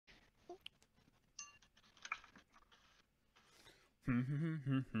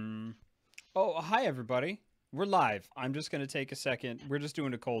Oh, hi everybody. We're live. I'm just going to take a second. We're just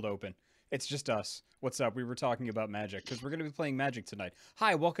doing a cold open. It's just us. What's up? We were talking about Magic because we're going to be playing Magic tonight.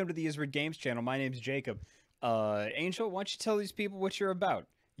 Hi, welcome to the Ysbryd Games channel. My name's Jacob. Angel, why don't you tell these people what you're about?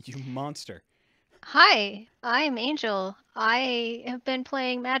 You monster. Hi, I'm Angel. I have been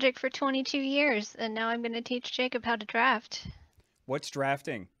playing Magic for 22 years, and now I'm going to teach Jacob how to draft. What's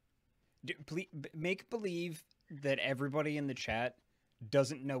drafting? Please, make believe that everybody in the chat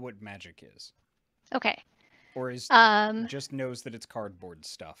doesn't know what Magic is, Okay. or is Um, just knows that it's cardboard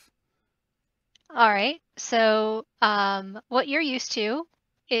stuff. all right. So, what you're used to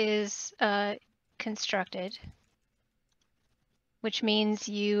is constructed, which means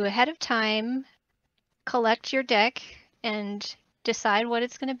you ahead of time collect your deck and decide what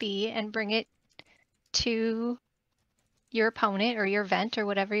it's going to be and bring it to your opponent or your event or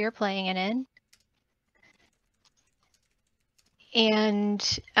whatever you're playing it in.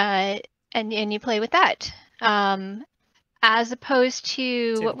 And and you play with that. As opposed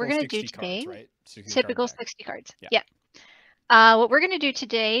to what we're Typical going to do 60 cards, today, right? 60 card typical deck. 60 cards. Yeah. Yeah. What we're going to do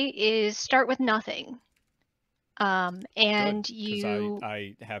today is start with nothing. Good, And because you,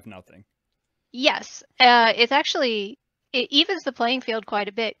 I have nothing. yes, it's actually, it evens the playing field quite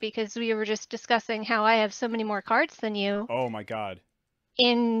a bit because we were just discussing how I have so many more cards than you. Oh my god.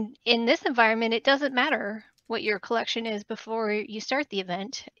 In this environment, it doesn't matter what your collection is before you start the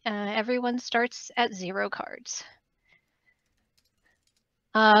event. Everyone starts at 0 cards.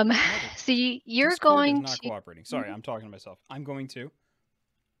 Um, Mother. so you're Discord is going not to cooperating. Sorry, I'm talking to myself. I'm going to.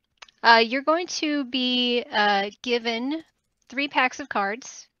 you're going to be given 3 packs of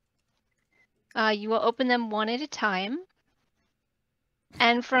cards. You will open them one at a time,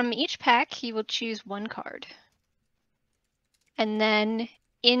 and from each pack, you will choose 1 card. And then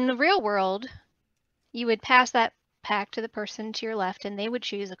in the real world, you would pass that pack to the person to your left, and they would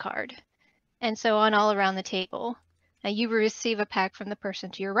choose a card, and so on all around the table. Now you receive a pack from the person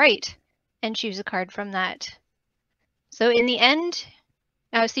to your right, and choose a card from that. So in the end,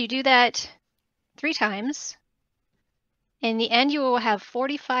 so you do that 3 times. In the end, you will have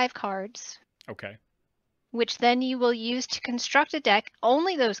 45 cards, Okay. which then you will use to construct a deck,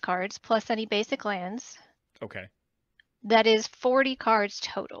 only those cards, plus any basic lands. Okay. That is 40 cards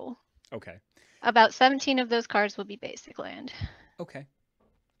total. Okay. About 17 of those cards will be basic land. Okay.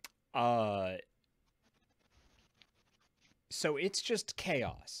 Uh so it's just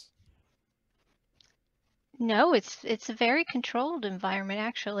chaos. No, it's a very controlled environment,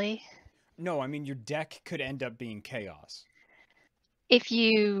 actually. No, I mean your deck could end up being chaos. If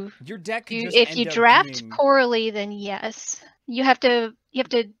you Your deck could do, just if you end up draft being poorly, then yes, you have to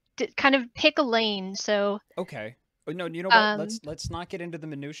kind of pick a lane. So, okay. No, you know what? um, Let's not get into the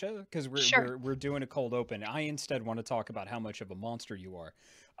minutia because we're sure. we're we're doing a cold open. I instead want to talk about how much of a monster you are,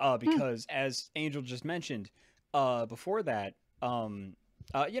 Hmm. because as Angel just mentioned, before that, we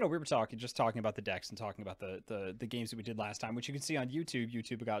were talking about the decks and talking about the games that we did last time, which you can see on YouTube,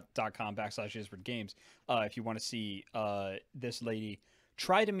 youtube.com/Ysbryd Games, if you want to see this lady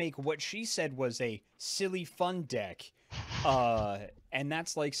try to make what she said was a silly fun deck, uh, and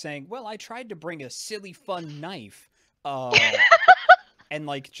that's like saying, well, I tried to bring a silly fun knife uh and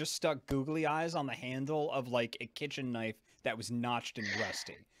like just stuck googly eyes on the handle of like a kitchen knife that was notched and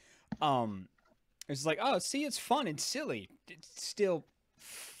rusty. Um it's like, oh, see, it's fun and silly. It's still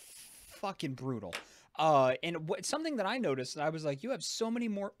fucking brutal. And something that I noticed, and I was like, you have so many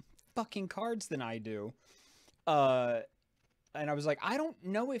more fucking cards than I do. Uh and I was like, I don't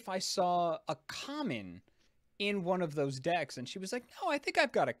know if I saw a common in one of those decks, and she was like, no, I think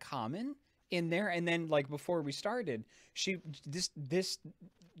I've got a common in there. And then like before we started, she this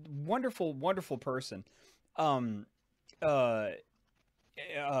wonderful person, um uh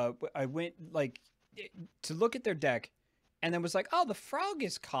I went like to look at their deck, and then was like, oh, the frog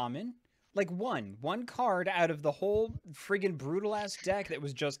is common. Like one card out of the whole friggin' brutal ass deck that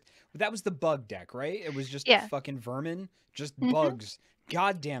was the bug deck, right? It was just Yeah. fucking vermin, just Hmm. bugs,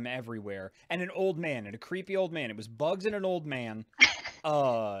 goddamn everywhere, and an old man, and a creepy old man. It was bugs and an old man,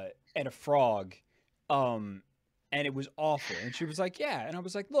 uh, and a frog, um, and it was awful. And she was like, yeah, and I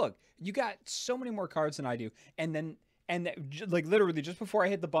was like, look, you got so many more cards than I do, and then like literally just before I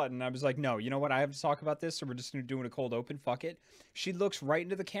hit the button, I was like, no, you know what? I have to talk about this, so we're just doing a cold open. Fuck it. She looks right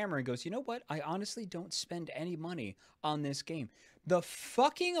into the camera and goes, you know what? I honestly don't spend any money on this game. The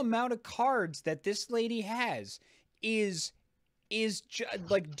fucking amount of cards that this lady has is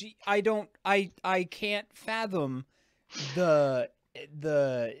like I can't fathom the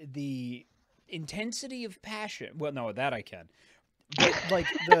the intensity of passion. Well, no, that I can, but like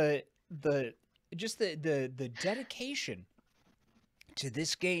the just the dedication to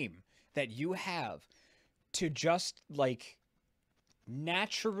this game that you have to just like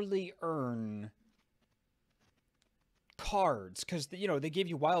naturally earn cards, because they give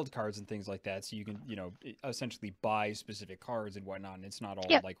you wild cards and things like that, so you can essentially buy specific cards and whatnot, and it's not all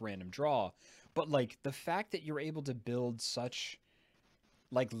Yep. like random draw. But like the fact that you're able to build such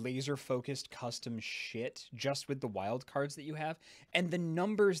like laser focused custom shit just with the wild cards that you have, and the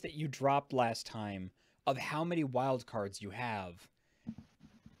numbers that you dropped last time of how many wild cards you have,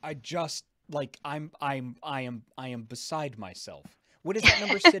 I just like I am beside myself. What does that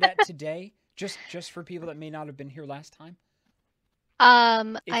number sit at today? Just for people that may not have been here last time? I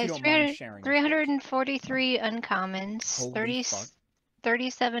If you have don't mind sharing, of course. 343 uncommons, Holy fuck.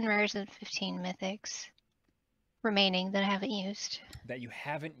 37 rares, and 15 mythics remaining that I haven't used. That you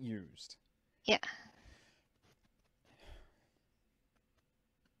haven't used. Yeah.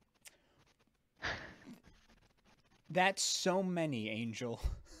 That's so many, Angel.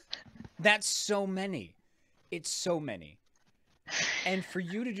 That's so many. It's so many. And for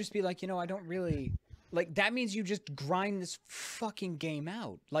you to just be like, I don't really like, that means you just grind this fucking game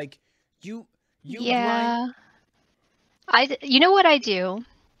out. Like you Yeah. grind. You know what I do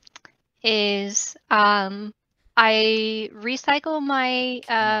is I recycle my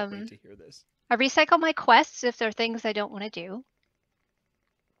Cannot wait to hear this. I recycle my quests if they're things I don't want to do.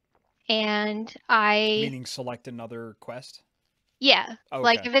 And Meaning select another quest? Yeah. Okay.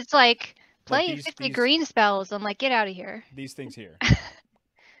 Like if it's like play Like 50 green spells, I'm like, get out of here. These things here.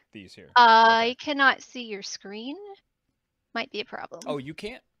 These here. I cannot see your screen. Might be a problem. Oh, you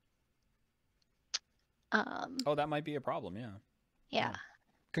can't? Oh, that might be a problem, yeah. Yeah.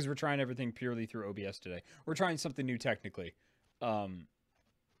 Because we're trying everything purely through OBS today. We're trying something new technically. I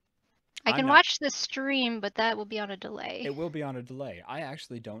can watch the stream, but that will be on a delay. It will be on a delay. I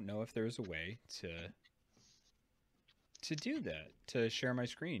actually don't know if there's a way to do that, to share my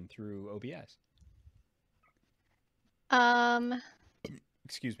screen through OBS.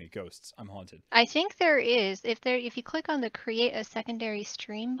 Excuse me, ghosts. I'm haunted. I think there is. If you click on the create a secondary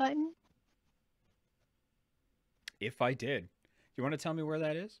stream button. If I did. You want to tell me where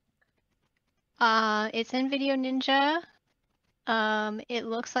that is? It's in Video Ninja. It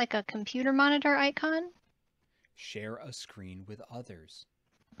looks like a computer monitor icon. Share a screen with others.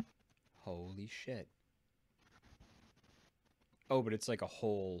 Holy shit. Oh, but it's like a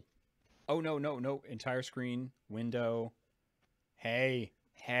whole... Oh, no. Entire screen, window. Hey.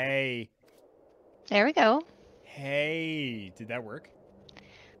 There we go. Hey. Did that work?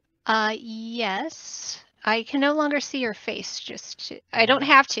 Yes. I can no longer see your face. I don't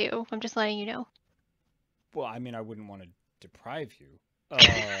have to. I'm just letting you know. Well, I mean, I wouldn't want to deprive you.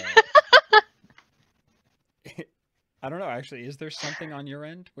 I don't know, actually. Is there something on your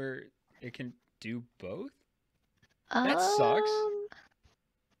end where it can do both? That sucks.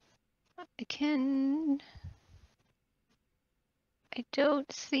 I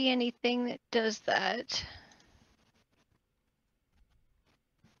don't see anything that does that.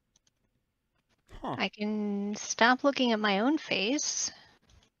 Huh. I can stop looking at my own face.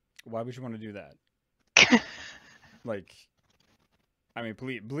 Why would you want to do that? Like, I mean,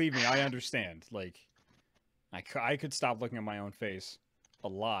 believe me, I understand. Like, I could stop looking at my own face a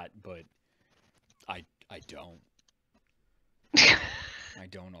lot, but I don't. I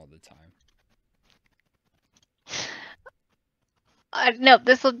don't all the time. No,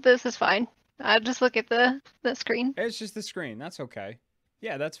 this is fine. I'll just look at the screen. It's just the screen. That's okay.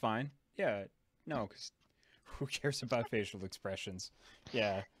 Yeah, that's fine. Yeah, no, because who cares about facial expressions?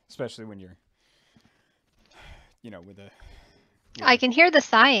 Yeah, especially when you're, with a... I can hear the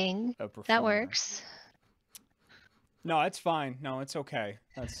sighing. That works. No, it's fine. No, it's okay.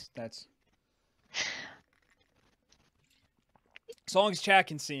 That's... As long as chat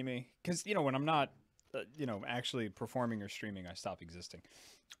can see me. Because, when I'm not, actually performing or streaming, I stop existing.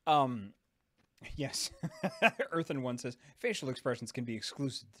 Yes. Earthen One says, facial expressions can be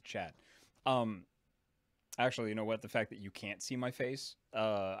exclusive to chat. Actually, you know what? The fact that you can't see my face,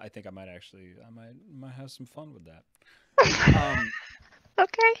 I think I might have some fun with that.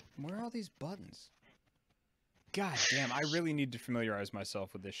 Okay. Where are all these buttons? God damn, I really need to familiarize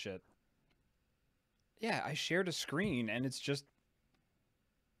myself with this shit. Yeah, I shared a screen and it's just...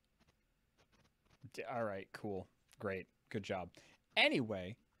 Alright, cool. Great. Good job.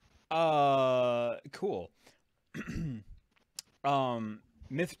 Anyway, cool.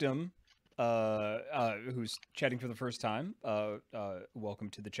 Mythdom, who's chatting for the first time, welcome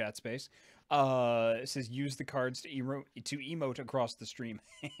to the chat space, says use the cards to emote across the stream.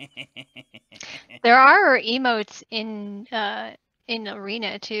 There are emotes in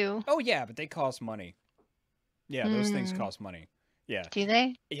Arena too. Oh yeah, but they cost money. Yeah, those things cost money. Yeah. Do they?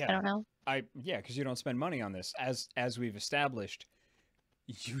 I Yeah. don't know. Yeah, because you don't spend money on this, as we've established.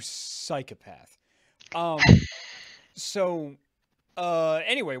 You psychopath. So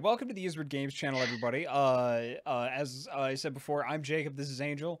anyway, welcome to the Ysbryd Games channel, everybody. As I said before, I'm Jacob. This is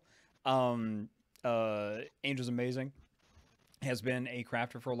Angel. Um, Angel's amazing. Has been a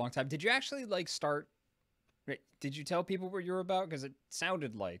crafter for a long time. Did you actually like start? Did you tell people what you were about? Because it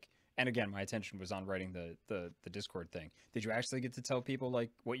sounded like, and again, my attention was on writing the Discord thing. Did you actually get to tell people like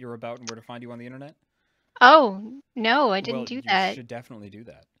what you're about and where to find you on the internet? Oh, no, I didn't Well, do you that. should definitely do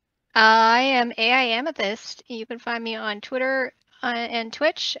that. I am aiamethyst. You can find me on Twitter and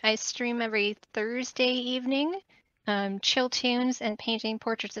Twitch. I stream every Thursday evening, chill tunes and painting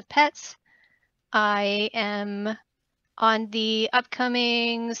portraits of pets. I am on the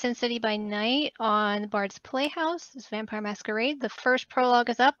upcoming Sin City by Night on Bard's Playhouse. It's Vampire Masquerade. The first prologue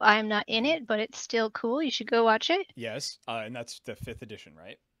is up. I am not in it, but it's still cool. You should go watch it. Yes, and that's the 5th edition,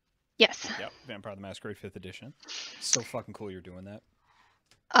 right? Yes. Yep, Vampire the Masquerade 5th edition. So fucking cool you're doing that.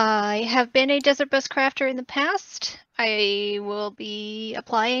 I have been a Desert Bus crafter in the past. I will be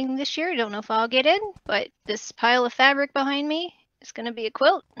applying this year. I don't know if I'll get in, but this pile of fabric behind me is going to be a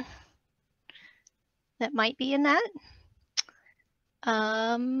quilt that might be in that.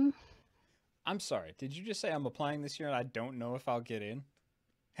 I'm sorry. Did you just say I'm applying this year and I don't know if I'll get in?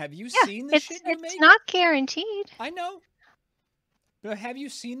 Have you seen the shit you make? It's not guaranteed. I know. But have you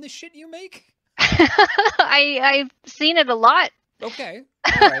seen the shit you make? I've seen it a lot. Okay.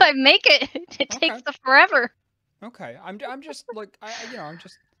 All right. I make it. It takes forever. Okay. I'm just like I'm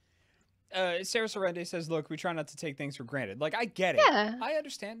just. Sarah Sorrente says, "Look, we try not to take things for granted." Like I get it. Yeah. I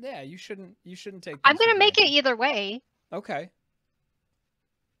understand. Yeah, you shouldn't take. I'm gonna make it either way. Okay.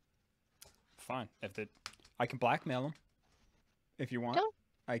 Fine. I can blackmail him. If you want,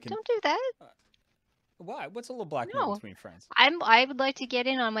 I can. Don't do that. Why? What's a little blackmail between friends? I would like to get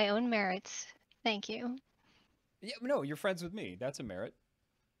in on my own merits. Thank you. Yeah, no, you're friends with me. That's a merit.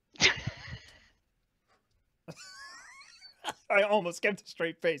 I almost kept a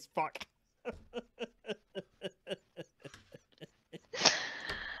straight face. Fuck.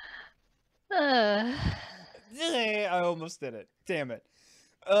 I almost did it. Damn it.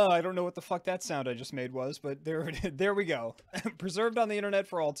 I don't know what the fuck that sound I just made was, but there we go. Preserved on the internet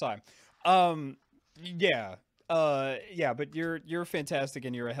for all time. Yeah. Yeah, but you're fantastic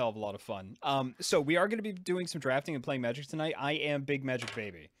and you're a hell of a lot of fun. So we are going to be doing some drafting and playing Magic tonight. I am Big Magic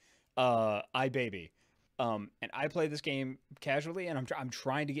Baby. And I play this game casually, and I'm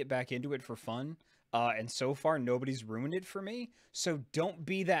trying to get back into it for fun. And so far, nobody's ruined it for me. So don't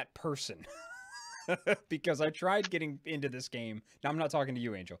be that person. Because I tried getting into this game. Now, I'm not talking to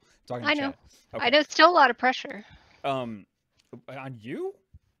you, Angel. I'm talking to Chat. Okay. I know. Still a lot of pressure. On you?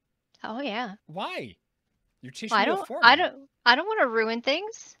 Oh, yeah. Why? You're teaching me a format. I don't want to ruin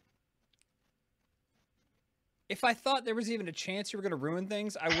things. If I thought there was even a chance you were going to ruin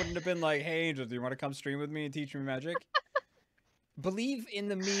things, I wouldn't have been like, hey, Angel, do you want to come stream with me and teach me magic? Believe in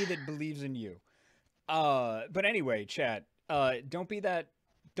the me that believes in you. But anyway, chat, don't be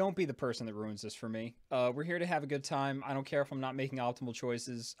the person that ruins this for me. We're here to have a good time. I don't care if I'm not making optimal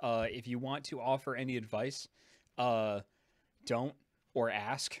choices. If you want to offer any advice, don't or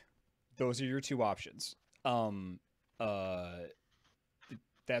ask. Those are your two options.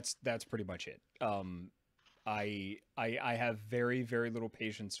 That's pretty much it. I have very, very little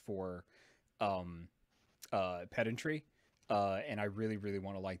patience for pedantry, and I really, really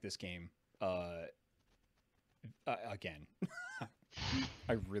want to like this game again.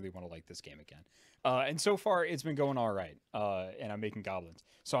 I really want to like this game again. And so far, it's been going all right, and I'm making goblins.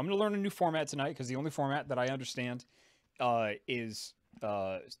 So I'm going to learn a new format tonight, because the only format that I understand is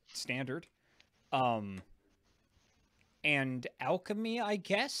standard. And alchemy, I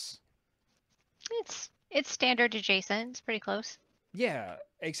guess? It's standard adjacent. It's pretty close. Yeah,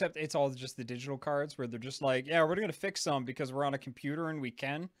 except it's all just the digital cards where they're just like, yeah, we're going to fix some because we're on a computer and we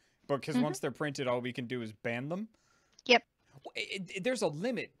can. But because once they're printed, all we can do is ban them. Yep. There's a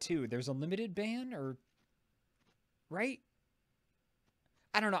limit, too. There's a limited ban, or... Right?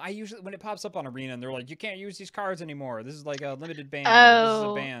 I don't know. I usually, when it pops up on Arena and they're like, you can't use these cards anymore. This is like a limited ban. This is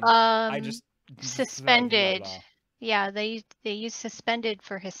a ban. I just... Suspended. Yeah, they use suspended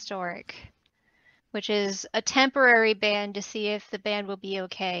for historic, which is a temporary ban to see if the ban will be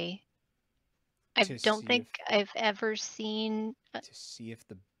okay. I don't think I've ever seen... To see if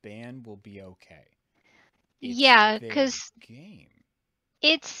the ban will be okay. Yeah, because game.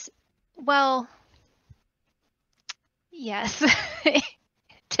 It's, well, yes.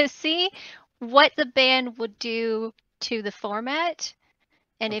 To see what the ban would do to the format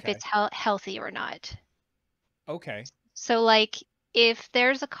and if it's healthy or not. Okay. So, like, if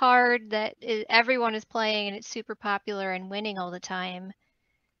there's a card that everyone is playing and it's super popular and winning all the time,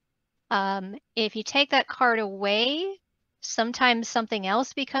 if you take that card away, sometimes something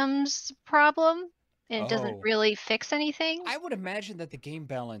else becomes a problem and it doesn't Oh, really fix anything. I would imagine that the game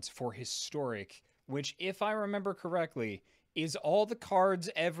balance for historic, which, if I remember correctly, is all the cards,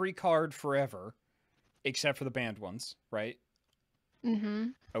 every card forever, except for the banned ones, right? Mm-hmm.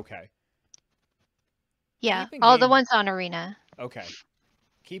 Okay. Yeah, Keeping all the game. ones on Arena. Okay.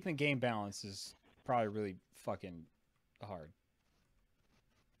 Keeping game balance is probably really fucking hard.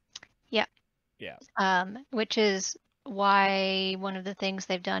 Yeah. Yeah. Which is why one of the things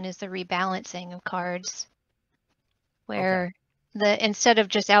they've done is the rebalancing of cards, Okay. where instead of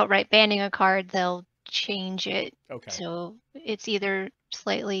just outright banning a card, they'll change it Okay. so it's either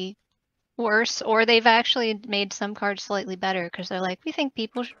slightly worse or they've actually made some cards slightly better because they're like, we think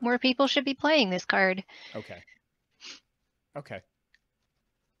more people should be playing this card. Okay. Okay.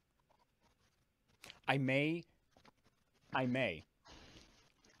 I may.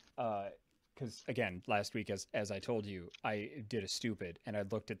 Because again, last week, as I told you, I did a stupid and I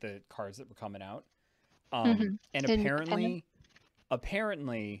looked at the cards that were coming out. Mm-hmm. And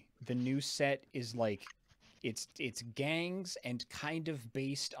apparently the new set is like it's gangs and kind of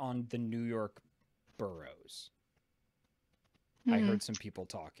based on the New York boroughs. I Mm-hmm. heard some people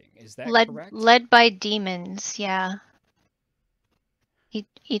talking. Is that Led correct? led by demons, yeah.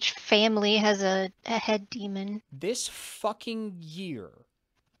 Each family has a head demon. This fucking year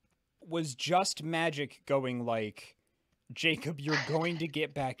was just Magic going like, Jacob, you're going to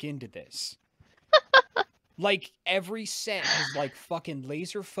get back into this. Like every set is like fucking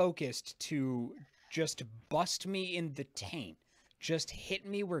laser focused to just bust me in the taint. Just hit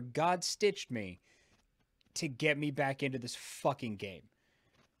me where God stitched me to get me back into this fucking game.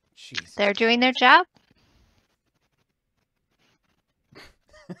 Jesus They're doing their Christ. job.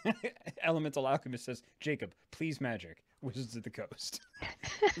 Elemental Alchemist says, Jacob, please magic. Wizards of the Coast.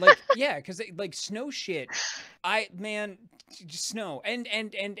 Like, yeah, because like snow shit. Snow. And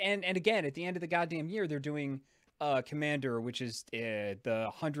again, at the end of the goddamn year, they're doing Commander, which is the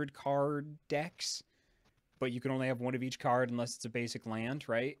 100 card decks, but you can only have one of each card unless it's a basic land,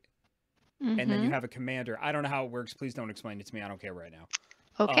 right? And then you Mm-hmm. have a commander. I don't know how it works. Please don't explain it to me. I don't care right now.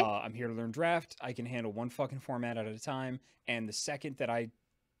 Okay. I'm here to learn draft. I can handle one fucking format at a time. And the second that I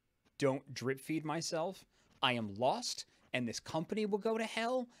don't drip feed myself, I am lost. And this company will go to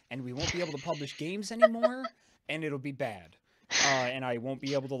hell. And we won't be able to publish games anymore. And it'll be bad. And I won't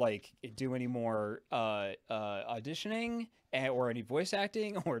be able to like do any more auditioning or any voice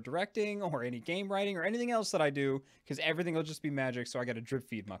acting or directing or any game writing or anything else that I do because everything will just be magic. So I got to drip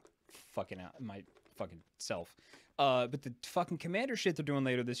feed my fucking self. But the fucking commander shit they're doing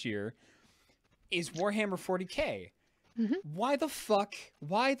later this year is Warhammer 40k. Mm-hmm. Why the fuck?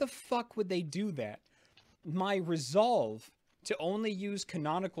 Why the fuck would they do that? My resolve to only use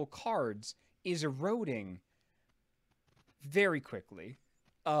canonical cards is eroding very quickly.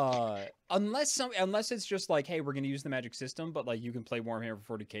 Unless it's just like, hey, we're gonna use the magic system, but like you can play Warhammer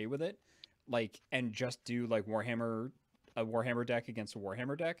 40k with it, like and just do like a Warhammer deck against a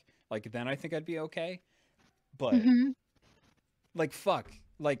Warhammer deck. Like then I think I'd be okay. But Mm-hmm. like fuck,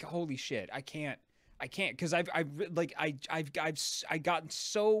 like holy shit, I can't because I've gotten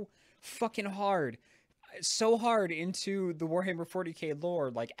so fucking hard, so hard into the Warhammer 40k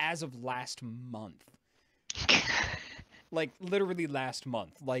lore like as of last month. Like literally last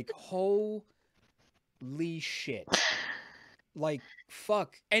month. Like holy shit. Like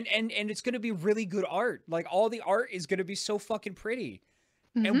fuck. And it's going to be really good art. Like all the art is going to be so fucking pretty.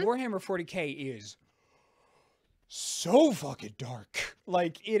 Mm-hmm. And Warhammer 40k is so fucking dark.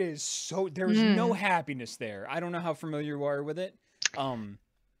 Like it is so there's no happiness there. I don't know how familiar you are with it.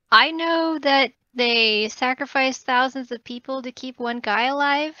 I know that they sacrifice thousands of people to keep one guy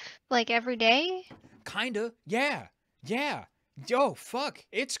alive, like every day. Kinda. Yeah. Yeah. Yo, fuck.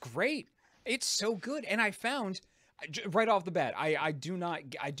 It's great. It's so good. And I found right off the bat, I do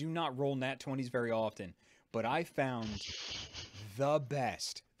not roll nat 20s very often, but I found the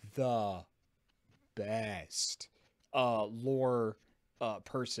best lore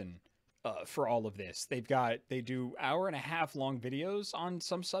person for all of this. They do hour-and-a-half long videos on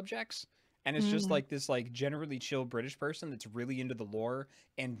some subjects, and it's just like this like generally chill British person that's really into the lore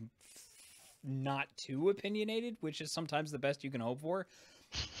and not too opinionated, which is sometimes the best you can hope for.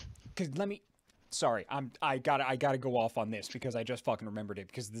 Because I gotta go off on this because I just fucking remembered it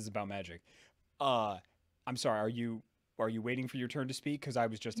because this is about magic. I'm sorry. Are you waiting for your turn to speak? Because I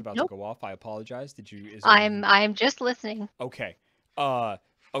was just about to go off. I apologize. Did you? I'm just listening. Okay.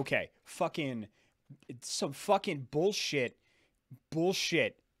 Okay. Fucking some fucking bullshit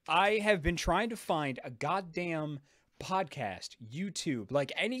Bullshit. I have been trying to find a goddamn podcast, YouTube,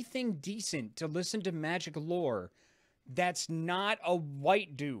 like anything decent to listen to magic lore that's not a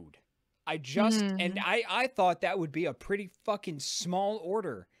white dude. And I thought that would be a pretty fucking small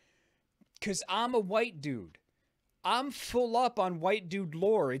order cuz I'm a white dude. I'm full up on white dude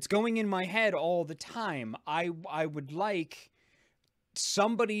lore. It's going in my head all the time. I would like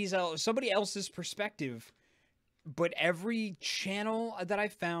somebody else's perspective, but every channel that I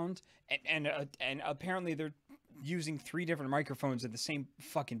found, and apparently they're using 3 different microphones in the same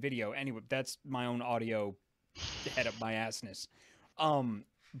fucking video. Anyway, that's my own audio head up my assness.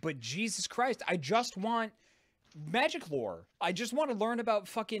 But Jesus Christ, I just want magic lore. I just want to learn about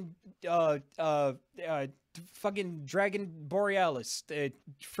fucking fucking Dragon Borealis,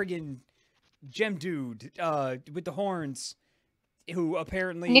 friggin' gem dude with the horns, who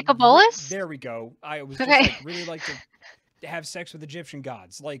apparently Nicobolus? There we go. I was just like really like to have sex with Egyptian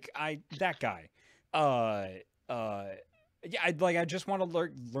gods. Like that guy. Yeah, I just want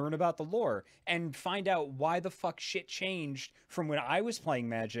to learn about the lore and find out why the fuck shit changed from when I was playing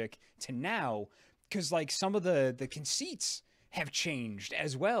Magic to now, because like some of the conceits have changed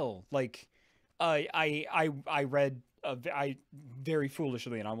as well. Like I read I very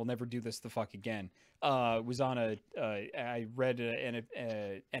foolishly, and I will never do this the fuck again. Was on I read an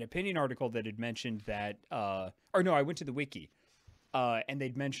opinion article that had mentioned that or no, I went to the wiki, and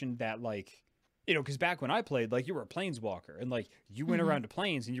they'd mentioned that, like, you know, because back when I played, like, you were a planeswalker, and like you went around to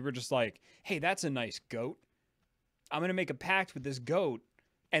planes, and you were just like, hey, that's a nice goat. I'm gonna make a pact with this goat,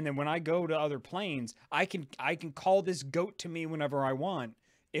 and then when I go to other planes, I can call this goat to me whenever I want,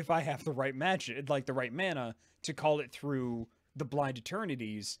 if I have the right magic, like the right mana to call it through the blind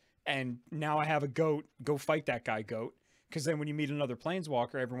eternities. And now I have a goat. Go fight that guy, goat. Because then when you meet another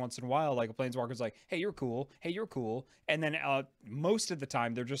planeswalker, every once in a while, like a planeswalker's like, hey, you're cool. Hey, you're cool. And then most of the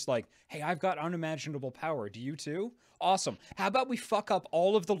time, they're just like, hey, I've got unimaginable power. Do you too? Awesome. How about we fuck up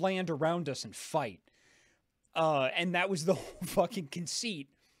all of the land around us and fight? And that was the whole fucking conceit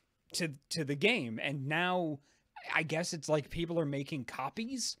to the game. And now I guess it's like people are making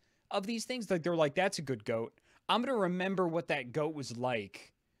copies of these things. Like they're like, that's a good goat. I'm going to remember what that goat was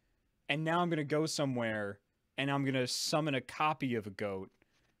like. And now I'm going to go somewhere and I'm going to summon a copy of a goat.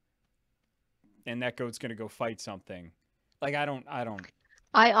 And that goat's going to go fight something. Like, I don't.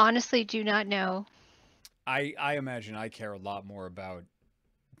 I honestly do not know. I imagine I care a lot more about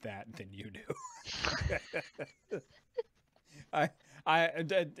that than you do. I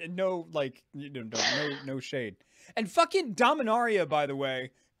no, like, you know, no shade. And fucking Dominaria, by the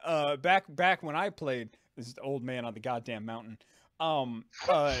way, back when I played, this is the old man on the goddamn mountain.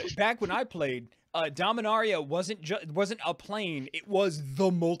 Back when I played, Dominaria wasn't a plane, it was the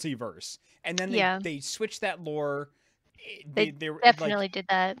multiverse. And then they switched that lore. They definitely like, did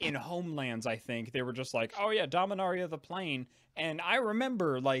that. In Homelands, I think, they were just like, oh yeah, Dominaria the plane. And I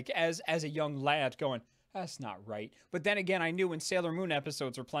remember, like, as a young lad going, that's not right. But then again, I knew when Sailor Moon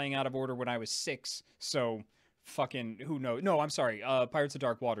episodes were playing out of order when I was 6, so fucking who knows? No, I'm sorry. Pirates of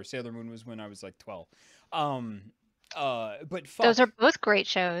Dark Water. Sailor Moon was when I was like 12. But fuck, those are both great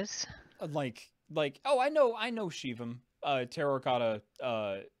shows. Like oh, I know Shivam. Terracotta.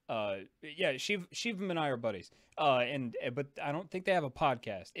 Yeah, Shivam and I are buddies. But I don't think they have a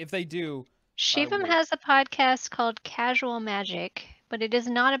podcast. If they do, Shivam has a podcast called Casual Magic, but it is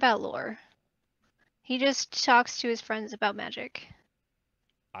not about lore. He just talks to his friends about magic.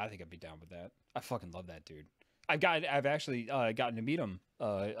 I think I'd be down with that. I fucking love that dude. I've actually gotten to meet him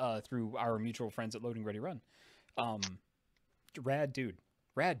through our mutual friends at Loading Ready Run. Rad dude.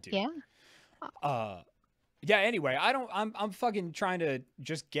 Yeah. Yeah, anyway, I'm fucking trying to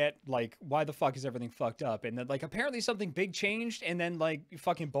just get, like, why the fuck is everything fucked up? And then, like, apparently something big changed, and then, like,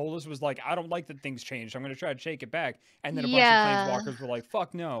 fucking Bolas was like, I don't like that things changed. I'm gonna try to shake it back. And then a bunch of planeswalkers were like,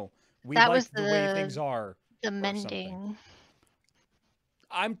 fuck no. We like the way things are. The mending.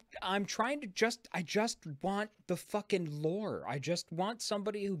 I'm trying to I just want the fucking lore. I just want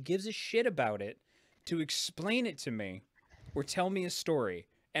somebody who gives a shit about it to explain it to me or tell me a story.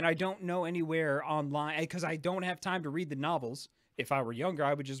 And I don't know anywhere online because I don't have time to read the novels. If I were younger,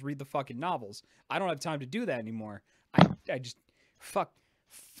 I would just read the fucking novels. I don't have time to do that anymore. I just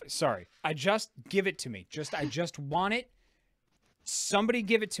sorry. I just give it to me. I just want it. Somebody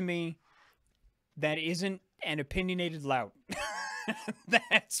give it to me that isn't an opinionated lout.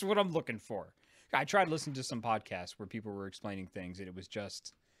 That's what I'm looking for. I tried listening to some podcasts where people were explaining things, and it was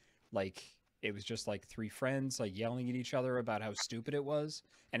just like 3 friends like yelling at each other about how stupid it was,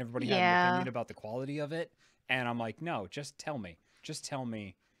 and everybody had an opinion about the quality of it. And I'm like, no, just tell me.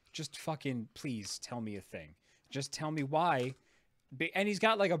 Just fucking please tell me a thing. Just tell me why And he's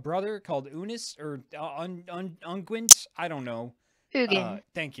got like a brother called Unis or Ungwint. I don't know. Ugin.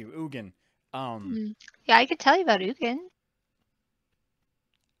 Thank you, Ugin. Yeah, I could tell you about Ugin.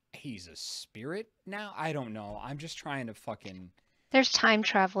 He's a spirit now? I don't know. I'm just trying to fucking... There's time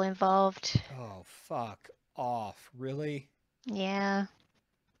travel involved. Oh, fuck off. Really? Yeah.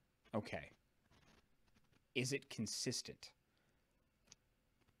 Okay. Is it consistent?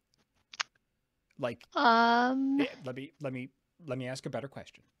 Like, let me ask a better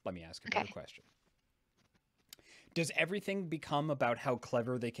question. Does everything become about how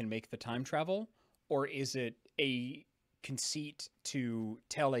clever they can make the time travel, or is it a conceit to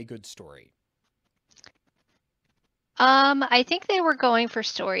tell a good story? I think they were going for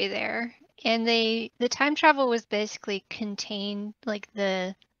story there, and the time travel was basically contained, like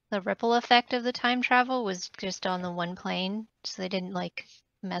the ripple effect of the time travel was just on the one plane, so they didn't like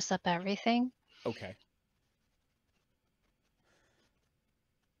mess up everything. Okay.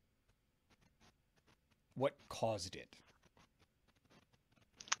 What caused it?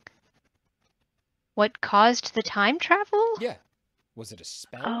 What caused the time travel? Yeah. Was it a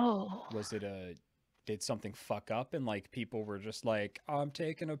spell? Oh. Was it did something fuck up and like people were just like, I'm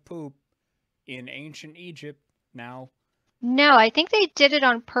taking a poop in ancient Egypt now? No, I think they did it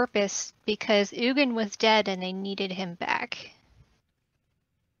on purpose because Ugin was dead and they needed him back.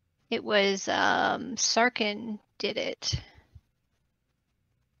 It was Sarkin did it.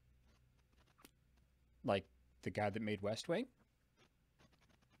 Like the guy that made West Wing?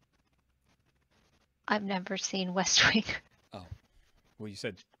 I've never seen West Wing. Oh. Well, you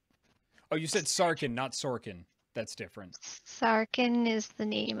said Sarkin, not Sorkin. That's different. Sarkin is the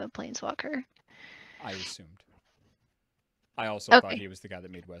name of Planeswalker. I assumed. I also thought he was the guy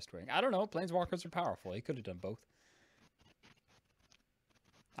that made West Wing. I don't know. Planeswalkers are powerful. He could have done both.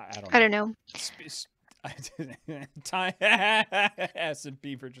 I don't know. Time. Acid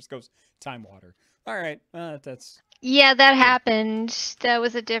Beaver just goes time water. All right. That's. Yeah, that happened. That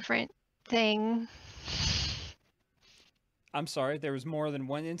was a different thing. I'm sorry. There was more than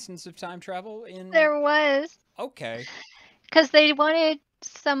one instance of time travel in. There was. Okay. Because they wanted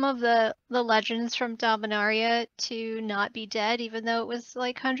some of the legends from Dominaria to not be dead, even though it was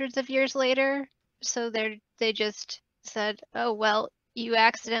like hundreds of years later. So they just said, "Oh well, you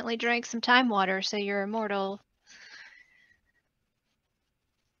accidentally drank some time water, so you're immortal."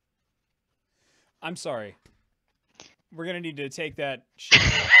 I'm sorry. We're gonna need to take that shit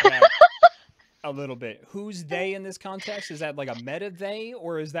back a little bit. Who's they in this context? Is that like a meta they,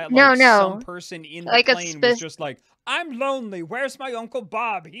 or is that like some person in the plane was just like, I'm lonely. Where's my Uncle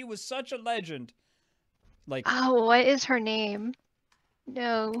Bob? He was such a legend. Like, oh, what is her name?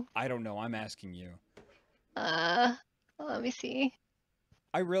 No. I don't know. I'm asking you. Let me see.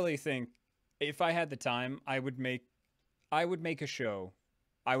 I really think if I had the time, I would make a show.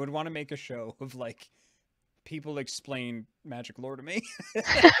 I would want to make a show of like people explain magic lore to me.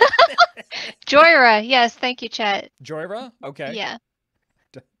 Joyra, yes, thank you, chat. Joyra? Okay. Yeah.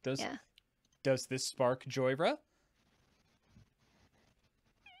 Does this spark Joyra?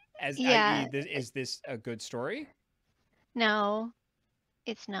 Yeah. Is this a good story? No,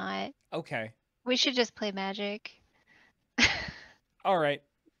 it's not. Okay. We should just play Magic. All right.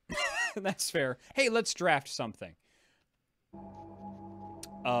 That's fair. Hey, let's draft something.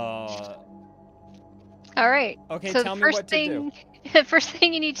 All right. Okay, so tell me what to do. The first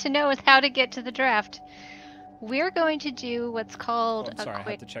thing you need to know is how to get to the draft. We're going to do what's called I'm sorry,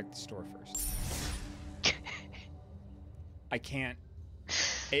 I have to check the store first. I can't.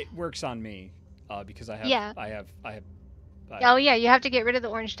 It works on me because I have. Yeah. I have. Oh yeah, you have to get rid of the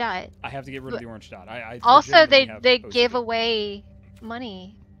orange dot. I have to get rid of the orange dot. I also, they OCD. give away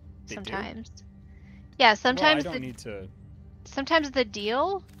money sometimes. Do? Yeah, sometimes well, I don't need to. Sometimes the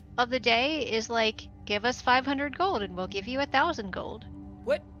deal of the day is like, give us 500 gold and we'll give you 1,000 gold.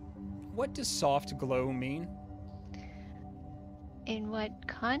 What does soft glow mean? In what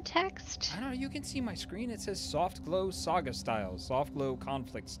context? I don't know. You can see my screen. It says soft glow saga styles, soft glow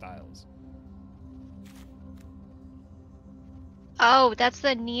conflict styles. Oh, that's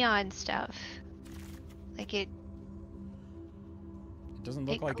the neon stuff. Like it doesn't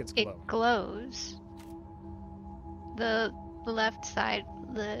look like it's glow. It glows. The left side,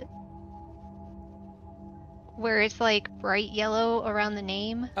 where it's like bright yellow around the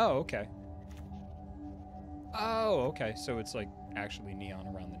name. Oh, okay. Oh, okay. So it's like actually neon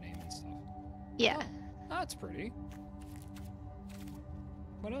around the name and stuff. Yeah. Oh, that's pretty.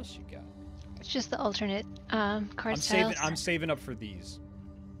 What else you got? It's just the alternate card styles. I'm saving up for these.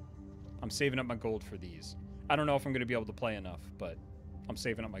 I'm saving up my gold for these. I don't know if I'm going to be able to play enough, but I'm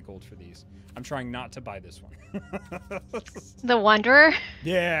saving up my gold for these. I'm trying not to buy this one. The Wanderer?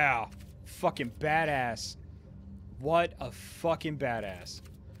 Yeah. Fucking badass. What a fucking badass.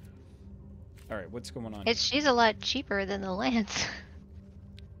 Alright, what's going on? She's a lot cheaper than the Lance.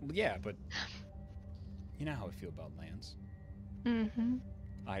 Yeah, but you know how I feel about lands. Mm-hmm.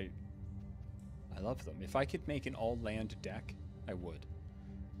 I love them. If I could make an all land deck, I would.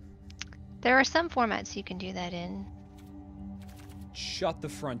 There are some formats you can do that in. Shut the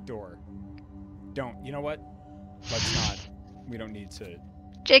front door. Don't. You know what? Let's not. We don't need to.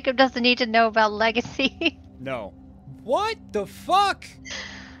 Jacob doesn't need to know about Legacy. No. What the fuck?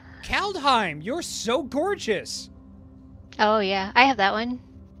 Kaldheim, you're so gorgeous. Oh yeah, I have that one.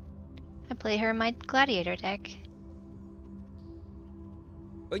 I play her in my Gladiator deck.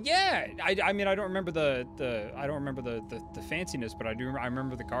 But yeah, I mean I don't remember the fanciness, but I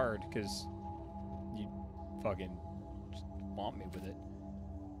remember the card because you fucking just want me with it.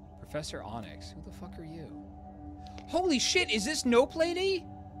 Professor Onyx, who the fuck are you? Holy shit, is this Nope Lady?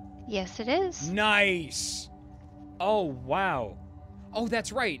 Yes, it is. Nice. Oh wow. Oh,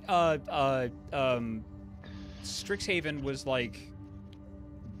 that's right. Strixhaven was like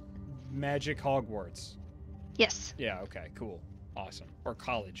Magic Hogwarts. Yes. Yeah. Okay. Cool. Awesome. Or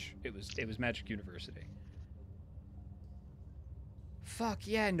college. It was Magic University. Fuck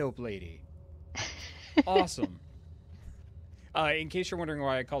yeah, Nope Lady. Awesome. In case you're wondering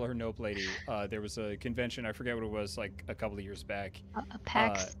why I call her Nope Lady, there was a convention, I forget what it was, like a couple of years back. A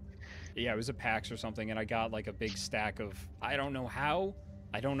PAX? Yeah, it was a PAX or something, and I got like a big stack of, I don't know how,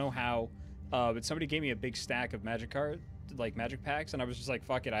 but somebody gave me a big stack of Magic cards, like Magic packs, and I was just like,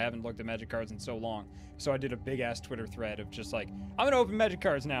 fuck it, I haven't looked at Magic cards in so long. So I did a big ass Twitter thread of just like, I'm gonna open Magic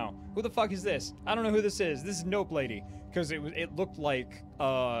cards now. Who the fuck is this? I don't know who this is. This is Nope Lady. Because it looked like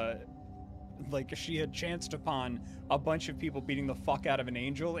she had chanced upon a bunch of people beating the fuck out of an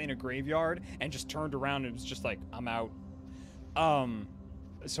angel in a graveyard and just turned around and was just like, I'm out.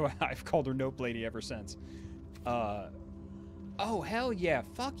 So I've called her Nope Lady ever since. Oh, hell yeah.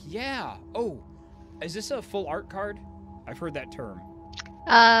 Fuck yeah. Oh, is this a full art card? I've heard that term.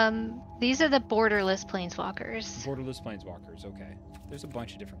 These are the borderless planeswalkers. Borderless planeswalkers, okay. There's a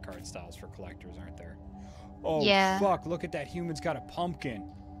bunch of different card styles for collectors, aren't there? Oh, yeah. Fuck, look at that. Human's got a pumpkin.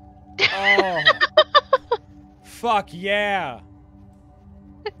 Oh. Fuck yeah.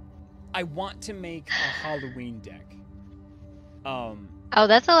 I want to make a Halloween deck. Oh,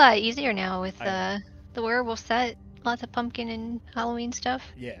 that's a lot easier now with the werewolf set. Lots of pumpkin and Halloween stuff.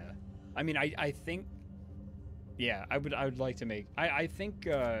 Yeah. I mean, I think... Yeah, I would like to make... I think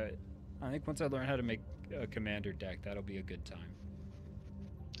once I learn how to make a commander deck, that'll be a good time.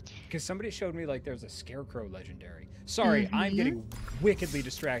 Because somebody showed me, like, there's a Scarecrow legendary. Sorry, I'm getting wickedly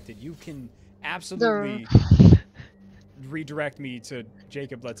distracted. You can absolutely redirect me to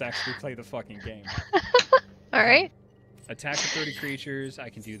Jacob. Let's actually play the fucking game. All right. Attack with 30 creatures. I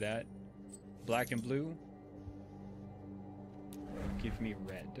can do that. Black and blue. Give me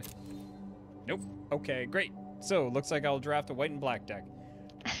red. Nope. Okay, great. So, looks like I'll draft a white and black deck.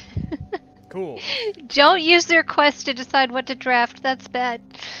 Cool. Don't use their quest to decide what to draft. That's bad.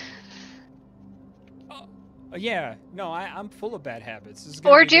 Yeah. No, I'm full of bad habits. This is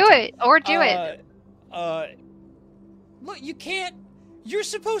Or do it. Or do it. Look, you can't... You're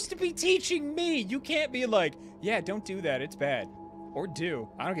supposed to be teaching me. You can't be like, yeah, don't do that. It's bad. Or do.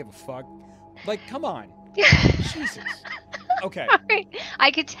 I don't give a fuck. Like, come on. Jesus. Okay. Right.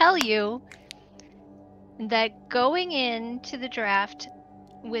 I could tell you that going into the draft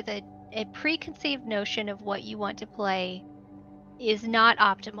with a preconceived notion of what you want to play is not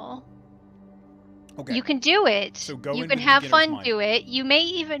optimal. Okay. You can do it. So go you in can with have beginner's fun mind. do it. You may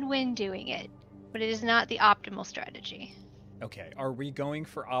even win doing it, but it is not the optimal strategy. Okay. Are we going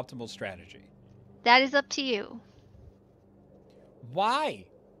for optimal strategy? That is up to you. Why?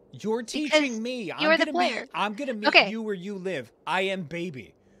 You're teaching me. You're the player. I'm gonna meet you where you live. I am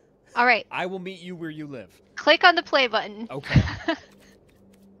baby. All right. I will meet you where you live. Click on the play button. Okay.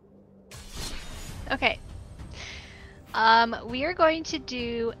 Okay. We are going to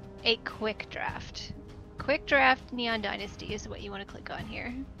do a quick draft. Quick draft Neon Dynasty is what you want to click on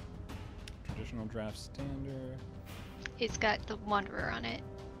here. Traditional draft standard. It's got the Wanderer on it.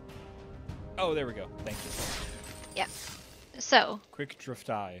 Oh, there we go. Thank you. Yeah. So, Quick drift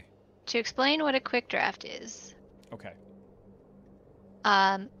eye. to explain what a quick draft is, Okay.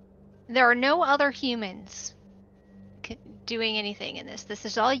 there are no other humans doing anything in this. This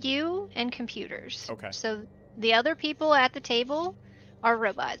is all you and computers. Okay. So the other people at the table are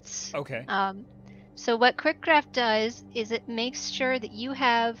robots. Okay. So what quick draft does is it makes sure that you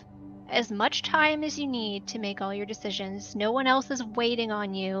have as much time as you need to make all your decisions. No one else is waiting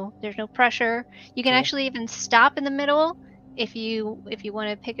on you. There's no pressure. You can Cool. actually even stop in the middle if you want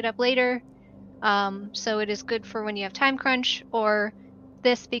to pick it up later. So it is good for when you have time crunch, or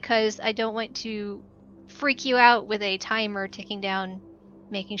this because I don't want to freak you out with a timer ticking down,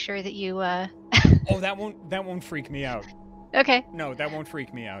 making sure that you Oh, that won't freak me out. Okay. No, that won't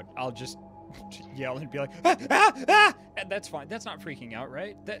freak me out. I'll just yell and be like, ah, ah, ah! And that's fine. That's not freaking out,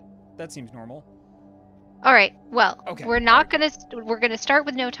 right? That seems normal. All right. Well, Okay. we're not gonna we're gonna start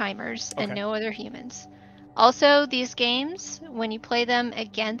with no timers and Okay. no other humans. Also, these games, when you play them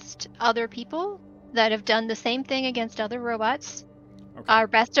against other people that have done the same thing against other robots, Okay. are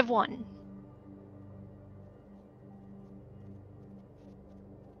best of one.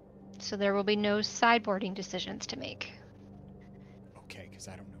 So there will be no sideboarding decisions to make. Okay, because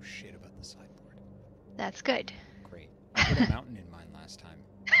I don't know shit about the sideboard. That's good. Great. I put a mountain in mine last time.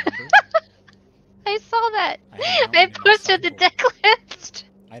 Remember? I saw that. I had a mountain I in my posted the sideboard. deck list.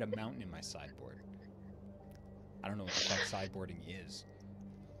 I had a mountain in my sideboard. I don't know what the fuck sideboarding is.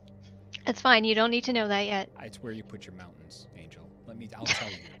 It's fine. You don't need to know that yet. It's where you put your mountains, Angel. I'll tell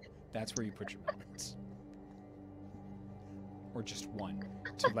you. That's where you put your mountains. Or just one,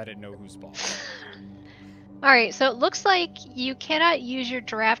 to let it know who's boss. Alright, so it looks like you cannot use your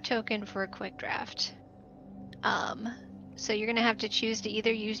draft token for a quick draft. So you're gonna have to choose to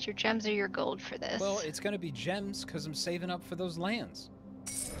either use your gems or your gold for this. Well, it's gonna be gems, because I'm saving up for those lands.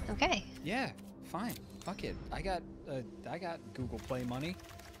 Okay. Yeah, fine. Fuck it. I got Google Play money.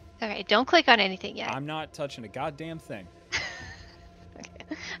 Okay, don't click on anything yet. I'm not touching a goddamn thing.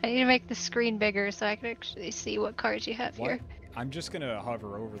 Okay. I need to make the screen bigger so I can actually see what cards you have here. I'm just gonna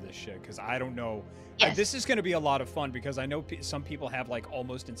hover over this shit because I don't know. Yes. This is gonna be a lot of fun because I know some people have like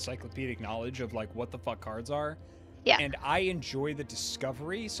almost encyclopedic knowledge of like what the fuck cards are. Yeah. And I enjoy the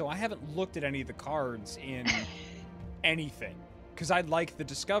discovery, so I haven't looked at any of the cards in anything. Because I like the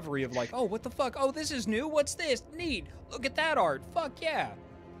discovery of like, oh, what the fuck? Oh, this is new. What's this? Neat. Look at that art. Fuck yeah.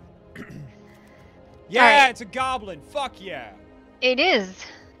 Yeah, It's a goblin. Fuck yeah. It is.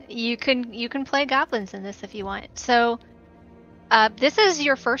 You can play goblins in this if you want. So, this is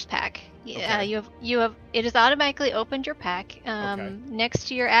your first pack. Okay. You have it has automatically opened your pack. Okay. Next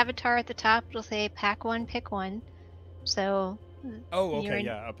to your avatar at the top, it'll say pack 1, pick 1. So. Oh, okay,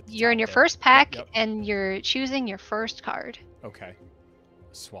 yeah. Up at the You're in top your there. first pack, Yep. and you're choosing your first card. Okay.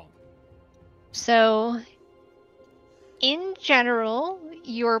 Swamp. So, in general,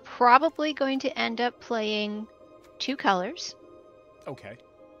 you're probably going to end up playing 2 colors. Okay.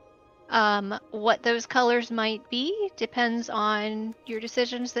 What those colors might be depends on your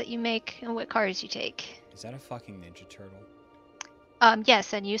decisions that you make and what cards you take. Is that a fucking Ninja Turtle?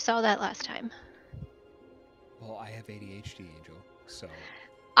 Yes, and you saw that last time. Well, I have ADHD, Angel, so...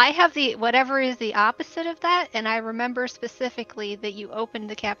 I have whatever is the opposite of that, and I remember specifically that you opened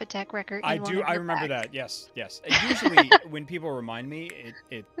the Capitec record. I remember that. Yes. And usually, when people remind me,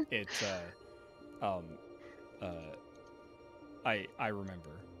 I remember.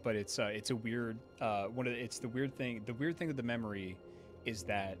 But it's a weird it's the weird thing. The weird thing with the memory is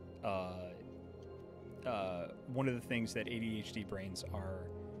that one of the things that ADHD brains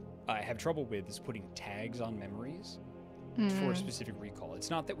have trouble with is putting tags on memories. For a specific recall. It's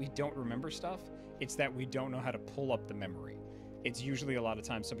not that we don't remember stuff, it's that we don't know how to pull up the memory. It's usually a lot of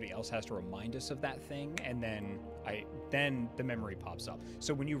times somebody else has to remind us of that thing, and then the memory pops up.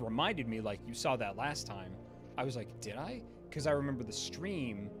 So when you reminded me, like you saw that last time, I was like, did I? Because I remember the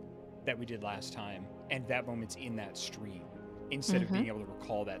stream that we did last time, and that moment's in that stream, instead of being able to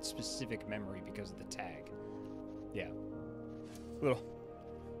recall that specific memory because of the tag. Yeah. Little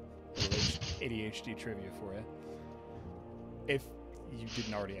ADHD trivia for you. If you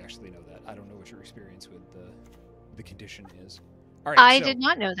didn't already actually know that, I don't know what your experience with the condition is. All right, I did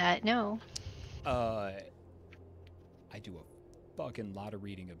not know that. No. I do a fucking lot of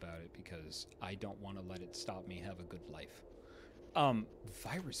reading about it because I don't want to let it stop me have a good life.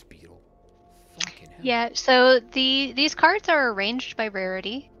 Virus beetle. Fucking hell. Yeah. So these cards are arranged by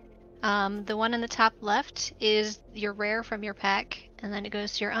rarity. The one on the top left is your rare from your pack, and then it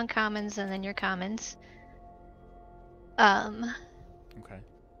goes to your uncommons and then your commons. Okay.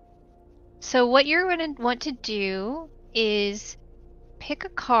 So what you're going to want to do is pick a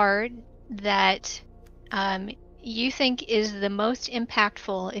card that you think is the most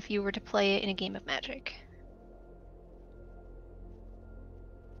impactful if you were to play it in a game of Magic.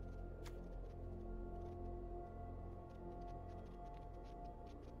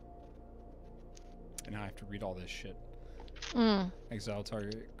 And now I have to read all this shit. Mm. Exile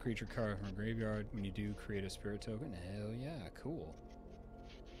target creature card from a graveyard. When you do, create a spirit token. Hell yeah, cool.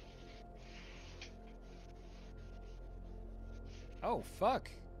 Oh,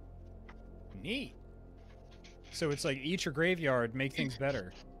 fuck. Neat. So it's like eat your graveyard, make things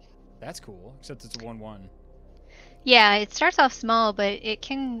better. That's cool, except it's a 1/1. Yeah, it starts off small, but it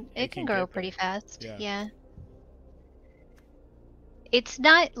can can grow get pretty big. fast. Yeah. Yeah. It's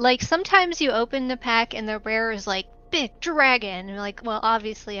not like sometimes you open the pack and the rare is like big dragon. And you're like, well,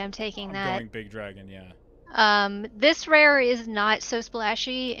 obviously I'm taking I'm that. going big dragon, yeah. This rare is not so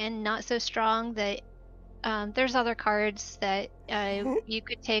splashy and not so strong that there's other cards that you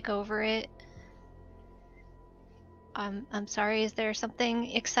could take over it. I'm sorry, is there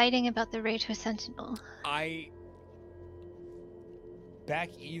something exciting about the Rage Sentinel? Back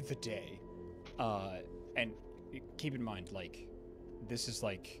in the day, and keep in mind, like, this is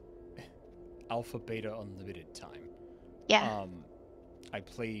like alpha beta unlimited time. Yeah. I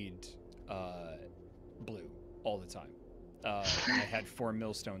played blue all the time. And I had 4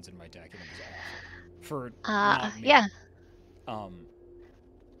 millstones in my deck, and it was awful. For not me. Yeah. You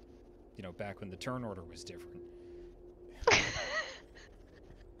know, back when the turn order was different.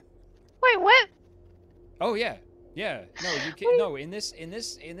 Wait, what? Oh yeah. Yeah. No, you can no, in this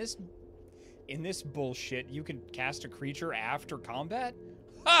bullshit, you can cast a creature after combat?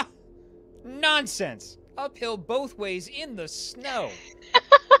 Ha! Nonsense. Uphill both ways in the snow.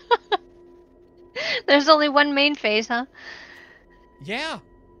 There's only one main phase, huh? Yeah.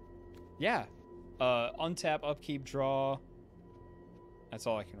 Yeah. Untap, upkeep, draw. That's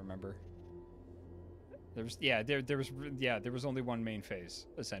all I can remember. There was only one main phase,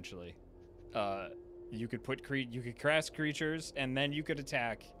 essentially. You could cast creatures, and then you could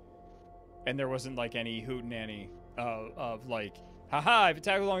attack. And there wasn't like any hootenanny of like, haha, I've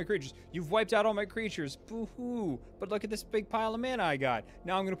attacked with all my creatures. You've wiped out all my creatures. Boo-hoo. But look at this big pile of mana I got.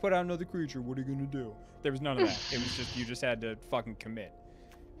 Now I'm gonna put out another creature. What are you gonna do? There was none of that. It was just you just had to fucking commit.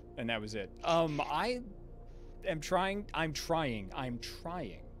 And that was it. I'm trying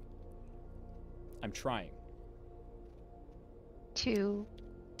to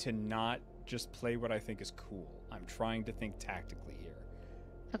not just play what I think is cool. I'm trying to think tactically here.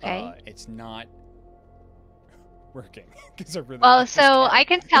 Okay. It's not working because I really well, like so this card. I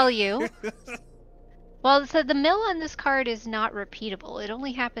can tell you. Well, so the mill on this card is not repeatable. It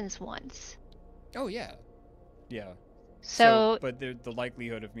only happens once. Oh yeah, yeah. So but the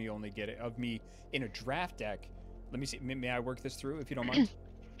likelihood of me in a draft deck. Let me see. May I work this through if you don't mind?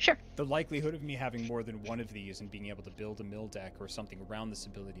 Sure. The likelihood of me having more than one of these and being able to build a mill deck or something around this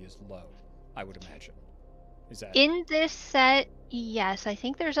ability is low, I would imagine. Is that in this set? Yes, I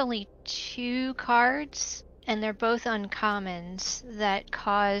think there's only 2 cards, and they're both uncommons that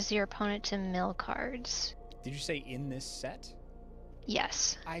cause your opponent to mill cards. Did you say in this set?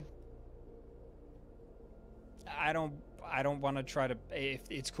 Yes. I don't want to try to. If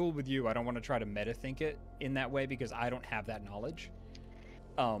it's cool with you, I don't want to try to meta think it in that way because I don't have that knowledge.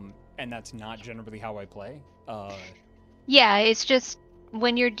 And that's not generally how I play. Yeah, it's just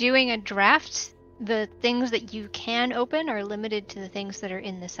when you're doing a draft, the things that you can open are limited to the things that are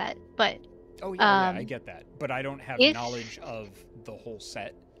in the set. But oh yeah, I get that. But I don't have knowledge of the whole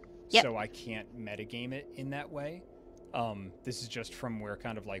set, so I can't metagame it in that way. This is just from where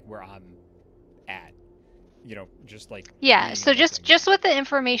I'm at. You know, just like so just with the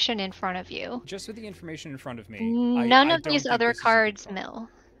information in front of you. Just with the information in front of me. None of these other cards mill.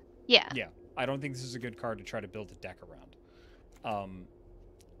 Yeah. Yeah, I don't think this is a good card to try to build a deck around.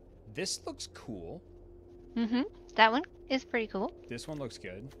 This looks cool. Mm-hmm. That one is pretty cool. This one looks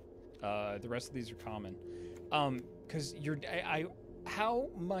good. The rest of these are common. Because how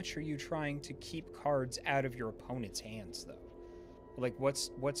much are you trying to keep cards out of your opponent's hands, though? Like,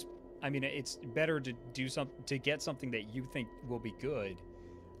 I mean, it's better to do to get something that you think will be good,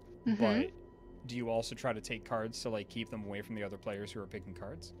 but do you also try to take cards to like keep them away from the other players who are picking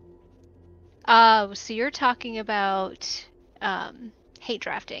cards? So you're talking about hate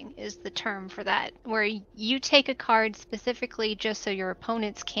drafting is the term for that, where you take a card specifically just so your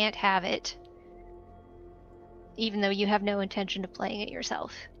opponents can't have it, even though you have no intention of playing it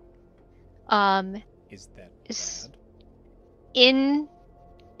yourself. Is that bad?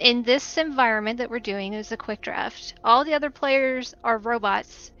 In this environment that we're doing is a quick draft. All the other players are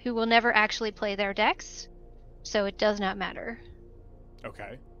robots who will never actually play their decks, so it does not matter.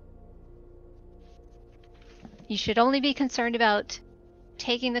 Okay. You should only be concerned about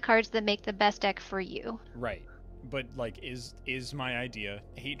taking the cards that make the best deck for you. Right. But like, is my idea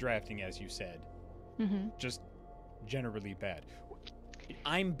hate drafting, as you said, just generally bad?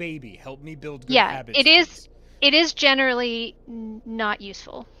 I'm baby. Help me build good habits. Yeah, it is. It is generally not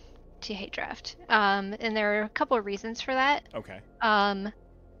useful to hate draft, and there are a couple of reasons for that. Okay.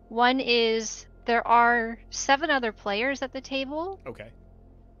 One is there are 7 other players at the table. Okay.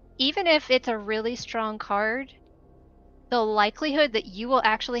 Even if it's a really strong card, the likelihood that you will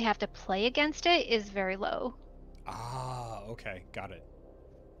actually have to play against it is very low. Ah, okay, got it.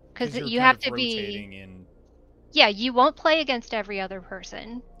 Because you're you kind have of to rotating be... in. Yeah, you won't play against every other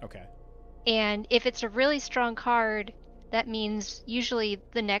person. Okay. And if it's a really strong card, that means usually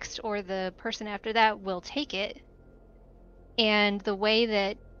the next or the person after that will take it. And the way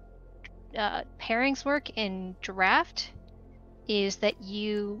that pairings work in draft is that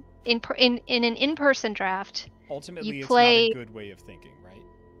you in an in-person draft, Ultimately, you it's not a play... good way of thinking, right?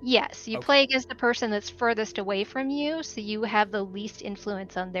 Yes, you Okay. play against the person that's furthest away from you, so you have the least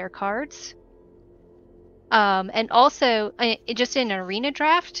influence on their cards. And also, just in an arena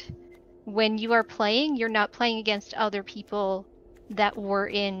draft, when you are playing, you're not playing against other people that were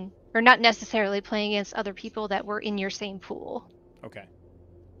in, or not necessarily playing against other people that were in your same pool. Okay.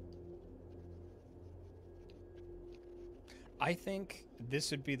 I think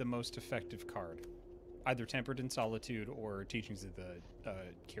this would be the most effective card. Either Tempered in Solitude or Teachings of the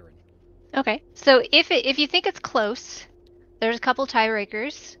Kirin. Okay, so if you think it's close, there's a couple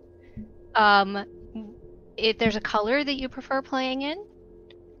tiebreakers. If there's a color that you prefer playing in,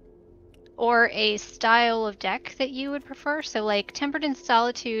 or a style of deck that you would prefer. So like Tempered in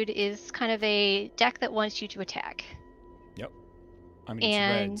Solitude is kind of a deck that wants you to attack. Yep. I mean, it's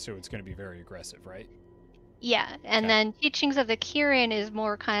red, so it's going to be very aggressive, right? Yeah, and then Teachings of the Kirin is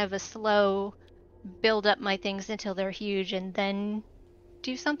more kind of a slow build up my things until they're huge and then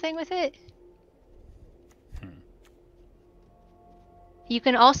do something with it. You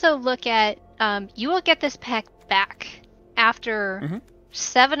can also look at, you will get this pack back after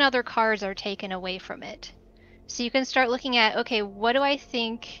 7 other cards are taken away from it. So you can start looking at, okay, what do I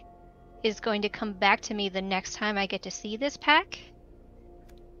think is going to come back to me the next time I get to see this pack?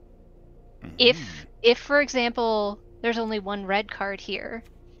 If for example, there's only 1 red card here,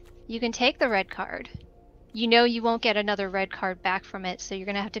 you can take the red card. You know you won't get another red card back from it, so you're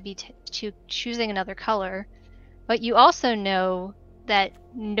going to have to be choosing another color. But you also know that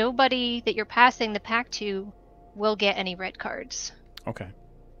nobody that you're passing the pack to will get any red cards. Okay.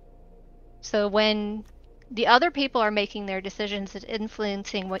 So when the other people are making their decisions, it's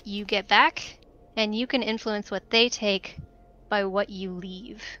influencing what you get back, and you can influence what they take by what you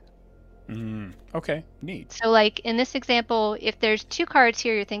leave. Okay, neat. So like in this example, if there's 2 cards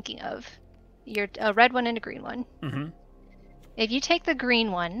here you're thinking of, you're a red one and a green one. If you take the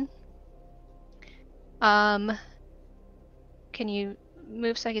green one, can you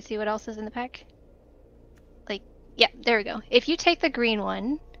move so I can see what else is in the pack? Like, yeah, there we go. If you take the green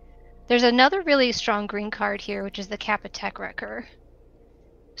one, there's another really strong green card here, which is the Kappa Tech Wrecker.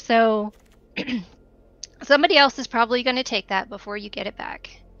 So somebody else is probably going to take that before you get it back.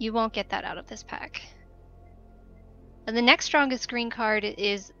 You won't get that out of this pack. And the next strongest green card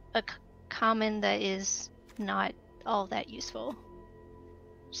is a common that is not all that useful.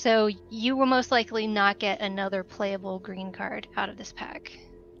 So you will most likely not get another playable green card out of this pack.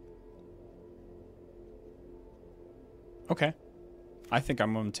 Okay. I think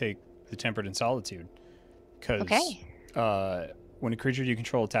I'm going to take the Tempered in Solitude. Because when a creature you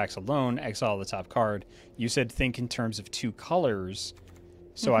control attacks alone, exile the top card. You said think in terms of 2 colors.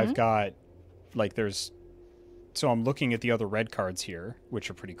 So I've got, like, so I'm looking at the other red cards here, which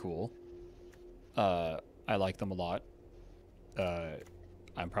are pretty cool. I like them a lot.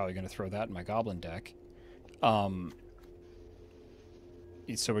 I'm probably going to throw that in my goblin deck. So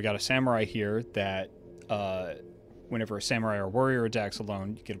we got a samurai here that whenever a samurai or warrior attacks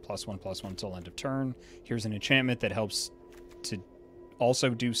alone, you get a +1/+1 until end of turn. Here's an enchantment that helps to also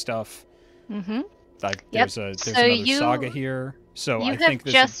do stuff. There's another saga here. So I think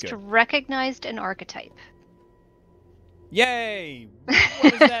this is good. You have just recognized an archetype. Yay!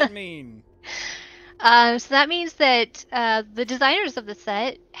 What does that mean? So that means that the designers of the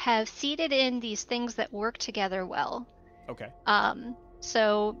set have seeded in these things that work together well. Okay.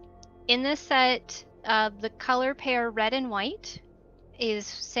 So in this set, the color pair red and white is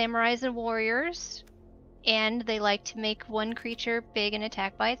samurais and warriors, and they like to make one creature big and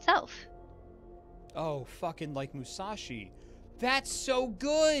attack by itself. Oh, fucking like Musashi. That's so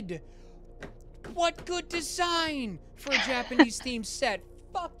good! What good design for a Japanese themed set.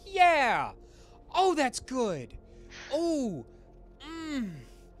 Fuck yeah! Oh, that's good. Oh,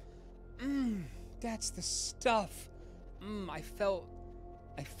 that's the stuff. I felt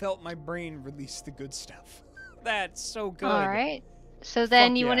my brain release the good stuff. That's so good. All right. So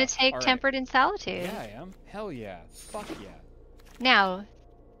then Fuck you yeah. want to take All Tempered in Solitude. Yeah, I am. Hell yeah. Fuck yeah. Now,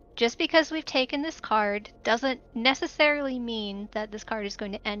 just because we've taken this card doesn't necessarily mean that this card is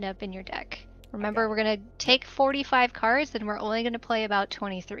going to end up in your deck. Remember, we're going to take 45 cards, and we're only going to play about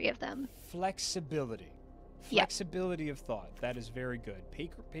 23 of them. Flexibility. Flexibility of thought. That is very good.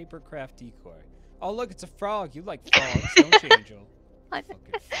 Papercraft decoy. Oh, look, it's a frog. You like frogs, don't you, Angel? Fucking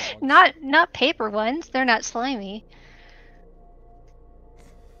frogs. Not paper ones. They're not slimy.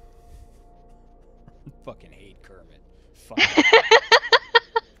 Fucking hate Kermit. Fuck.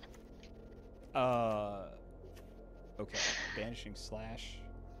 Okay. Banishing slash.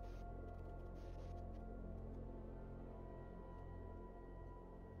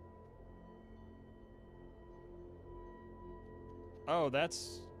 Oh, that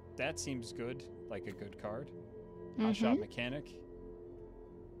seems good. Like a good card. Hotshot Mechanic.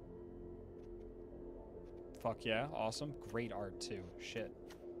 Fuck yeah, awesome. Great art too. Shit.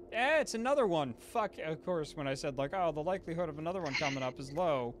 Yeah, it's another one. Fuck, of course, when I said like, oh, the likelihood of another one coming up is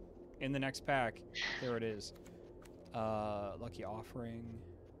low in the next pack. There it is. Lucky Offering.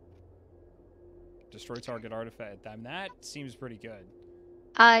 Destroy target artifact. I mean, that seems pretty good.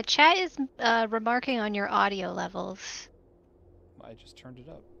 Chat is remarking on your audio levels. I just turned it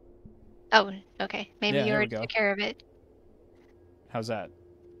up. Oh, okay. Maybe you already took care of it. How's that?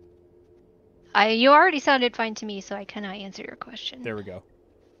 You already sounded fine to me, so I cannot answer your question. There we go.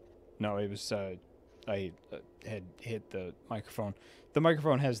 No, it was, I had hit the microphone. The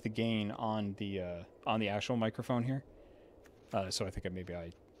microphone has the gain on the actual microphone here. So I think maybe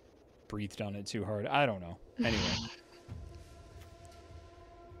I breathed on it too hard. I don't know. Anyway.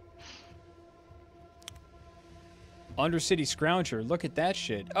 Undercity Scrounger. Look at that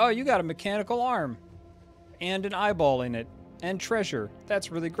shit. Oh, you got a mechanical arm. And an eyeball in it. And treasure.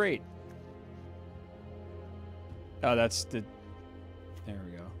 That's really great. Oh, that's the... There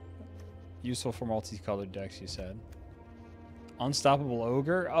we go. Useful for multicolored decks, you said. Unstoppable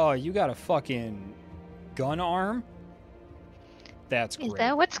Ogre? Oh, you got a fucking gun arm? That's great. Is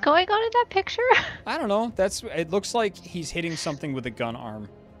that what's going on in that picture? I don't know. It looks like he's hitting something with a gun arm.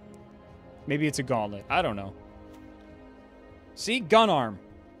 Maybe it's a gauntlet. I don't know. See? Gun arm.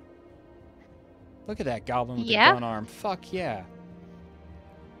 Look at that goblin with the gun arm. Fuck yeah.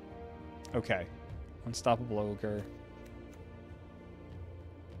 Okay. Unstoppable Ogre.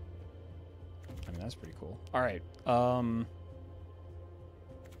 I mean, that's pretty cool. All right. I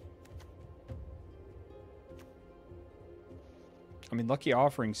mean, Lucky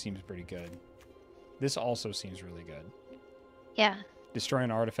Offering seems pretty good. This also seems really good. Yeah. Destroy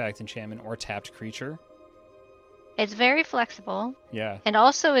an artifact, enchantment, or tapped creature. It's very flexible. Yeah. And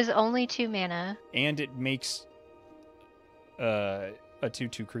also is only 2 mana. And it makes a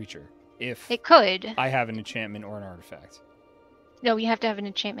 2/2 creature. If it could. I have an enchantment or an artifact. No, you have to have an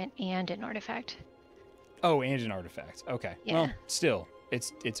enchantment and an artifact. Oh, and an artifact. Okay. Yeah. Well, still,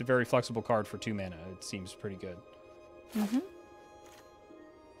 it's a very flexible card for 2 mana. It seems pretty good. Mm-hmm.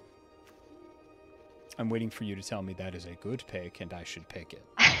 I'm waiting for you to tell me that is a good pick and I should pick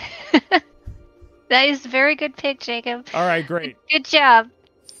it. That is a very good pick, Jacob. All right, great. Good job.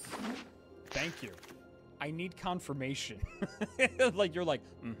 Thank you. I need confirmation. Like, you're like,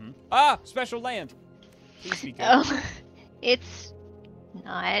 mm-hmm. Ah, special land. Please be good. Oh, it's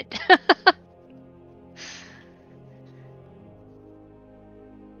not.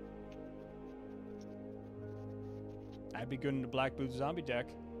 I'd be good in the Black Blue Zombie deck.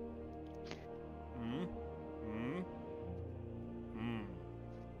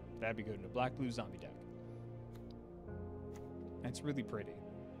 That'd be good in a Black Blue Zombie deck. That's really pretty.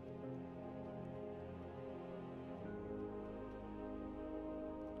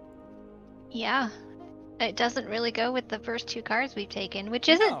 Yeah. It doesn't really go with the first 2 cards we've taken, which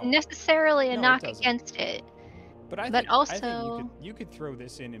isn't necessarily a knock against it. But I think you could throw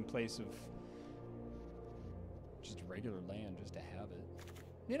this in place of just regular land just to have it.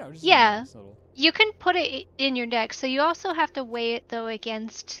 You know, just little... You can put it in your deck, so you also have to weigh it, though,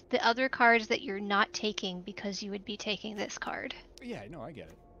 against the other cards that you're not taking because you would be taking this card. Yeah, no, I get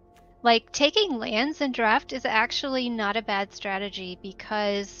it. Like, taking lands in draft is actually not a bad strategy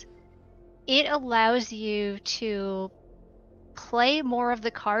because it allows you to play more of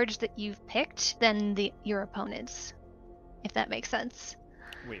the cards that you've picked than your opponents, if that makes sense.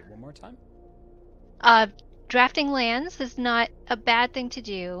 Wait, one more time? Drafting lands is not a bad thing to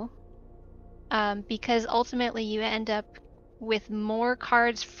do. Because ultimately you end up with more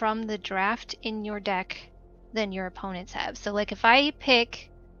cards from the draft in your deck than your opponents have. So like if I pick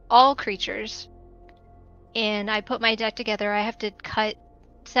all creatures and I put my deck together, I have to cut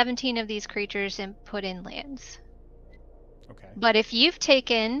 17 of these creatures and put in lands. Okay. But if you've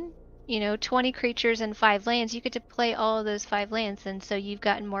taken, 20 creatures and 5 lands, you get to play all of those 5 lands, and so you've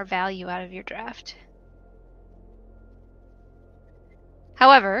gotten more value out of your draft.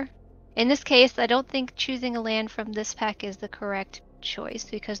 However, In this case, I don't think choosing a land from this pack is the correct choice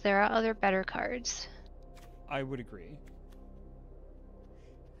because there are other better cards. I would agree.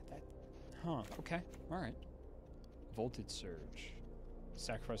 Okay. Alright. Voltage Surge.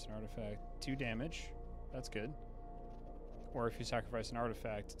 Sacrifice an artifact. 2 damage. That's good. Or if you sacrifice an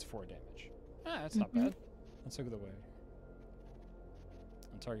artifact, it's 4 damage. That's not bad. Let's look at the way.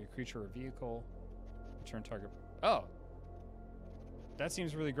 On target creature or vehicle. Return target. Oh! That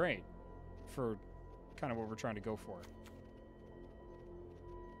seems really great for kind of what we're trying to go for.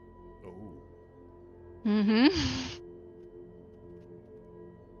 Oh.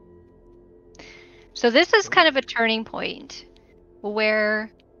 So this is kind of a turning point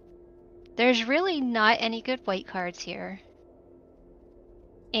where there's really not any good white cards here.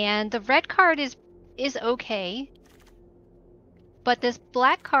 And the red card is okay, but this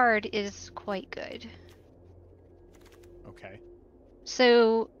black card is quite good. Okay.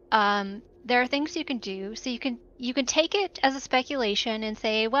 So there are things you can do. So you can take it as a speculation and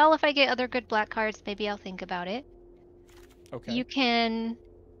say, well, if I get other good black cards, maybe I'll think about it. Okay. You can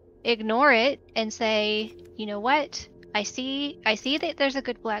ignore it and say, you know what? I see that there's a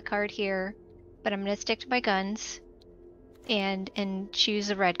good black card here, but I'm gonna stick to my guns and choose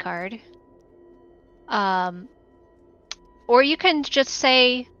a red card. Or you can just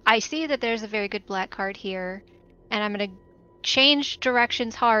say, I see that there's a very good black card here, and I'm gonna change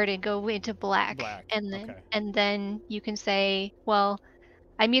directions hard and go into black. And then you can say, well,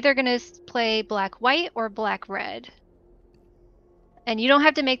 I'm either gonna play black-white or black-red. And you don't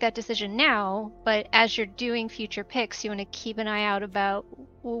have to make that decision now, but as you're doing future picks, you want to keep an eye out about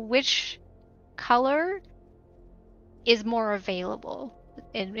which color is more available.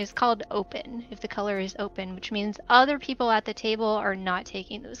 It is called open, if the color is open, which means other people at the table are not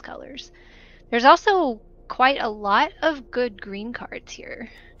taking those colors. There's also quite a lot of good green cards here.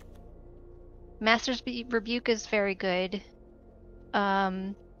 Master's Rebuke is very good,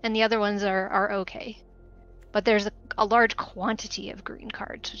 and the other ones are okay. But there's a large quantity of green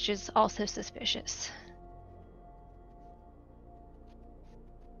cards, which is also suspicious.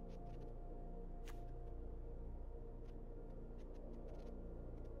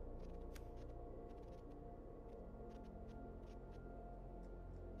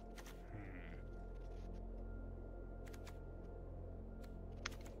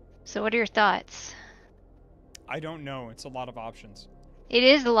 So what are your thoughts? I don't know. It's a lot of options. It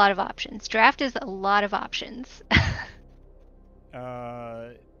is a lot of options. Draft is a lot of options.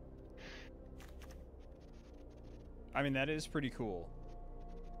 I mean, that is pretty cool.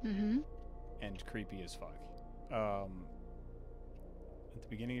 And creepy as fuck. At the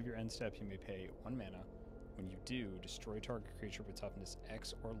beginning of your end step, you may pay 1 mana. When you do, destroy target creature with toughness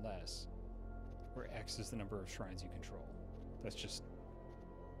X or less, where X is the number of shrines you control. That's just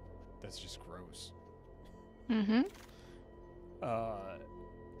gross.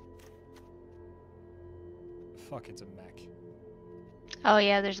 Fuck, it's a mech. Oh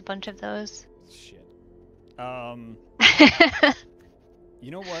yeah, there's a bunch of those. Shit.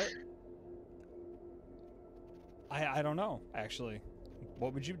 You know what? I don't know, actually.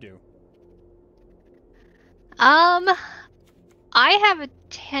 What would you do? I have a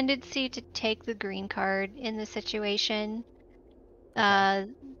tendency to take the green card in this situation. Okay.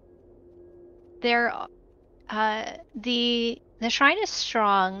 The shrine is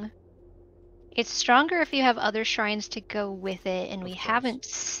strong. It's stronger if you have other shrines to go with it, and we haven't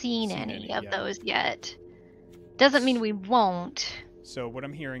seen any of those yet. Doesn't mean we won't. So what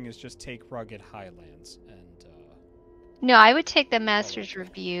I'm hearing is just take Rugged Highlands and No, I would take the Master's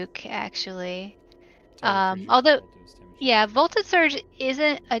Rebuke, actually. Although, yeah, Voltage Surge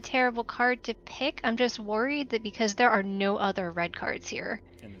isn't a terrible card to pick. I'm just worried that because there are no other red cards here.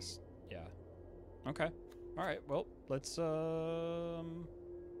 In this, yeah. Okay. All right. Well, let's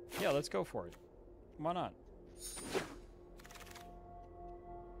yeah, let's go for it. Why not?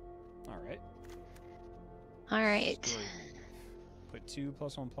 All right. All right. Put 2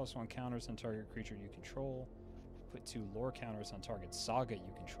 +1/+1 counters on target creature you control. Put 2 lore counters on target saga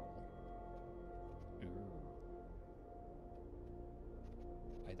you control. Ooh.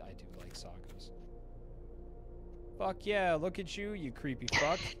 I do like sagas. Fuck yeah, look at you, you creepy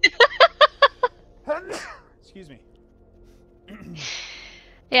fuck. Excuse me.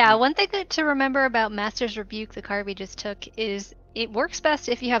 Yeah, one thing to remember about Master's Rebuke, the card we just took, is it works best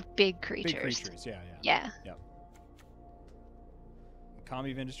if you have big creatures. Big creatures, yeah. Yeah.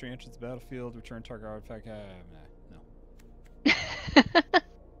 Kami of Industry enters the battlefield, return target artifact. No.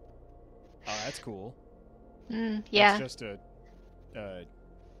 Oh, that's cool. Yeah. That's just a...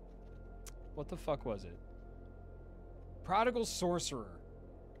 what the fuck was it? Prodigal Sorcerer.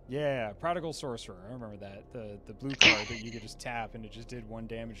 Yeah, Prodigal Sorcerer. I remember that. The blue card that you could just tap and it just did 1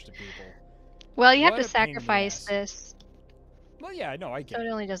 damage to people. Well, you have What to a pain in the sacrifice ass. this, Well, yeah, no, I so get it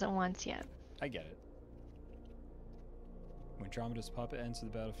it. only does it once. Yeah. I get it. When Dromeda's puppet enters the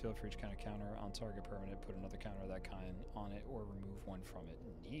battlefield, for each kind of counter on target permanent, put another counter of that kind on it or remove one from it.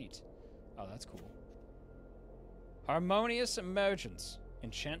 Neat. Oh, that's cool. Harmonious Emergence.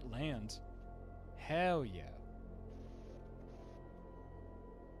 Enchant land. Hell yeah.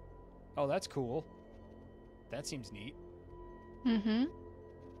 Oh, that's cool. That seems neat. Mm-hmm.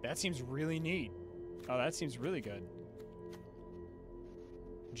 That seems really neat. Oh, that seems really good.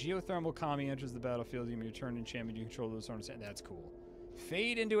 Geothermal Kami enters the battlefield. You may return enchantment. You control those sorts. That's cool.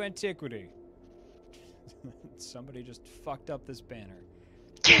 Fade into Antiquity. Somebody just fucked up this banner.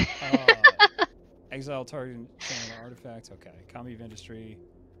 Exile target enchantment artifacts. Okay. Kami of Industry.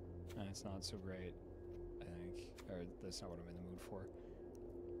 That's not so great, I think. Or that's not what I'm in the mood for.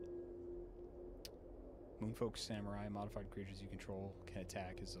 Moonfolk Samurai. Modified creatures you control can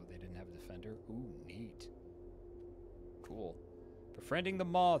attack as though they didn't have a defender. Ooh, neat. Cool. Befriending the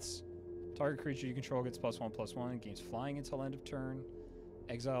Moths. Target creature you control gets +1/+1. Gains flying until end of turn.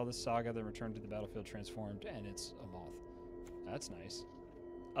 Exile this saga, then return to the battlefield transformed, and it's a moth. That's nice.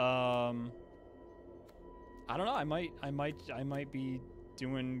 I don't know. I might be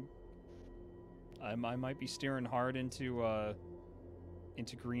doing. I might be steering hard into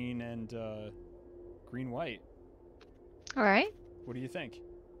green and green white. All right. What do you think?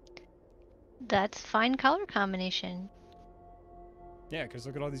 That's fine color combination. Yeah, because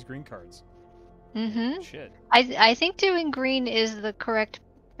look at all these green cards. Mm-hmm. Shit. I think doing green is the correct,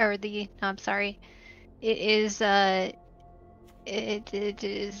 or the, I'm sorry, it is it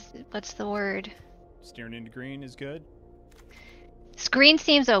is, what's the word? Steering into green is good. Green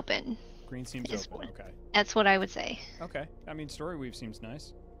seems open. Green seems open. Okay. That's what I would say. Okay. I mean, Story Weave seems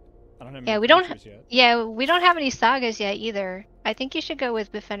nice. I don't have Yeah, any we don't. creatures yet. Yeah, we don't have any sagas yet either. I think you should go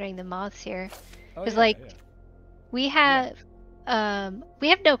with Befriending the Moths here, Oh, because yeah, like yeah. we have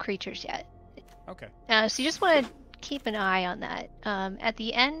no creatures yet. Okay. So you just want to keep an eye on that. At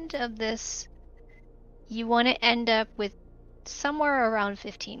the end of this, you want to end up with somewhere around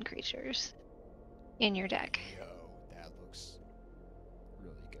 15 creatures in your deck. Yo, that looks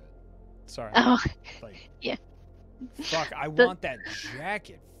really good. Sorry. Oh, Like, yeah. fuck, I want that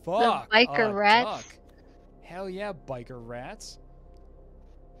jacket. Fuck. The biker rats. Duck. Hell yeah, biker rats.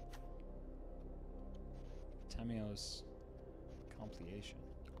 Tamios completion.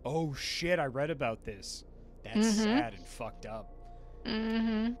 Oh shit, I read about this. That's sad and fucked up.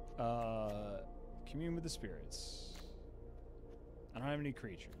 Mm-hmm. Commune with the spirits. I don't have any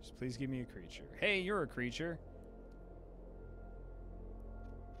creatures. Please give me a creature. Hey, you're a creature.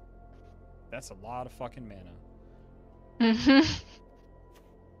 That's a lot of fucking mana. Mm-hmm.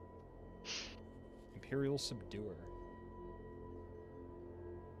 Imperial Subduer.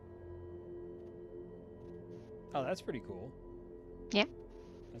 Oh, that's pretty cool. Yeah.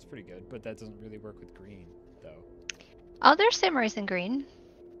 That's pretty good, but that doesn't really work with green, though. Oh, there's Samurais in green.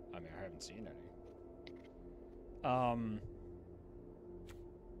 I mean, I haven't seen any.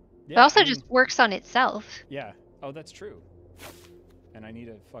 It also just works on itself. Yeah. Oh, that's true. And I need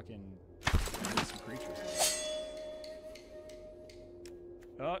I need some creatures.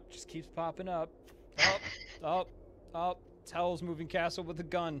 Oh, it just keeps popping up. Oh. Towel's moving castle with a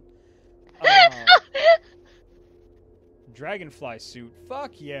gun. Dragonfly suit.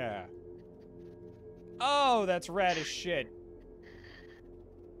 Fuck yeah. Oh, that's rad as shit.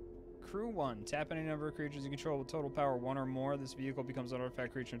 Crew 1. Tap any number of creatures you control with total power 1 or more. This vehicle becomes an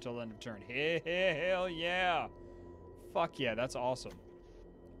artifact creature until the end of turn. Hell yeah. Fuck yeah, that's awesome.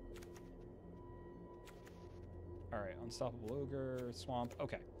 Alright, Unstoppable Ogre, Swamp.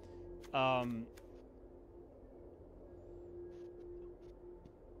 Okay.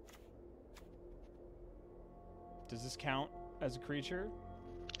 Does this count as a creature?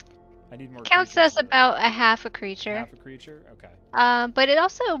 I need more. Counts as about a half a creature. Half a creature? Okay. But it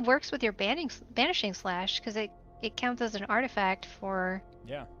also works with your banishing slash because it counts as an artifact for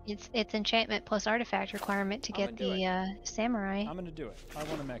its enchantment plus artifact requirement to get the samurai. I'm gonna do it. I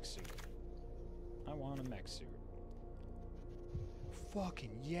want a mech suit. I want a mech suit.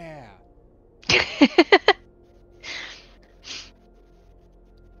 Fucking yeah.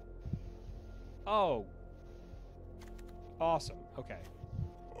 Oh. Awesome. Okay.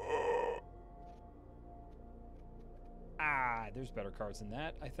 There's better cards than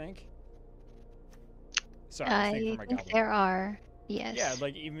that, I think. Sorry, I think there are. Yes. Yeah,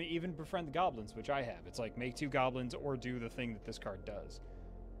 like even befriend the goblins, which I have. It's like make 2 goblins or do the thing that this card does.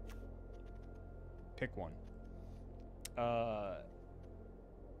 Pick one.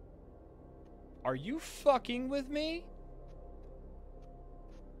 Are you fucking with me?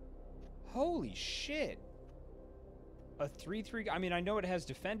 Holy shit. A 3/3. I mean, I know it has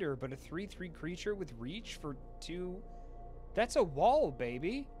defender, but a 3/3 creature with reach for 2. That's a wall,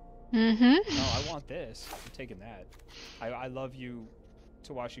 baby. Mm-hmm. Oh, I want this. I'm taking that. I love you,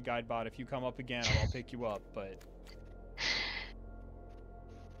 Tawashi Guidebot. If you come up again, I'll pick you up, but...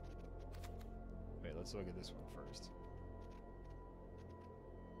 Wait, let's look at this one first.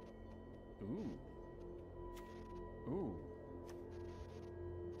 Ooh. Ooh.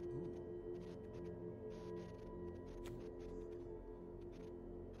 Ooh.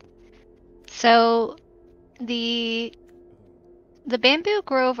 So, the Bamboo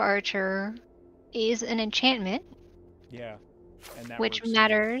Grove Archer is an enchantment. Yeah. And that which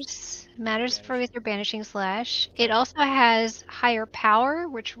works matters for with your Banishing Slash. Okay. It also has higher power,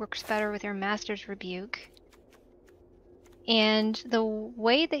 which works better with your Master's Rebuke. And the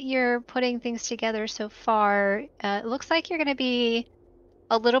way that you're putting things together so far, it looks like you're going to be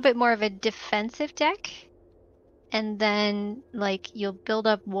a little bit more of a defensive deck. And then, like, you'll build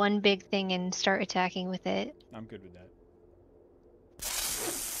up one big thing and start attacking with it. I'm good with that.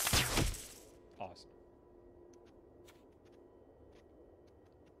 Awesome.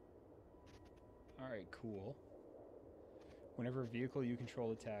 Alright, cool. Whenever a vehicle you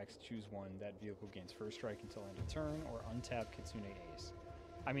control attacks, choose one. That vehicle gains first strike until end of turn, or untap Kitsune Ace.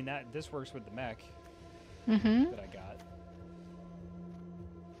 I mean, this works with the mech that I got.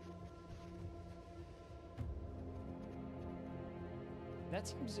 That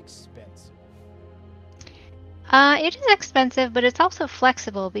seems expensive. It is expensive, but it's also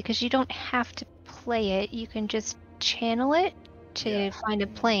flexible because you don't have to play it. You can just channel it to find a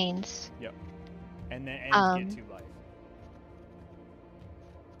planes. Yep. And then get 2 life.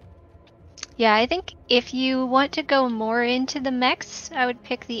 Yeah, I think if you want to go more into the mechs, I would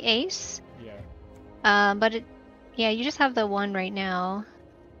pick the Ace. Yeah. But you just have the one right now.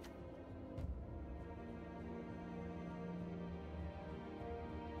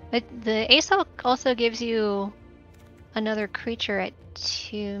 But the Ace also gives you another creature at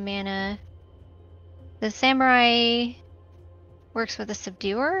 2 mana. The Samurai works with a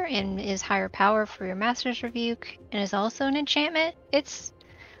Subduer and is higher power for your Master's Rebuke, and is also an enchantment. I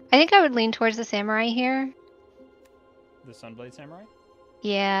think I would lean towards the Samurai here. The Sunblade Samurai?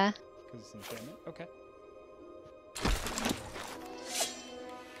 Yeah. Because it's an enchantment? Okay.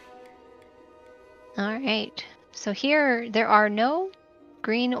 Alright. So here, there are no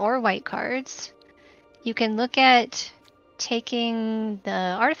green or white cards. You can look at taking the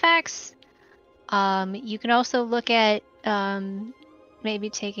artifacts. You can also look at maybe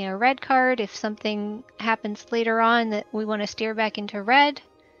taking a red card if something happens later on that we want to steer back into red.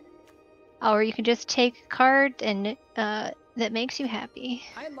 Or you can just take a card and that makes you happy.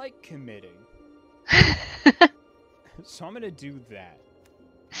 I like committing. So I'm going to do that.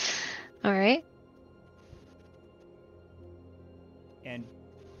 Alright. And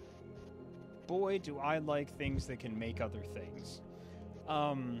boy, do I like things that can make other things.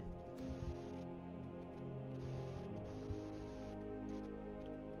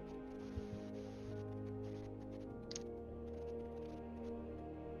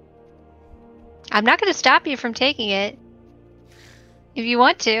 I'm not going to stop you from taking it. If you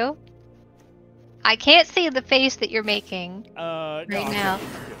want to. I can't see the face that you're making right now.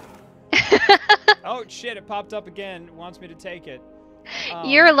 Oh shit, it popped up again. It wants me to take it.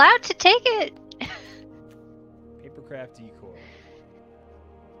 You're allowed to take it. Papercraft Decoy.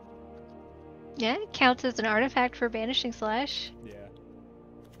 Yeah, it counts as an artifact for Banishing Slash. Yeah.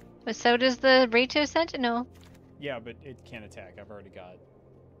 But so does the Rato Sentinel. Yeah, but it can't attack. I've already got...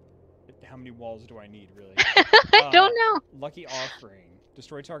 How many walls do I need, really? I don't know. Lucky Offering.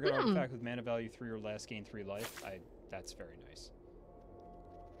 Destroy target artifact with mana value 3 or less, gain 3 life. That's very nice.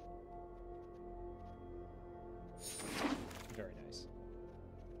 Very nice.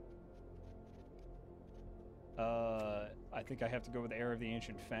 I think I have to go with Heir of the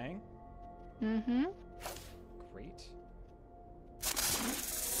Ancient Fang. Mm-hmm. Great.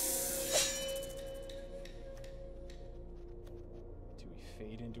 Do we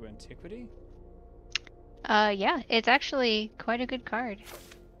fade into Antiquity? Yeah, it's actually quite a good card.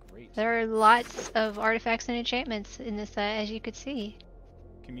 Great. There are lots of artifacts and enchantments in this, as you could see.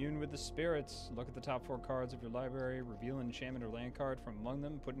 Commune with the spirits. Look at the top 4 cards of your library. Reveal an enchantment or land card from among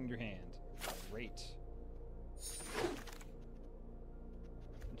them. Put it in your hand. Great.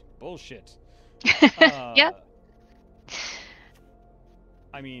 Bullshit. Yep.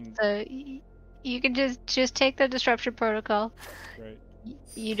 I mean... So you can just take the Disruption Protocol. Right.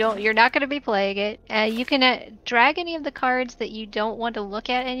 You're not going to be playing it. You can drag any of the cards that you don't want to look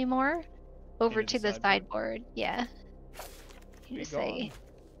at anymore over Into to the sideboard. Yeah. You Be just gone. say,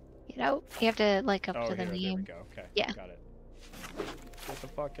 you know, you have to like up to the here, name. there we go. Okay, Yeah. got it. Get the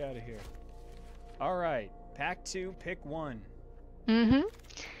fuck out of here. All right, pack 2, pick 1. Mm-hmm.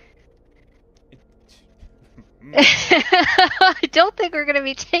 I don't think we're gonna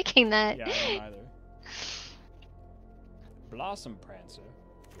be taking that. Yeah, I don't either. Blossom Prancer.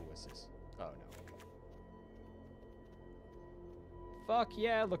 Who was this? Oh no. Fuck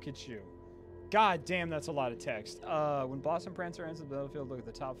yeah, look at you. God damn, that's a lot of text. When Blossom Prancer enters the battlefield, look at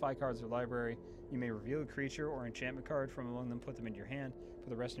the top 5 cards of your library. You may reveal a creature or enchantment card from among them, put them into your hand. Put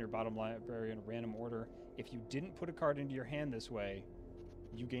the rest in your bottom library in a random order. If you didn't put a card into your hand this way,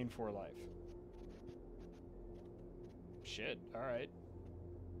 you gain 4 life. Shit, alright.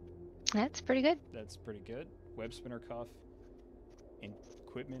 That's pretty good. That's pretty good. Web Spinner Cuff.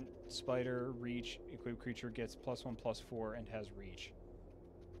 Equipment, Spider, Reach. Equipped creature gets +1/+4 and has Reach.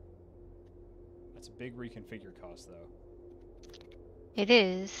 That's a big reconfigure cost, though. It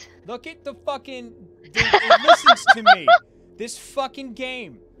is. Look at the fucking... It listens to me. This fucking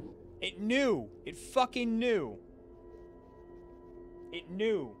game. It knew. It fucking knew. It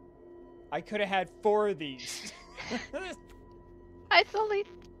knew. I could have had 4 of these. It's only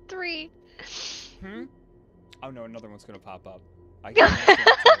 3. Hmm? Oh no, another one's gonna pop up.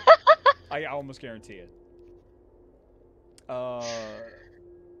 I almost guarantee it.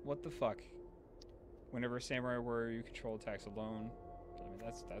 What the fuck? Whenever a samurai warrior you control attacks alone. I mean,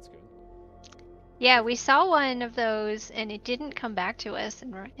 that's good. Yeah, we saw one of those, and it didn't come back to us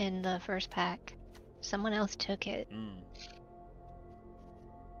in the first pack. Someone else took it.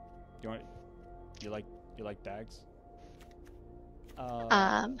 You like bags?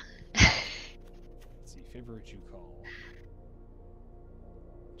 Let's see, favorite you call.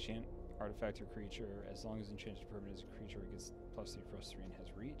 Enchant artifact or creature. As long as enchanted permanent is a creature, it gets +3/+3 and has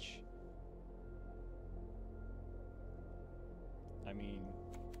reach. I mean,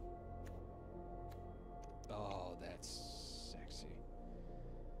 oh, that's sexy.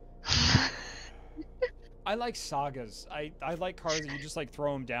 I like sagas. I like cards that you just like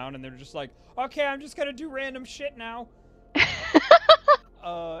throw them down and they're just like, okay, I'm just gonna do random shit now.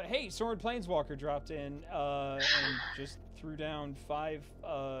 Hey, Sword Planeswalker dropped in and just threw down 5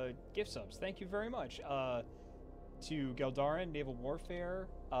 gift subs. Thank you very much. To Geldarin, Naval Warfare,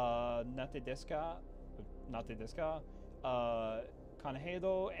 Nate Deska,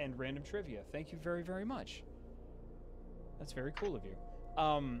 Kanahedo, and Random Trivia. Thank you very, very much. That's very cool of you.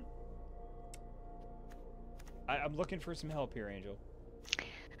 I'm looking for some help here, Angel.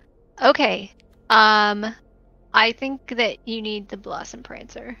 Okay. I think that you need the Blossom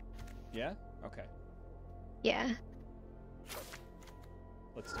Prancer. Yeah? Okay. Yeah.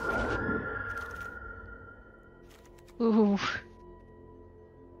 Let's do it. Ooh.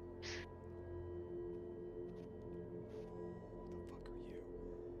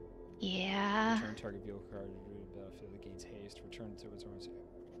 Yeah. Return target vehicle card to the battlefield that gains haste. Return to its own.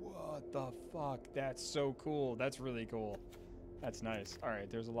 What the fuck? That's so cool. That's really cool. That's nice. Alright,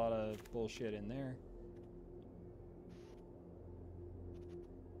 there's a lot of bullshit in there.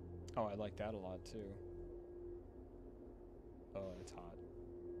 Oh, I like that a lot too. Oh, it's hot.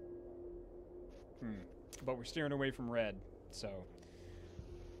 But we're steering away from red, so.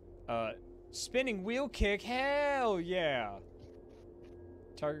 Spinning wheel kick, hell yeah!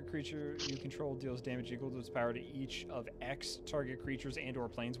 Target creature you control deals damage equal to its power to each of X target creatures and or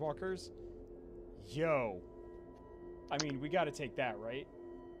planeswalkers. Yo. I mean, we gotta take that, right?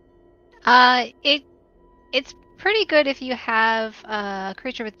 It's pretty good if you have a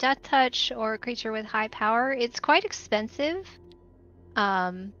creature with death touch or a creature with high power. It's quite expensive.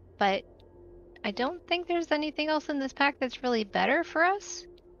 But I don't think there's anything else in this pack that's really better for us.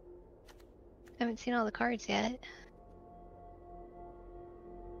 I haven't seen all the cards yet.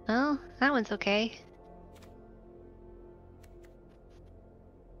 Oh, that one's okay.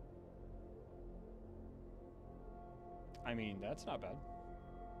 I mean, that's not bad.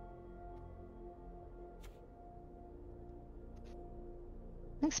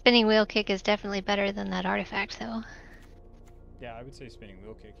 I think Spinning Wheel Kick is definitely better than that artifact, though. Yeah, I would say Spinning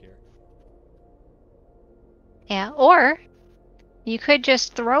Wheel Kick here. Yeah, or you could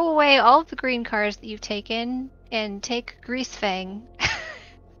just throw away all of the green cards that you've taken and take Grease Fang.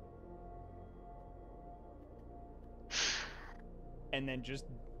 And then just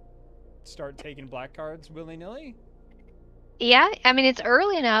start taking black cards willy-nilly? Yeah, I mean, it's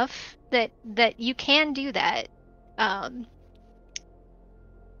early enough that you can do that.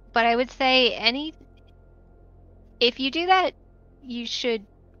 But I would say if you do that, you should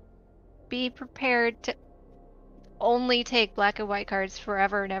be prepared to only take black and white cards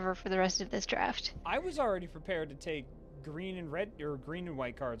forever and ever for the rest of this draft. I was already prepared to take green and red or green and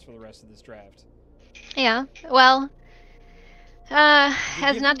white cards for the rest of this draft. Yeah, well, You're as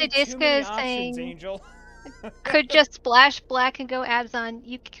giving me too many Natadesca is options, saying, Angel. could just splash black and go Abzon.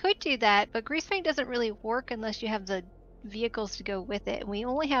 You could do that, but Grease Paint doesn't really work unless you have the vehicles to go with it. We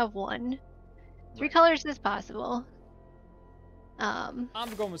only have one. Three Right. colors is possible. I'm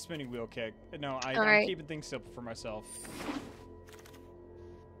going with spinning wheel kick. No, I'm Alright. keeping things simple for myself.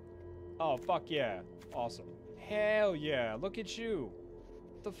 Oh, fuck yeah. Awesome. Hell yeah. Look at you.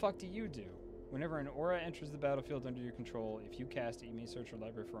 What the fuck do you do? Whenever an aura enters the battlefield under your control, if you cast it, you may search your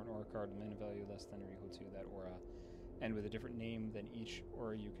library for an aura card with mana value less than or equal to that aura, and with a different name than each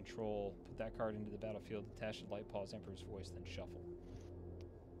aura you control. Put that card into the battlefield, attach to Light Paw's Emperor's Voice, then shuffle.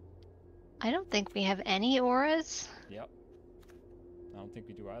 I don't think we have any auras. Yep. I don't think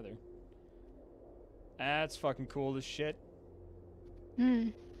we do either. That's fucking cool as shit. Hmm.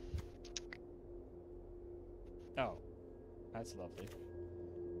 Oh. That's lovely.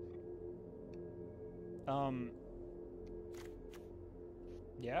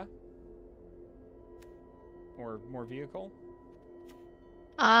 Yeah? Or more vehicle?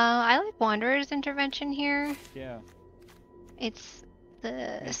 I like Wanderer's Intervention here. Yeah. It's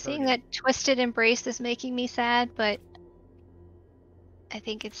Make seeing target. that Twisted Embrace is making me sad, but I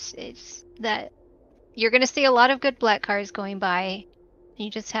think it's that you're gonna see a lot of good black cards going by.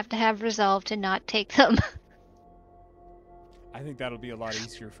 You just have to have resolve to not take them. I think that'll be a lot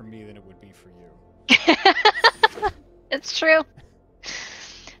easier for me than it would be for you. It's true.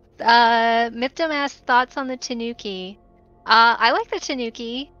 Mipdom asked thoughts on the Tanuki. I like the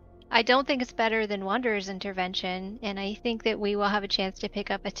Tanuki. I don't think it's better than Wanderer's Intervention, and I think that we will have a chance to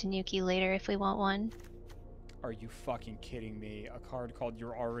pick up a Tanuki later if we want one. Are you fucking kidding me? A card called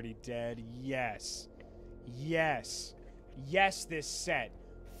You're Already Dead? Yes. Yes. Yes, this set.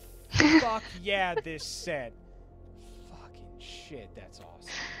 Fuck yeah, this set. Fucking shit, that's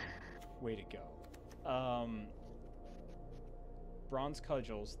awesome. Way to go. Bronze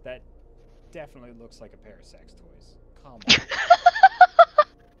Cudgels, that definitely looks like a pair of sex toys. Come on.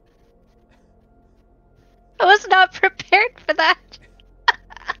 I was not prepared for that.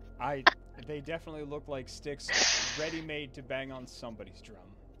 They definitely look like sticks ready-made to bang on somebody's drum.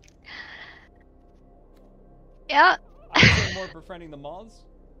 Yeah. I would say more befriending the moths.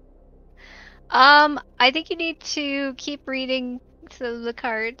 I think you need to keep reading some of the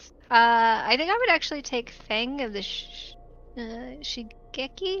cards. I think I would actually take Fang of the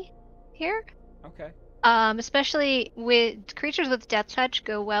Shigeki here. Okay. Especially with creatures with Death Touch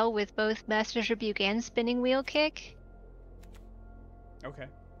go well with both Master's Rebuke and Spinning Wheel Kick. Okay.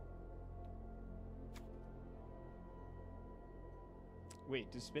 Wait,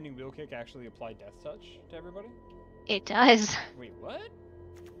 does Spinning Wheel Kick actually apply Death Touch to everybody? It does. Wait, what?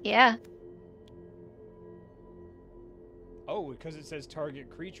 Yeah. Oh, because it says target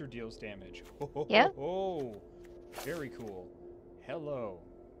creature deals damage. Yeah. Oh, very cool. Hello.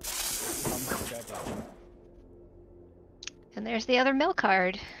 And there's the other mill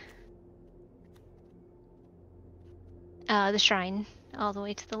card. The shrine, all the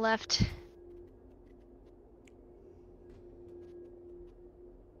way to the left.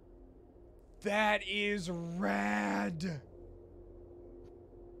 That is rad.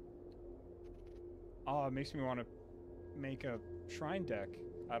 Oh, it makes me want to make a shrine deck.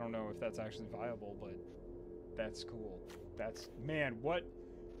 I don't know if that's actually viable, but that's cool. That's, man, what?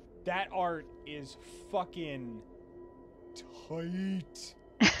 That art is fucking tight.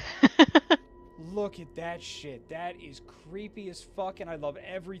 Look at that shit. That is creepy as fuck, and I love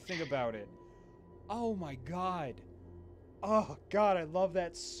everything about it. Oh my god. Oh god, I love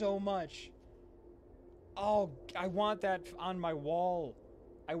that so much. Oh, I want that on my wall.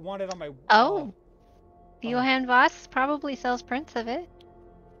 I want it on my wall. Oh. Johann Voss probably sells prints of it.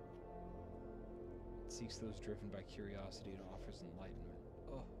 It seeks those driven by curiosity and offers enlightenment.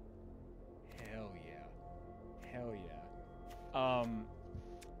 Oh. Hell yeah. Hell yeah.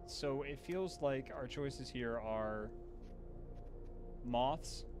 So it feels like our choices here are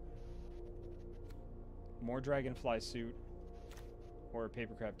moths, more dragonfly suit, or a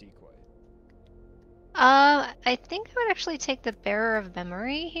papercraft decoy. I think I would actually take the Bearer of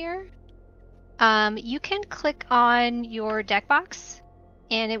Memory here. You can click on your deck box,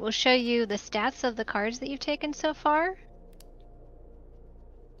 and it will show you the stats of the cards that you've taken so far.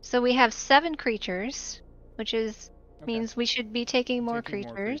 So we have 7 creatures, which is means we should be taking more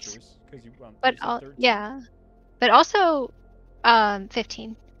creatures. But yeah, but also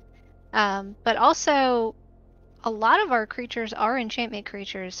 15. But also a lot of our creatures are enchantment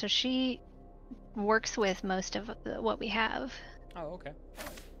creatures, so she works with most of what we have. Oh, okay.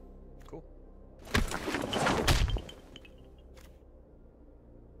 Cool.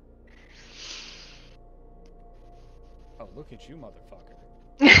 Oh, look at you, motherfucker.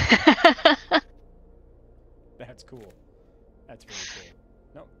 That's cool. That's really cool.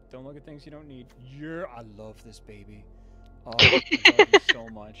 No, don't look at things you don't need. Yeah, I love this baby. Oh, I love you so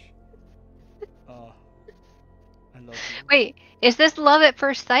much. I love you. Wait, is this love at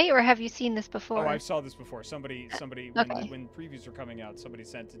first sight, or have you seen this before? Oh, I saw this before. Somebody, Okay. when previews were coming out, somebody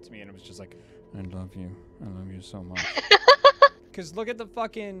sent it to me, and it was just like, I love you so much. Because look at the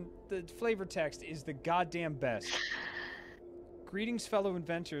flavor text is the goddamn best. Greetings, fellow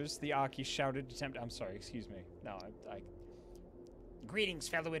inventors, the Aki shouted, I'm sorry, excuse me. No, I Greetings,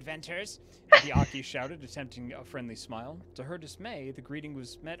 fellow inventors, the Aki shouted, attempting a friendly smile. To her dismay, the greeting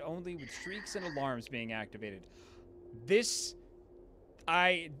was met only with shrieks and alarms being activated. This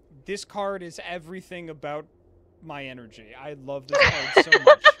card is everything about my energy. I love this card so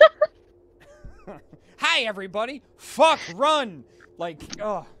much. Hi, everybody! Fuck, run! Like,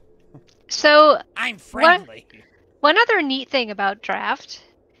 oh. So, I'm friendly. One other neat thing about draft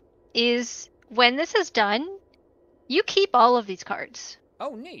is when this is done, you keep all of these cards.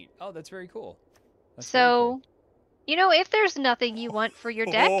 Oh, neat. Oh, that's very cool. That's so, very cool. You know, if there's nothing you want for your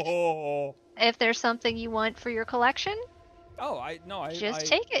deck, if there's something you want for your collection, just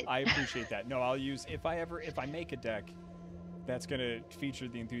take it. I appreciate that. No, I'll use if I make a deck that's gonna feature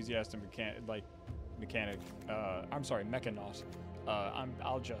the enthusiast and mechanic. I'm sorry, mechanaut.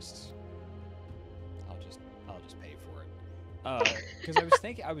 I'll just pay for it. Because I was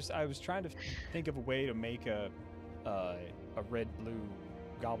thinking, I was trying to think of a way to make a red-blue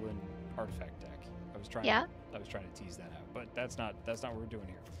goblin artifact deck. I was trying to tease that out, but that's not what we're doing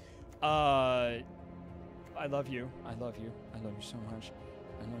here. I love you. I love you so much.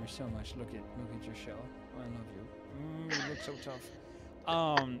 I love you so much. Look at your shell. I love you. You look so tough.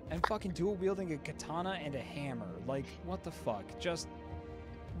 And fucking dual wielding a katana and a hammer. Like, what the fuck? Just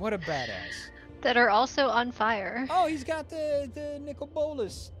what a badass. That are also on fire. Oh, he's got the nickel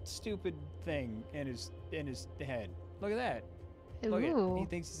bolus stupid thing in his head. Look at that. Look at he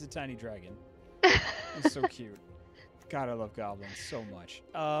thinks he's a tiny dragon. He's so cute. God, I love goblins so much.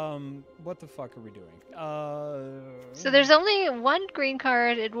 What the fuck are we doing? So there's only one green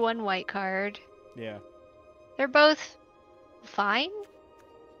card and one white card. Yeah. They're both fine.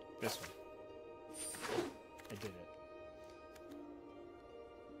 This one. I did it.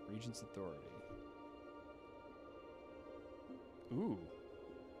 Regent's Authority. Ooh.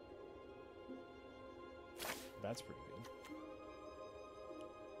 That's pretty good.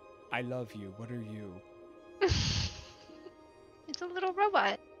 I love you. What are you? It's a little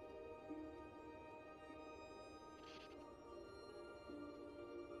robot.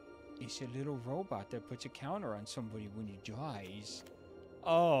 It's a little robot that puts a counter on somebody when he dies.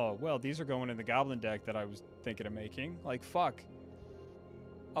 Oh, well, these are going in the goblin deck that I was thinking of making. Like, fuck.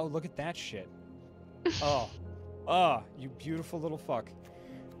 Oh, look at that shit. Oh. Oh, you beautiful little fuck.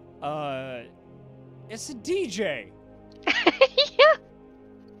 It's a DJ. Yeah.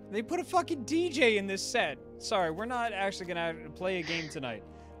 They put a fucking DJ in this set. Sorry, we're not actually gonna play a game tonight.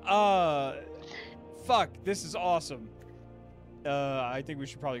 Fuck, this is awesome. I think we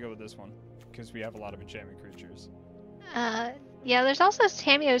should probably go with this one because we have a lot of enchantment creatures. Yeah, there's also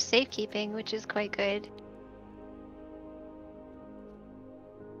Tameo's Safekeeping, which is quite good.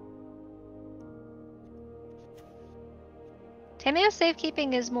 Tameo's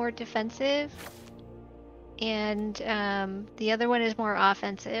Safekeeping is more defensive, and the other one is more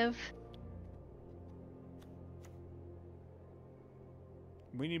offensive.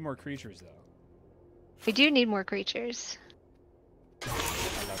 We need more creatures, though. We do need more creatures. I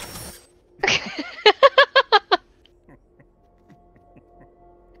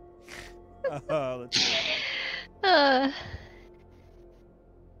love it. Let's see.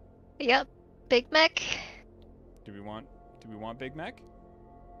 Yep, Big Mech. Do we want Big Mech?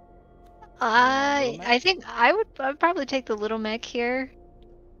 I think I would probably take the little mech here.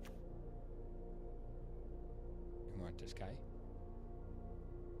 You want this guy?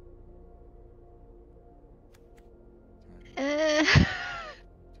 Uh, Do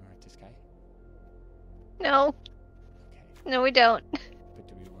you want this guy? no. Okay. No, we don't. But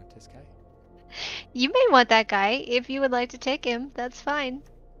do we want this guy? You may want that guy if you would like to take him. That's fine.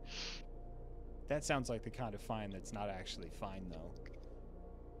 That sounds like the kind of fine that's not actually fine, though.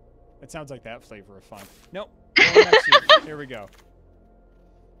 It sounds like that flavor of fine. Nope. Here we go.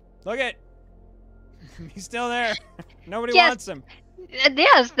 Look at. He's still there. Nobody wants him.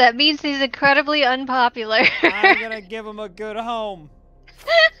 Yes, that means he's incredibly unpopular. I'm gonna give him a good home.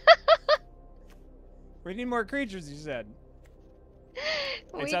 We need more creatures, you said.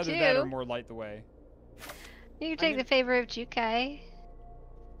 It's We either that or do. more light the way. You can take the favor of Jukai.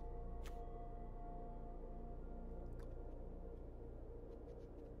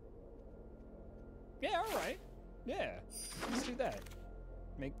 Yeah, alright. Yeah. Let's do that.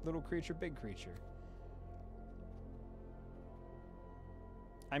 Make little creature big creature.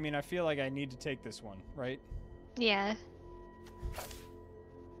 I mean, I feel like I need to take this one, right? Yeah. What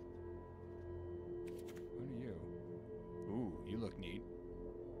are you? Ooh, you look neat.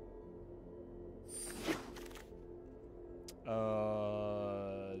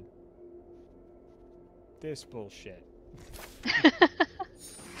 This bullshit.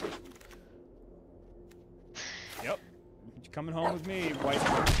 Yep. You coming home with me, white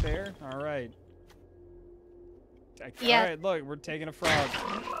horse there? Alright. Yeah. Alright, look, we're taking a frog.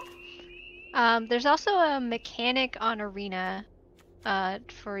 There's also a mechanic on Arena,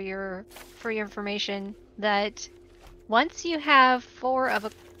 for your information, that once you have 4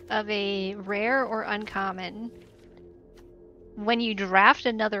 of a rare or uncommon, when you draft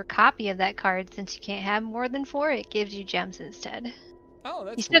another copy of that card, since you can't have more than 4, it gives you gems instead. Oh,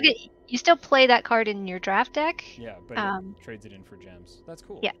 that's You still cool. you still play that card in your draft deck. Yeah, but it trades it in for gems. That's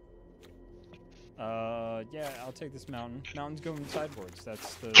cool. Yeah. Yeah, I'll take this mountain. Mountains go in sideboards.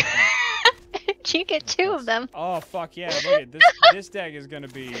 That's the You get 2 of them. Oh fuck yeah, look at this. This deck is gonna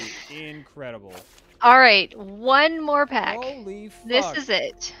be incredible. Alright, 1 more pack. Holy fuck. This is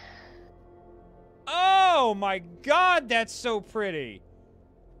it. Oh my god, that's so pretty.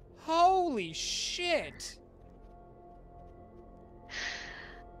 Holy shit.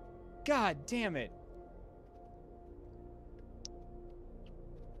 God damn it.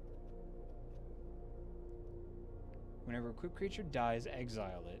 Whenever a equipped creature dies,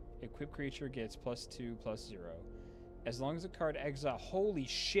 exile it. Equipped creature gets +2/+0. As long as the card exile... Holy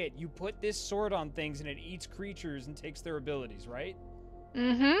shit, you put this sword on things and it eats creatures and takes their abilities, right?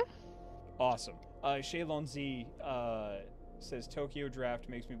 Mm-hmm. Awesome. Shaylon Z says, Tokyo Draft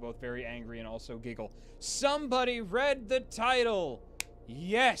makes me both very angry and also giggle. Somebody read the title!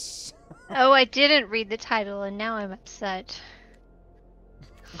 Yes! Oh, I didn't read the title and now I'm upset.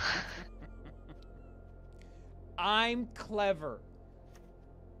 I'm clever.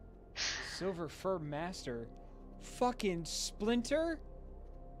 Silver Fur Master. Fucking Splinter?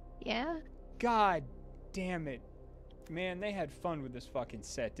 Yeah? God damn it. Man, they had fun with this fucking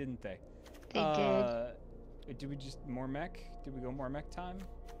set, didn't they? They did. Did we just more mech? Did we go more mech time?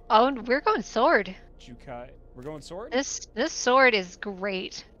 Oh, we're going sword. Jukai. We're going sword? This sword is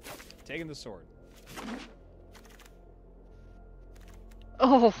great. Taking the sword.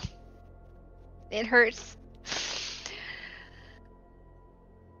 Oh. It hurts.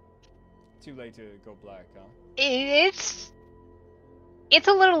 Too late to go black, huh? It's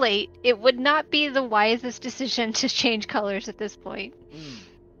a little late. It would not be the wisest decision to change colors at this point.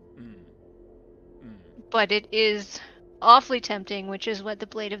 But it is awfully tempting, which is what the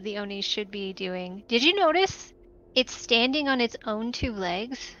Blade of the Oni should be doing. Did you notice it's standing on its own 2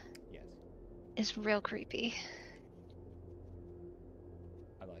 legs? Yes. It's real creepy.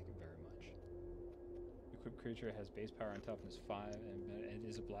 I like it very much. Equipped creature has base power and toughness 5, and it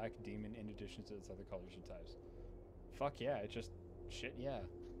is a black demon in addition to its other colors and types. Fuck yeah, it just... Shit, yeah.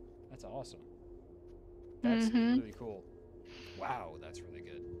 That's awesome. That's really cool. Wow, that's really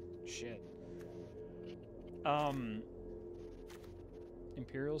good. Shit.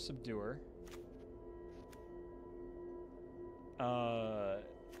 Imperial Subduer.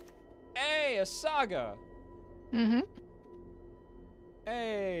 Hey, a saga!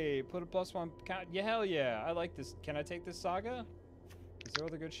 Hey, put a +1 count. Yeah, hell yeah. I like this. Can I take this saga? Is there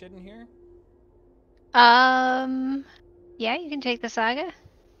other good shit in here? Yeah, you can take the saga.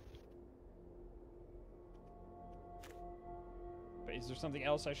 But is there something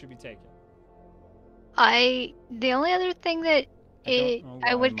else I should be taking? The only other thing that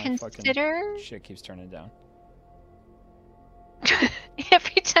I would my consider... Shit keeps turning down.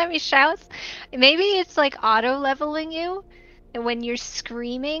 Every time he shouts, maybe it's like auto leveling you, and when you're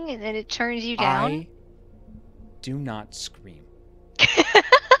screaming, and then it turns you down. I do not scream.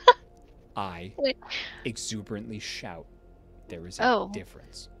 I exuberantly shout. There is a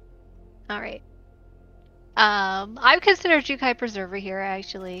difference. All right. I would consider Jukai Preserver here,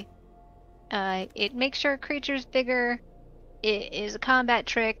 actually. It makes your creatures bigger. It is a combat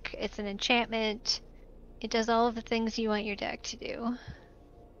trick. It's an enchantment. It does all of the things you want your deck to do.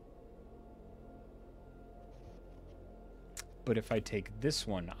 But if I take this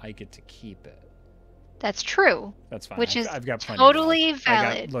one, I get to keep it. That's true. That's fine. Which is I've got plenty totally of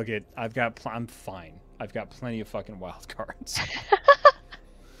valid. I'm fine. I've got plenty of fucking wild cards.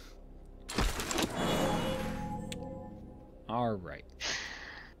 All right.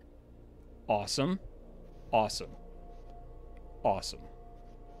 Awesome. Awesome. Awesome.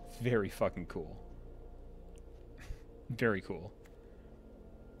 Very fucking cool. Very cool.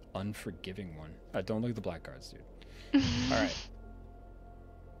 Unforgiving one. Don't look at the black cards, dude. Alright.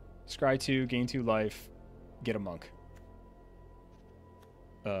 Scry 2, gain 2 life, get a monk.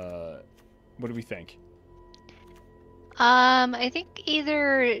 What do we think? I think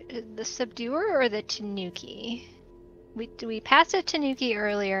either the Subduer or the Tanuki. We passed a Tanuki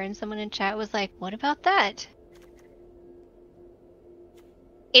earlier, and someone in chat was like, "What about that?"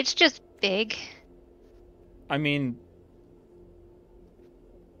 It's just big. I mean,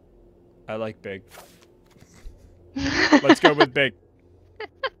 I like big. Let's go with big.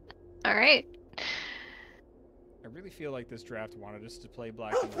 All right. I really feel like this draft wanted us to play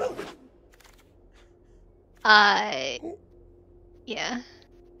black and white. Yeah.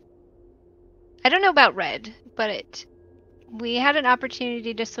 I don't know about red, but we had an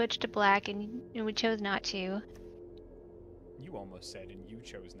opportunity to switch to black, and we chose not to. You almost said, and you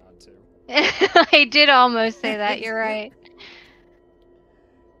chose not to. I did almost say that. You're right.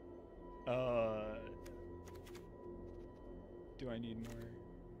 Do I need more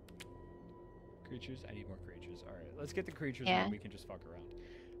creatures? I need more creatures. All right, let's get the creatures, Yeah. and then we can just fuck around.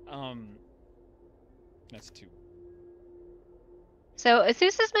 That's 2. So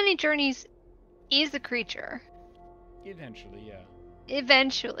Azusa's Many Journeys is a creature. Eventually, yeah.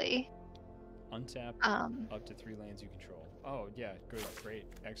 Eventually. Untap up to 3 lands you control. Oh yeah, good, great,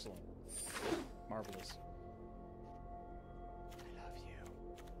 excellent, marvelous. I love you.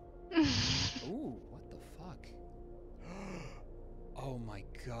 Ooh, what the fuck? Oh my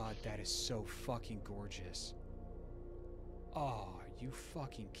god, that is so fucking gorgeous. Oh, are you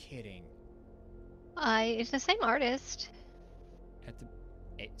fucking kidding? It's the same artist. At the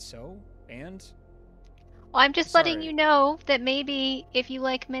so and Well, I'm just letting Sorry. you know that maybe if you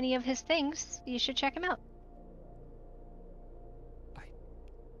like many of his things, you should check him out. I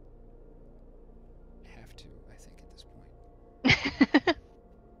have to, I think, at this point.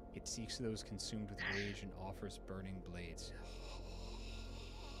 It seeks those consumed with rage and offers burning blades.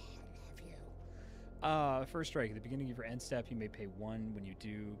 I love you. First strike. At the beginning of your end step, you may pay 1. When you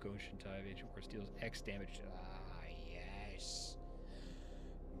do, Goshen Tide Agent Force deals X damage. Yes.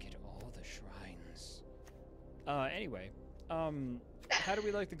 Get all the shrines. Anyway. How do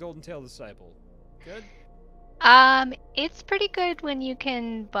we like the Golden Tail Disciple? Good? It's pretty good when you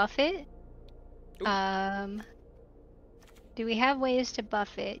can buff it. Ooh. Do we have ways to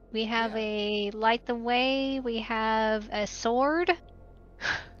buff it? We have a Light the Way, we have a sword.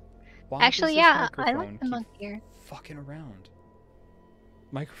 Why Actually, does this yeah, I microphone like the keep monk here. fucking around?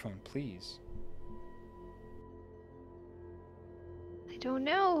 Microphone, please. I don't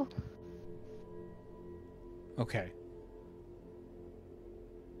know. Okay.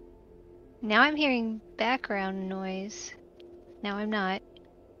 Now I'm hearing background noise. Now I'm not.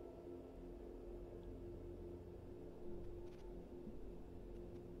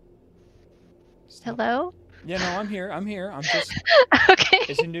 Stop. Hello? Yeah, no, I'm here. I'm here. I'm just. Okay.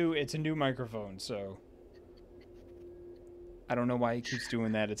 It's a new microphone, so. I don't know why he keeps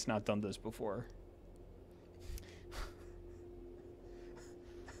doing that. It's not done this before.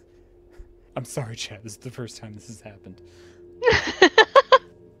 I'm sorry, Chad. This is the first time this has happened.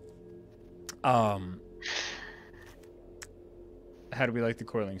 How do we like the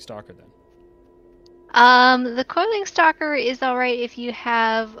Coiling Stalker then? The Coiling Stalker is alright if you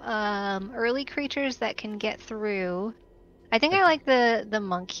have early creatures that can get through. I think I like the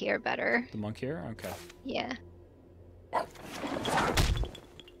monk here better. The monk here? Okay. Yeah.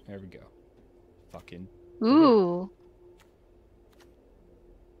 There we go. Fucking. Ooh.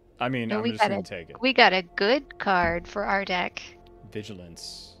 I mean, No, I'm just gonna take it. We got a good card for our deck.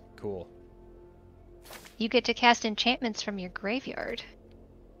 Vigilance. Cool. You get to cast enchantments from your graveyard.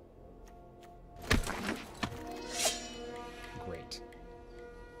 Great.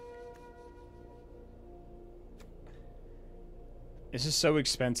 This is so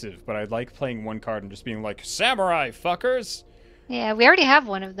expensive, but I like playing one card and just being like, samurai, fuckers! Yeah, we already have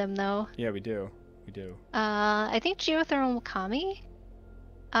one of them, though. Yeah, we do. We do. I think Geothermal Kami.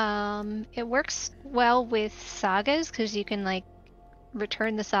 It works well with sagas, because you can, like,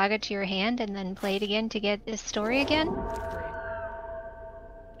 return the saga to your hand and then play it again to get this story again. Great.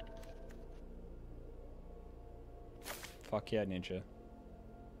 Fuck yeah, ninja.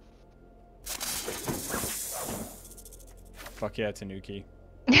 Fuck yeah, Tanuki.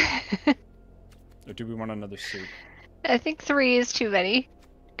 Or do we want another suit? I think 3 is too many.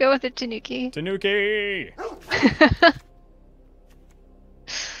 Go with the Tanuki. Tanuki!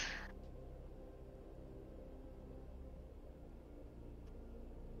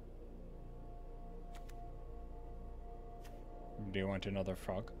 Do you want another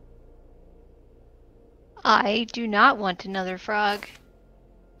frog? I do not want another frog.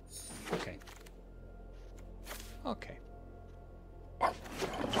 Okay. Okay.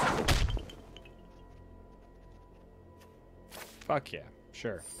 Fuck yeah,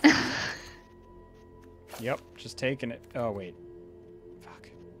 sure. Yep, just taking it. Oh, wait. Fuck.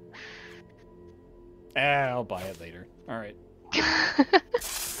 I'll buy it later. Alright.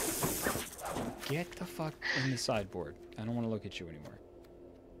 Get the fuck in the sideboard. I don't want to look at you anymore.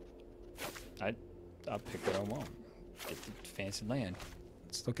 I'll pick what I want. Get the fancy land.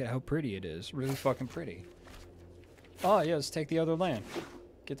 Let's look at how pretty it is. Really fucking pretty. Oh, yeah, let's take the other land.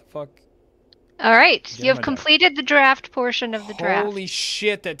 Get the fuck... All right, Get you on have my deck. completed the draft portion of the draft. Holy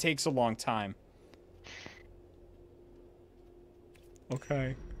shit, that takes a long time.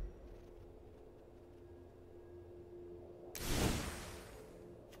 Okay.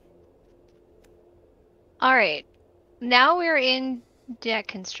 All right, now we're in deck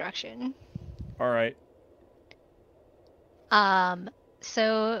construction. All right.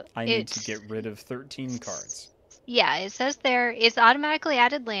 So I need to get rid of 13 cards. Yeah, it says there it's automatically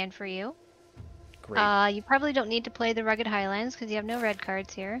added land for you. Great. You probably don't need to play the Rugged Highlands because you have no red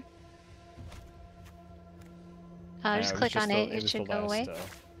cards here. Just click on it. It should go away.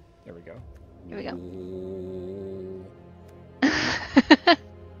 There we go. Here we go.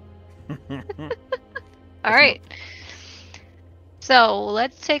 All right. So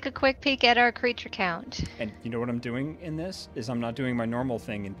let's take a quick peek at our creature count. And you know what I'm doing in this? Is I'm not doing my normal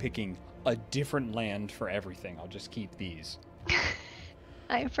thing and picking a different land for everything. I'll just keep these.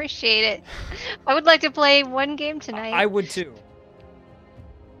 I appreciate it. I would like to play one game tonight. I would too.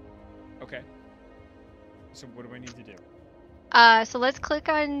 Okay. So what do I need to do? So let's click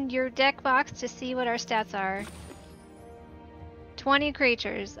on your deck box to see what our stats are. 20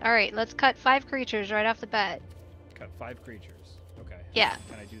 creatures. All right, let's cut 5 creatures right off the bat. Cut 5 creatures. Okay. Yeah.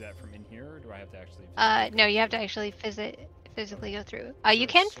 Can I do that from in here, or do I have to actually... No, you have to actually physically go through. You Is there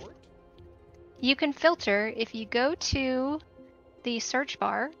can a sort? you can filter if you go to the search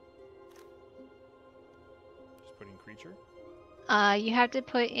bar. Just put in creature? You have to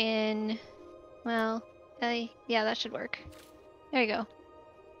put in, well, yeah, that should work. There you go.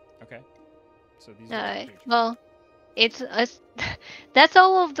 Okay. So these are the creatures. Well, it's that's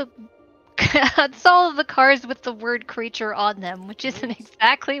all of the that's all of the cards with the word creature on them, which isn't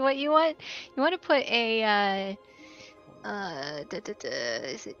exactly what you want. You want to put a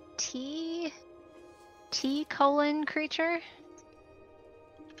is it T colon creature?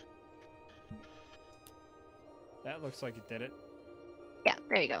 That looks like it did it. Yeah,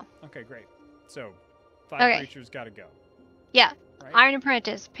 there you go. Okay, great. So, 5 Okay. creatures gotta go. Yeah. Right? Iron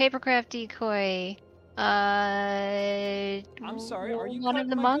Apprentice, Papercraft Decoy, I'm sorry, are you one of cutting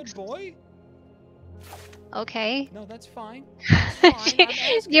the my monks? good boy? Okay. No, that's fine. That's fine. I'm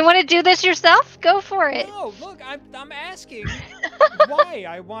asking. You want to do this yourself? Go for it. No, look, I'm asking why.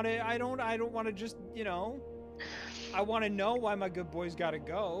 I don't want to just, you know, I want to know why my good boy's got to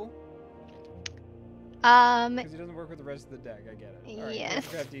go. Because he doesn't work with the rest of the deck. I get it. All right, Yes.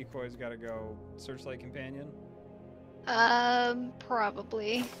 Papercraft Decoy's got to go. Searchlight Companion.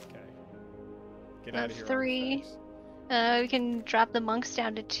 Probably. Okay. Get out of here. 3. artifacts. We can drop the monks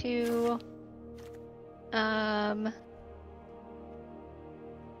down to 2. I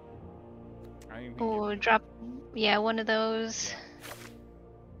don't even Oh, get- drop, yeah, one of those. Yeah.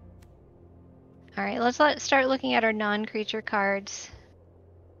 All right, let's start looking at our non-creature cards.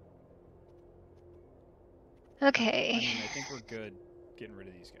 Okay. I mean, I think we're good getting rid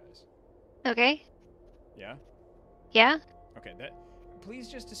of these guys. Okay. Yeah? Yeah. Okay, please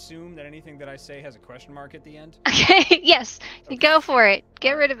just assume that anything that I say has a question mark at the end. Okay. Yes. You Okay. go for it.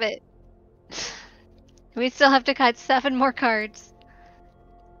 Get Alright. rid of it. We still have to cut 7 more cards.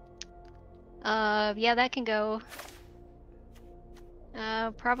 Yeah, that can go.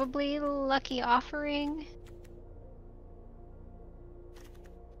 Probably Lucky Offering.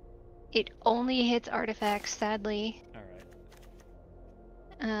 It only hits artifacts, sadly.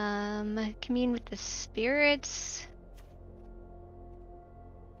 Alright. Commune with the spirits.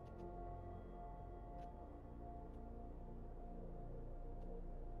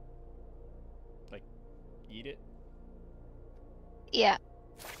 Eat it. Yeah.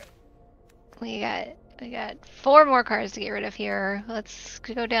 We got 4 more cards to get rid of here. Let's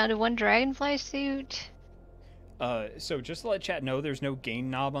go down to 1 Dragonfly suit. So just to let chat know, there's no gain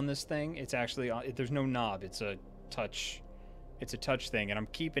knob on this thing. It's actually there's no knob. It's a touch. It's a touch thing, and I'm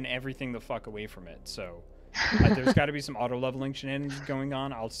keeping everything the fuck away from it. So there's got to be some auto leveling shenanigans going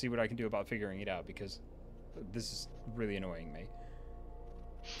on. I'll see what I can do about figuring it out because this is really annoying me.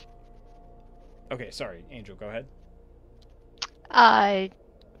 Okay, sorry, Angel, go ahead.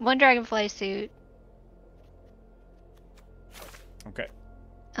 One dragonfly suit. Okay.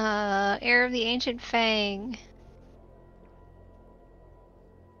 Heir of the Ancient Fang.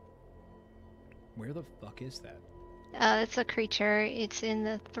 Where the fuck is that? It's a creature. It's in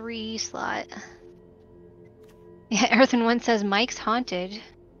the 3 slot. Yeah, Earthen One says Mike's haunted.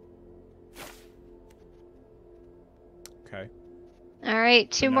 Okay. Alright,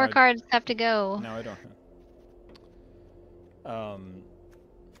 2 more cards have to go. No, I don't.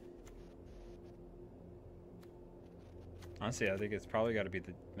 Honestly, I think it's probably got to be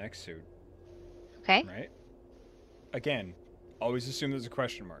the next suit. Okay. Right? Again, always assume there's a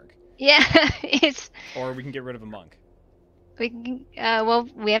question mark. Yeah, it's... Or we can get rid of a monk. We can, well,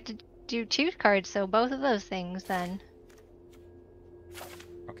 we have to do 2 cards, so both of those things then.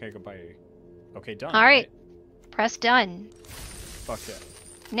 Okay, goodbye. Okay, done. Alright. Press done. Fuck yeah.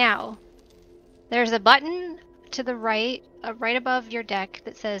 Now, there's a button to the right, right above your deck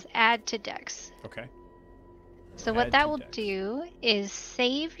that says Add to Decks. Okay. So what that will do is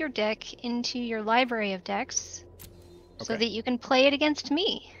save your deck into your library of decks so that you can play it against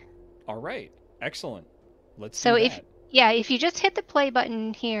me. All right. Excellent. Let's do that. So if you just hit the play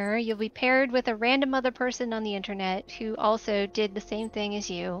button here, you'll be paired with a random other person on the internet who also did the same thing as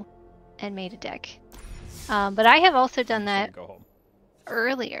you and made a deck. But I have also done that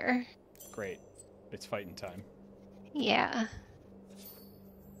earlier. Great. It's fighting time. Yeah.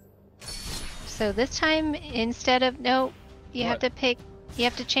 So this time, instead of... No, you have to pick... You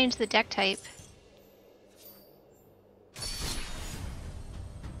have to change the deck type.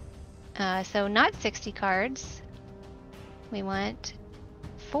 So not 60 cards. We want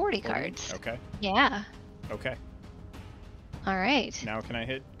 40 cards. Okay. Yeah. Okay. All right. Now can I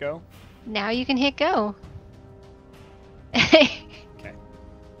hit go? Now you can hit go. Okay.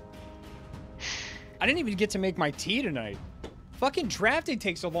 I didn't even get to make my tea tonight. Fucking drafting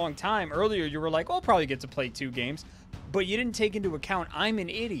takes a long time. Earlier you were like, I'll probably get to play 2 games. But you didn't take into account I'm an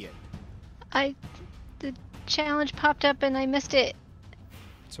idiot. The challenge popped up and I missed it.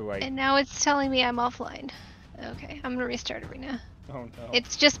 And now it's telling me I'm offline. Okay, I'm gonna restart arena. Oh no.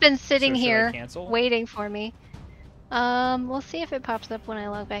 It's just been sitting here cancel? waiting for me. We'll see if it pops up when I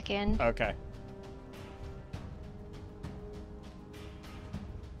log back in. Okay.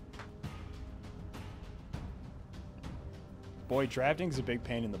 Boy, drafting's a big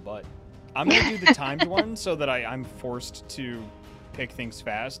pain in the butt. I'm gonna do the timed one so that I'm forced to pick things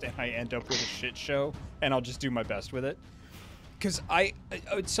fast and I end up with a shit show and I'll just do my best with it. Because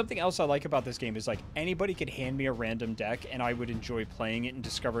something else I like about this game is like anybody could hand me a random deck and I would enjoy playing it and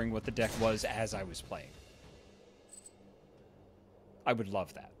discovering what the deck was as I was playing. I would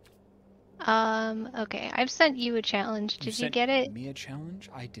love that. Okay, I've sent you a challenge. Did you get it? Me a challenge?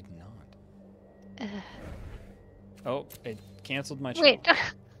 I did not. Oh, it canceled my challenge. Wait.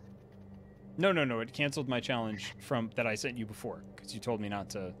 No, it canceled my challenge that I sent you before because you told me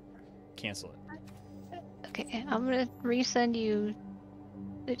not to cancel it. Okay, I'm gonna resend you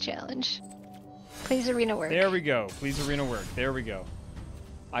the challenge. Please arena work. There we go. Please arena work. There we go.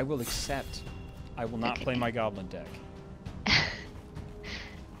 I will accept. I will not play my goblin deck. I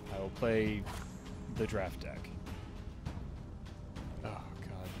will play the draft deck. Oh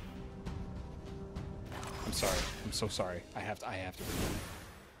god. I'm sorry. I'm so sorry. I have to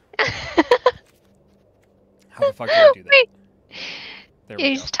How the fuck do I do that? Wait. There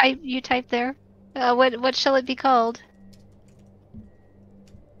we go. You type there. What shall it be called?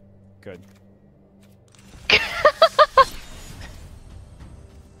 Good.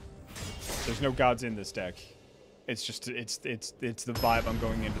 There's no gods in this deck. It's just it's the vibe I'm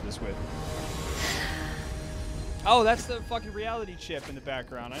going into this with. Oh, that's the fucking reality chip in the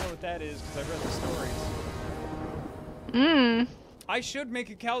background. I know what that is because I've read the stories. I should make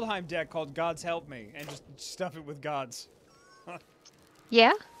a Kaldheim deck called Gods Help Me and just stuff it with gods.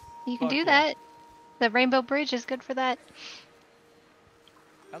 Yeah, you can do that. The Rainbow Bridge is good for that.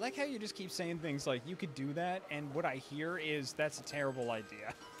 I like how you just keep saying things like, you could do that, and what I hear is, that's a terrible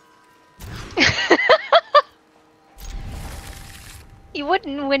idea. You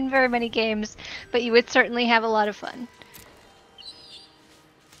wouldn't win very many games, but you would certainly have a lot of fun.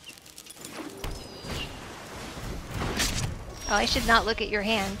 Oh, I should not look at your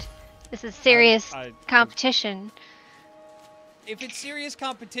hand. This is serious competition. If it's serious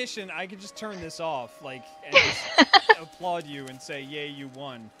competition, I could just turn this off, like, and just applaud you and say, yay, you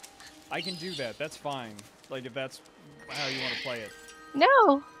won. I can do that. That's fine. Like, if that's how you want to play it.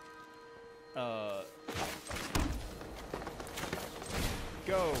 No.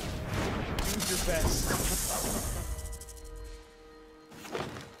 Go. Do your best.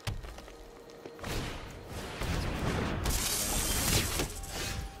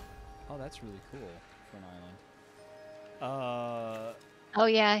 that's really cool for an island. Oh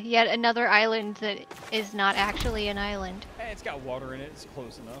yeah, yet another island that is not actually an island. Hey, it's got water in it. It's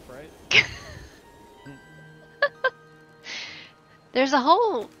close enough, right? There's a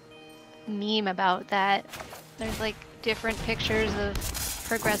whole meme about that. There's like different pictures of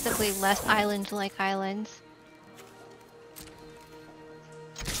progressively less island-like islands.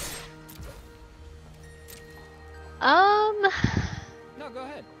 No, go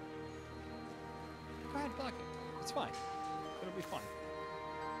ahead. Go ahead, block it. It's fine. It'll be fun.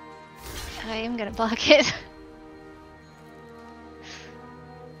 I am gonna block it.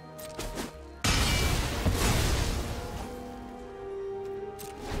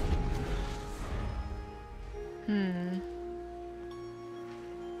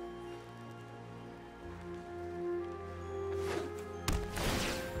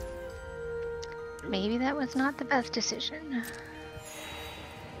 Maybe that was not the best decision.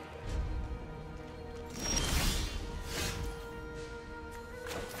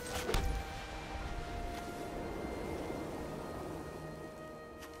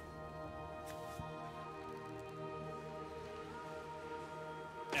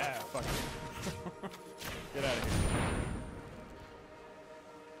 Yeah, fuck it. Get out of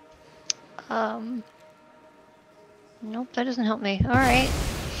here. Nope, that doesn't help me. Alright.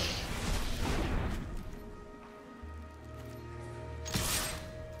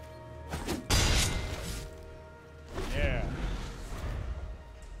 Yeah.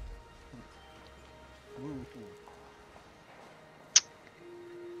 Ooh.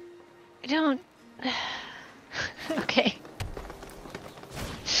 I don't... Okay.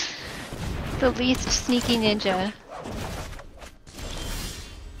 The least sneaky ninja.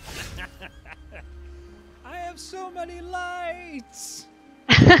 I have so many lights!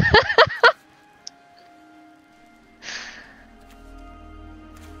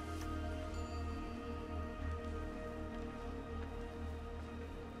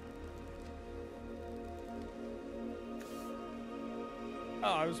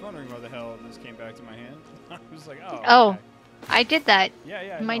 Oh, I was wondering why the hell this came back to my hand. I was like, oh. Oh, okay. I did that.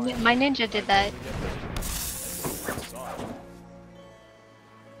 Yeah, My no, my ninja did that.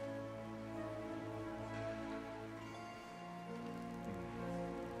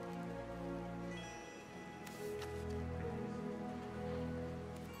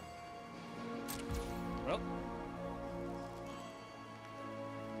 Well,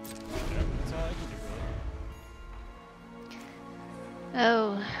 that's all I can do, really.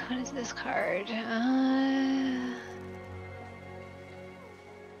 Oh, what is this card?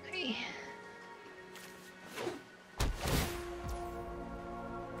 Okay.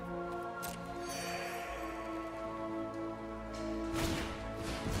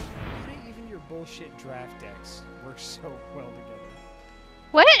 Why do even your bullshit draft decks work so well together?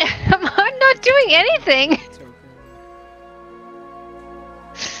 What? I'm not doing anything. Token.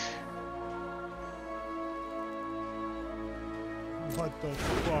 What the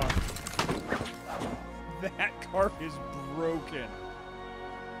fuck? That card is broken.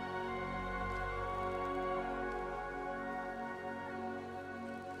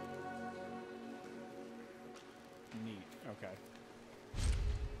 Neat. Okay.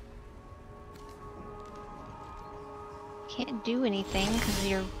 Can't do anything because of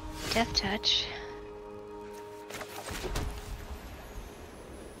your death touch.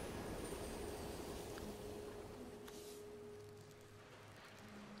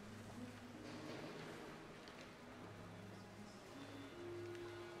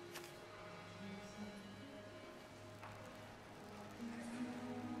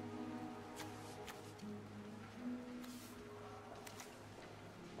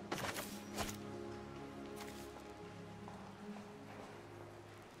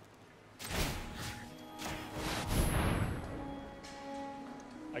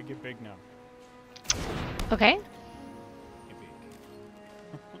 I get big now. Okay. Get big.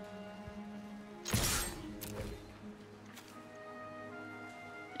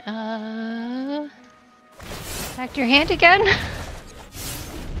 Back to your hand again.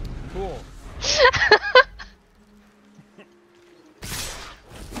 Cool. What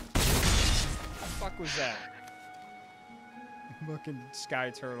the fuck was that? Fucking sky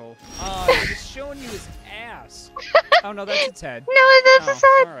turtle. Oh, he's just showing you his ass. Oh no, that's its head. No, that's a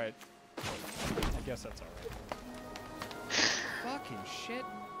sad. Alright. I guess that's alright. Fucking shit.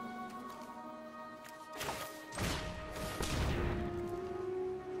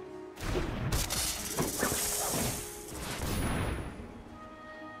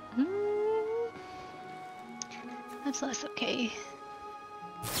 That's less okay.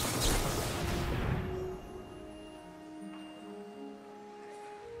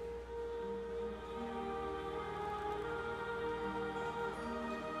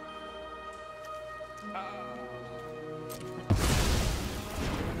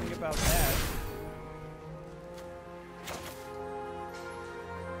 about that.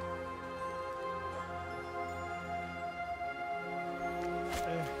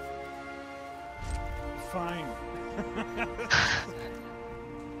 Fine.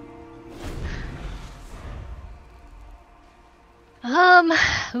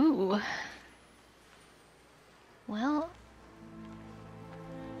 Ooh. Well.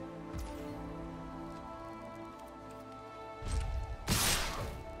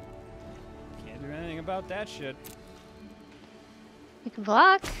 Can't do anything about that shit. You can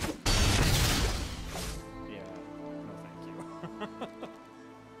block. Yeah. No, thank you.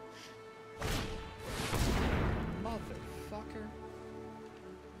 Motherfucker.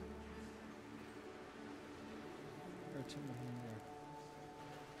 Or two more here.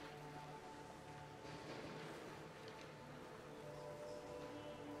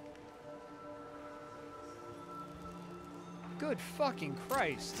 Good fucking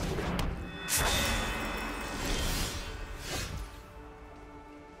Christ.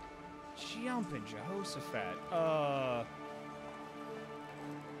 Jumping Jehoshaphat.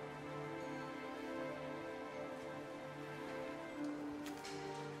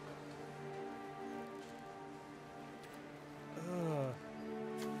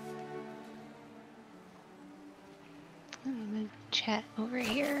 Let me move chat over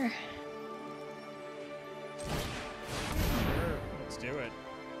here. Sure, let's do it.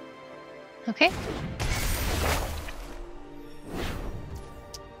 Okay.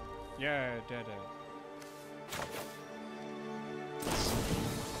 Yeah, dead.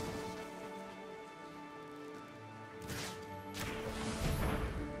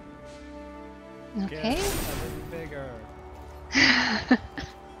 Okay. Get a little bigger.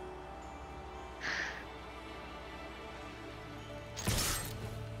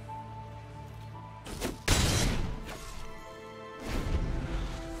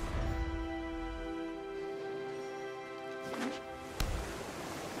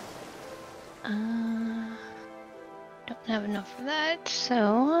 Don't have enough of that,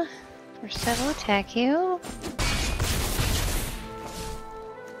 so first I will attack you.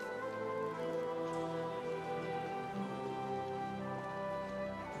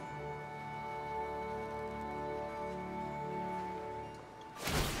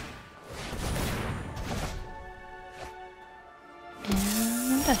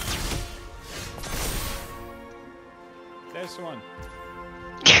 And This one.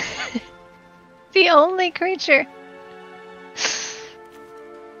 the only creature.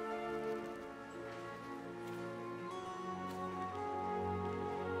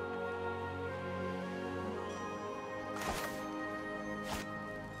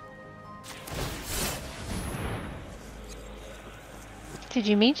 Did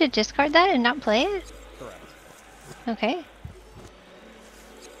you mean to discard that and not play it? Correct. Okay.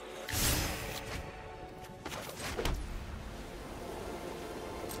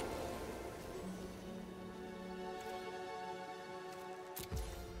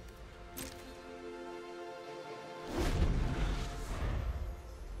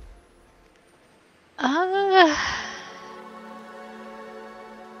 Uh,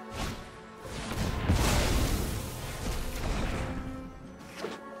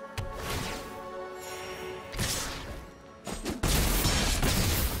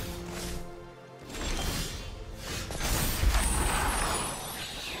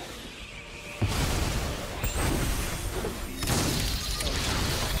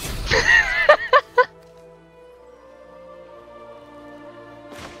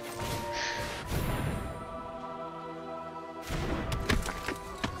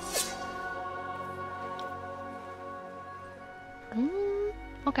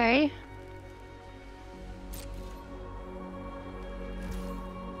 okay.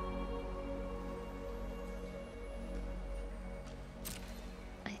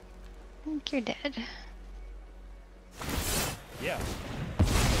 I think you're dead. Yeah.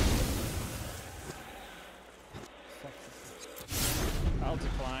 I'll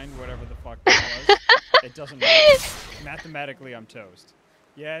decline whatever the fuck that was. It doesn't matter. Mathematically, I'm toast.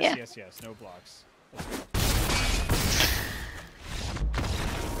 Yes, Yeah. yes, no blocks.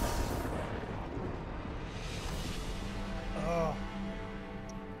 Oh,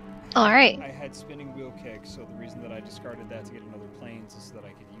 All right. I had spinning wheel kick, so the reason that I discarded that to get another planes is so that I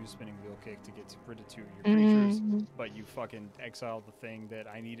could use spinning wheel kick to get rid of two of your creatures. But you fucking exiled the thing that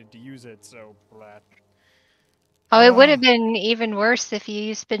I needed to use it, so blah. Oh, it would have been even worse if you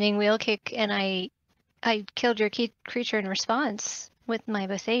used spinning wheel kick and I killed your creature in response with my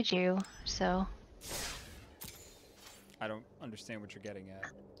Boseiju, so. I don't understand what you're getting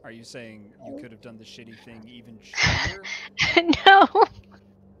at. Are you saying you could have done the shitty thing even shittier? No.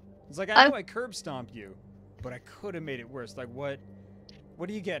 It's like, I know I curb stomped you, but I could have made it worse. Like, what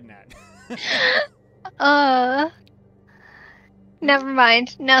are you getting at? Never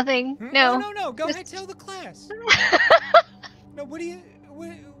mind. Nothing. No. No. Go ahead, tell the class. No, what are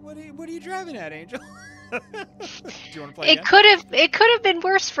you driving at, Angel? Do you want to play again? It could have been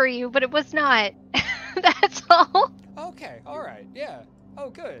worse for you, but it was not. That's all. Okay, all right, yeah. Oh,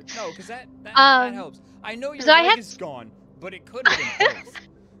 good. No, because that helps. I know your so leg is gone, but it could have been both.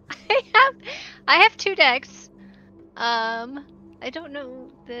 I have 2 decks. I don't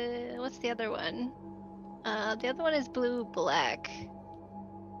know what's the other one. The other one is blue-black.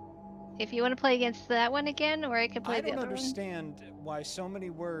 If you want to play against that one again, or I could play the other one. I don't understand why so many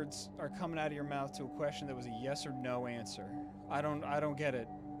words are coming out of your mouth to a question that was a yes or no answer. I don't get it.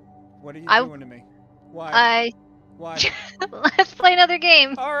 What are you doing to me? Why? Why? Let's play another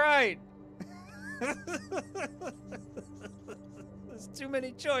game. All right. There's too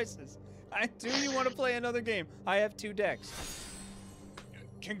many choices. Do you want to play another game? I have 2 decks.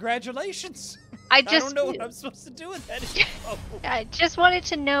 Congratulations. I don't know what I'm supposed to do with that. I just wanted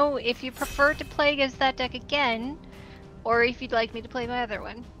to know if you prefer to play against that deck again, or if you'd like me to play my other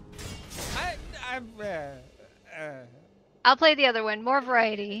one. I'll play the other one. More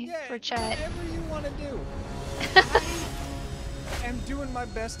variety for chat. Whatever you want to do. I am doing my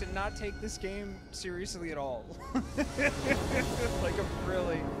best to not take this game seriously at all. Like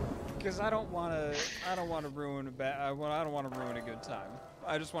because I don't want to ruin I don't want to ruin a good time.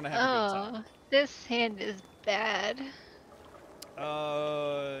 I just want to have a good time. This hand is bad. You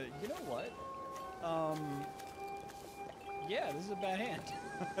know what? Yeah, this is a bad hand.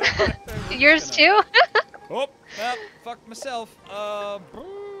 Yours too? Oh, fucked myself. Oh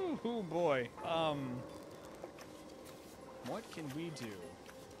boy. What can we do?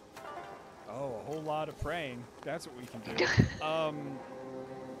 Oh, a whole lot of praying. That's what we can do. Are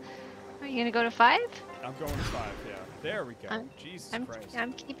you gonna go to 5? I'm going to 5. Yeah. There we go. Jesus Christ.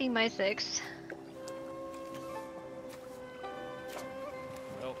 I'm keeping my 6.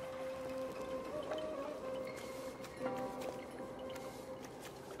 Well.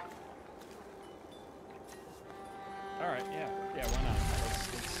 All right. Yeah. Yeah. Why not?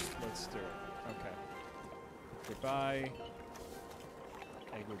 Let's do it. Okay. Goodbye.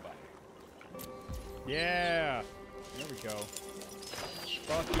 Hey, goodbye. Yeah. There we go.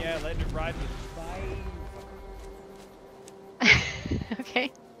 Fuck yeah, letting it ride with 5.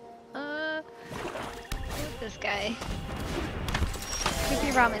 Okay. Who's this guy?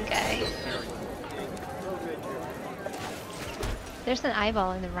 Creepy ramen guy. There's an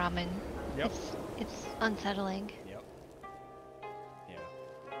eyeball in the ramen. Yep. It's unsettling. Yep. Yeah.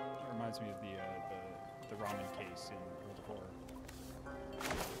 It reminds me of the ramen case in World of Horror.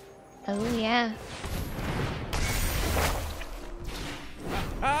 Oh yeah.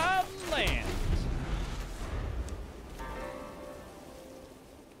 Land.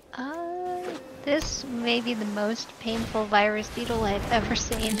 This may be the most painful virus beetle I've ever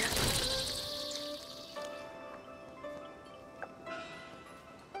seen.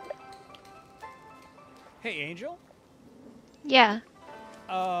 Hey, Angel? Yeah.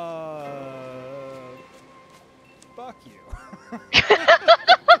 Fuck you.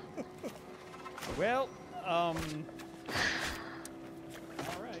 Well, alright.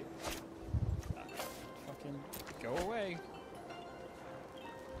 Fucking go away.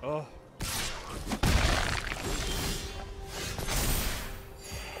 Oh.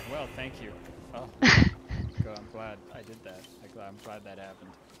 Well, thank you. Oh. God, I'm glad I did that. I'm glad that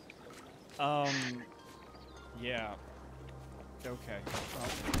happened. Yeah. Okay.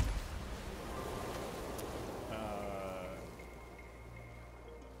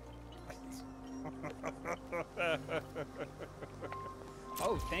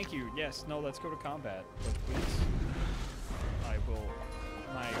 Oh, thank you. Yes. No, let's go to combat. Please. I will.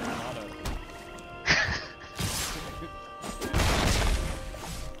 My motto.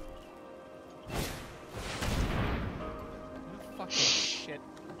 Fucking shit.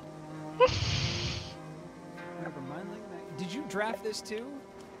 Whenever Mind Link Monkey... Did you draft this too?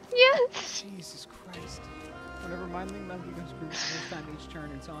 Yes. Jesus Christ. Whenever Mind Link Monkey goes group the first time each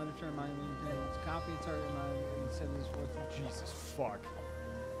turn, and so on the turn Mind Link Monkey copy a target mind and send this forth. Jesus fuck.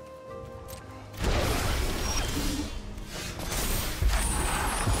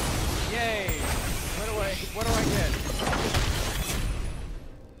 Yay! What do I get?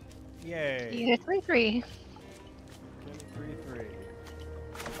 Yay! You get 3/3. Get a 3/3.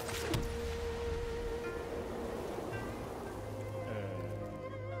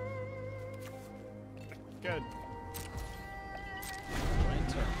 Good. Right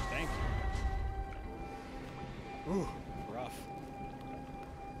turn. Thank you. Ooh, rough.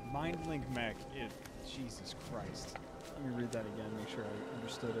 Findling mech. Jesus Christ. Let me read that again. Make sure I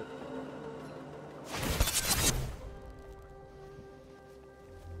understood it.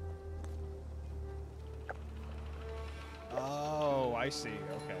 Oh, I see.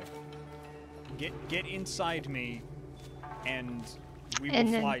 Okay. Get inside me, and we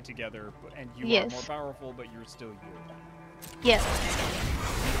will fly together. And you are more powerful, but you're still you. Yes.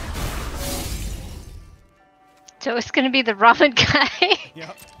 So it's gonna be the ramen guy.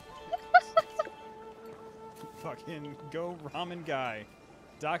 Yep. Fucking go ramen guy.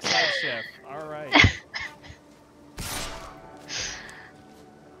 Dockside chef. Alright.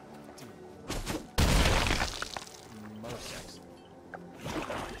 Most excellent.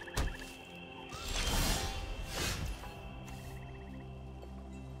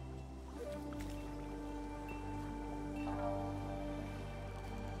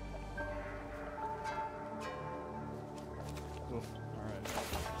 Oof. Alright.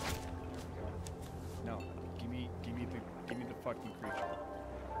 No. Give me the fucking creature.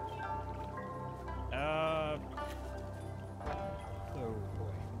 Oh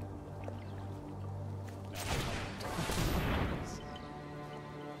boy.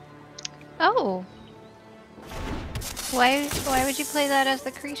 Oh. Why would you play that as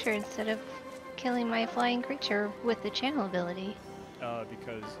the creature instead of killing my flying creature with the channel ability?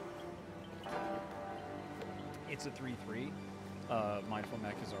 Because it's a 3/3. Mindful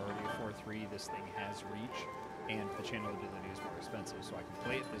Mech is already a 4/3. This thing has reach, and the channel ability is more expensive. So I can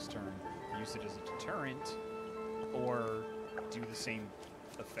play it this turn, use it as a deterrent, or do the same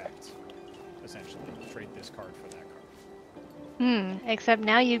effect. Essentially, trade this card for that card. Except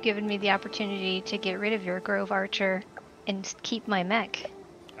now you've given me the opportunity to get rid of your Grove Archer and keep my mech.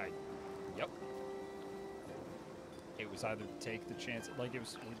 Yep. It was either take the chance, like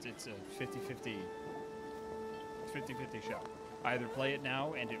it's a 50-50 shot. I either play it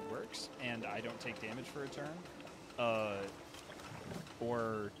now and it works and I don't take damage for a turn,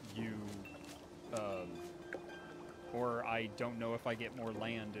 or you, or I don't know if I get more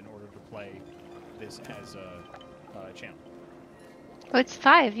land in order to play this as a channel. Oh, it's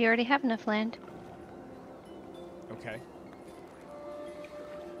 5. You already have enough land. Okay.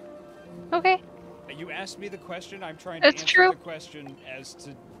 Okay. You asked me the question. I'm trying to answer the question as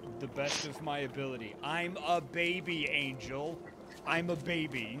to the best of my ability. I'm a baby, Angel. I'm a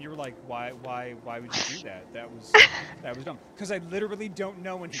baby. And you're like, why would you do that? That was dumb. Because I literally don't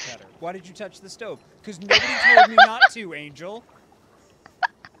know any better. Why did you touch the stove? Because nobody told me not to, Angel.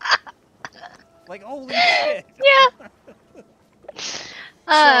 Like, holy shit. Yeah.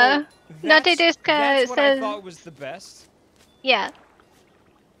 So Nate that's what says, I thought was the best. Yeah.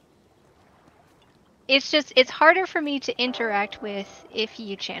 It's harder for me to interact with if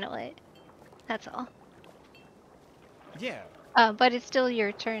you channel it. That's all. Yeah. But it's still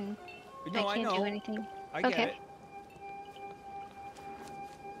your turn. No, I can't do anything. I get it.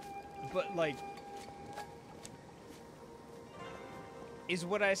 But, like, is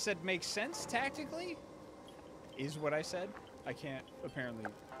what I said make sense tactically? Is what I said? I can't, apparently,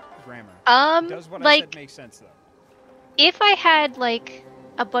 grammar. Does what I said make sense, though? If I had, like,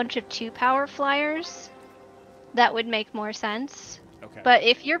 a bunch of 2-power flyers, that would make more sense. Okay. But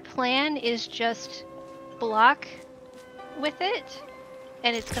if your plan is just block with it,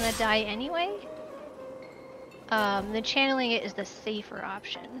 and it's gonna die anyway, then channeling it is the safer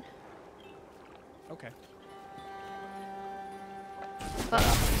option. Okay. But you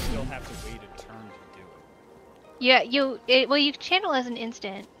still have to wait a turn to do it. Yeah, well, you channel as an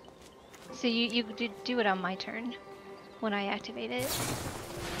instant, so you do it on my turn when I activate it.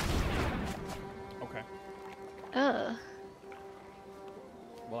 Okay. Ugh.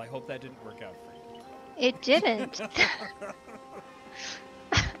 Well, I hope that didn't work out for you. It didn't.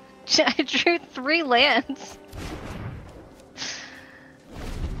 I drew 3 lands.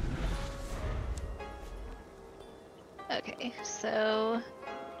 Okay, so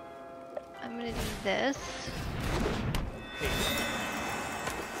I'm gonna do this.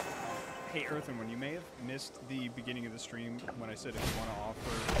 Hey, Earthen, you may have missed the beginning of the stream when I said if you want to offer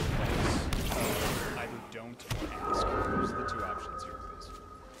advice, either don't or ask. Those are the 2 options here, please.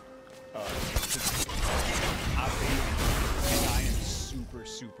 And I am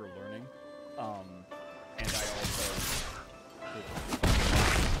super learning. And I also...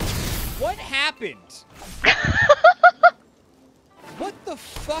 What happened? What the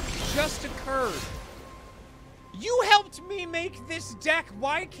fuck just occurred? You helped me make this deck.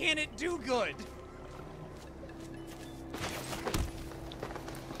 Why can't it do good?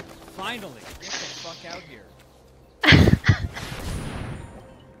 Finally, get the fuck out here.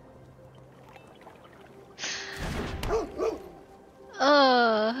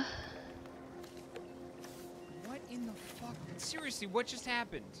 Casey, what just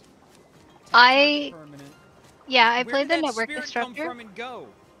happened? I Permanent. I Where played did the that network spirit instructor. come from and go?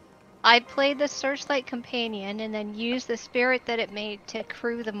 I played the Searchlight Companion and then used the spirit that it made to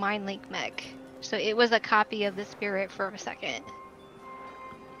crew the Mindlink mech. So it was a copy of the spirit for a second.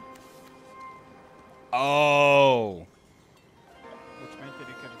 Oh. Which meant that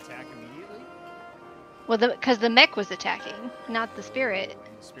it could attack immediately? Well, because the mech was attacking, not the spirit.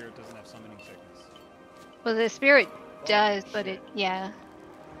 And the spirit doesn't have summoning sickness. Well, the spirit does, but shit. yeah.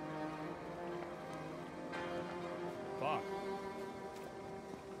 Fuck.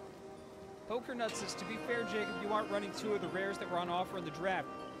 Poker Nut says, to be fair, Jacob, you aren't running 2 of the rares that were on offer in the draft.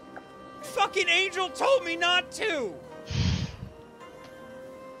 Fucking Angel told me not to!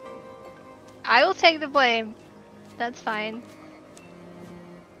 I will take the blame. That's fine.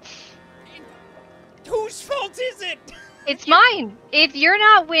 Whose fault is it? It's mine! If you're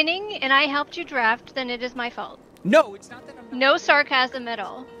not winning and I helped you draft, then it is my fault. No, it's not that I'm not No winning. sarcasm at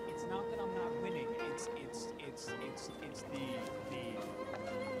all. It's not that I'm not winning. It's the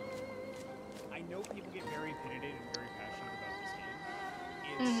I know people get very opinionated and very passionate about this game.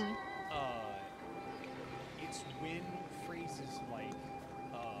 It's when phrases like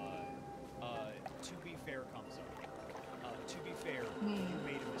to be fair comes up. To be fair, you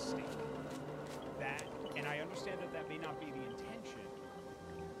made a mistake. That, and I understand that that may not be the intention,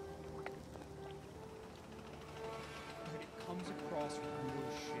 but it comes across real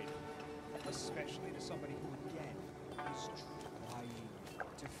shitty, especially to somebody who, again, is trying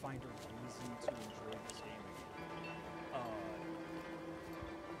to find a reason to enjoy this game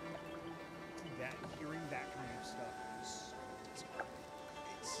again. Hearing that kind of stuff is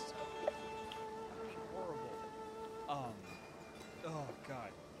it's so horrible. Oh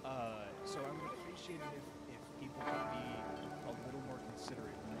god. So I would appreciate it if people could be a little more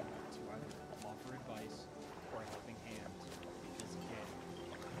considerate to either offer advice or a helping hand, because again,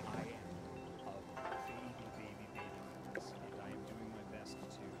 I am a baby nurse, and I am doing my best to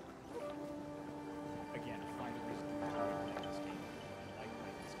again find a reason to play this game. I like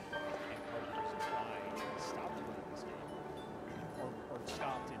playing this game, and part of the reason why I stopped playing this game, or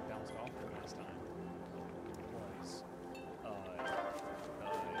stopped and bounced off the last time, was a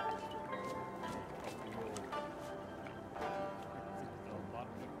lot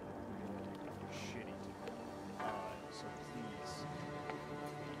of people were shitty. So please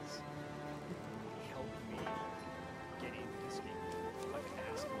help me get into this game. Like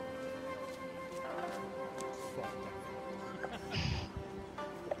asking fuck that.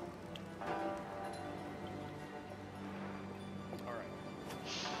 All right.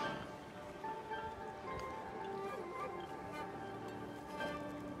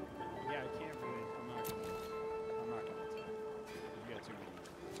 Yeah, I can't really. I'm not gonna attack. You got too many.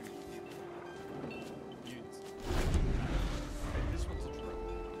 This one's a drone.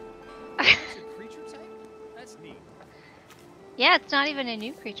 It's a creature type? That's neat. Yeah, it's not even a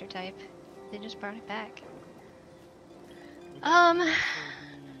new creature type. They just brought it back. Hold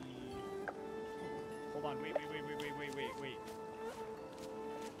on, wait.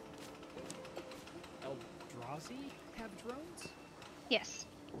 Eldrazi have drones? Yes.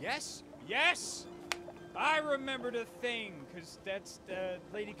 Yes! I remembered a thing, because that's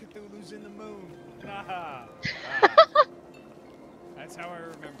Lady Cthulhu's in the moon. That's how I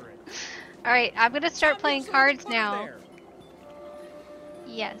remember it. Alright, I'm gonna start playing cards Continuity now. there.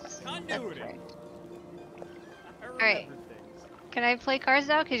 Yes. That's Continuity. correct. I Alright. remember things. Can I play cards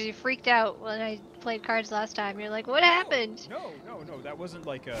now? Because you freaked out when I played cards last time. You're like, what happened? No. That wasn't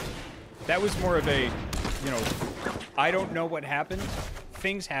like a... That was more of a, I don't know what happened.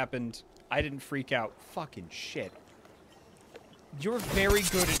 Things happened. I didn't freak out. Fucking shit. You're very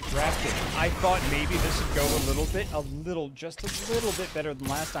good at drafting. I thought maybe this would go just a little bit better than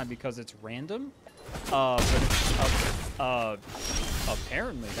last time because it's random. But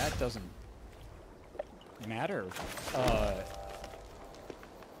apparently that doesn't matter.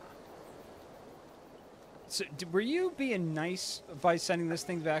 So, were you being nice by sending this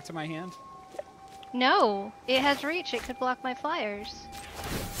thing back to my hand? No, it has reach. It could block my flyers.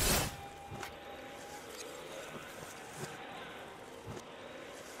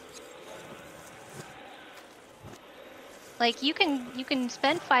 Like you can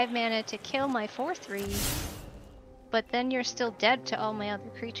spend 5 mana to kill my 4/3, but then you're still dead to all my other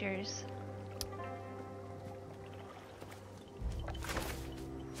creatures.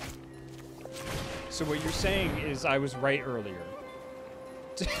 So what you're saying is I was right earlier.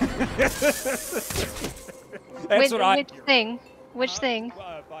 That's what I. Which thing? Which thing?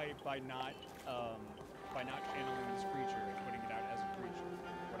 By not channeling this creature and putting it out as a creature.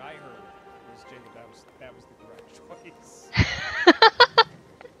 What I heard was Jacob. That was the correct choice. voice.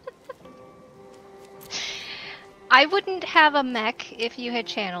 I wouldn't have a mech if you had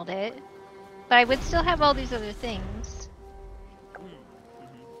channeled it, but I would still have all these other things.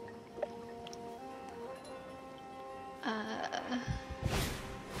 How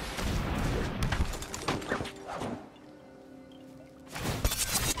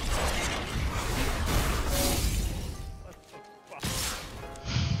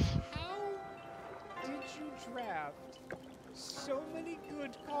did you draft so many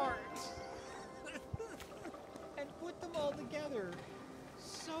good cards and put them all together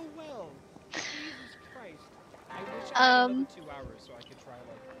so well? Jesus Christ. I wish I had another 2 hours so I could try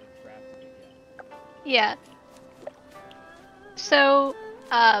like drafting it again. Yeah. So,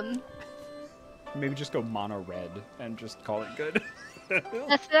 Maybe just go mono red and just call it good.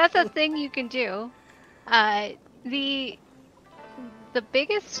 that's a thing you can do. The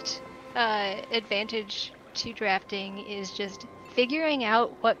biggest advantage to drafting is just figuring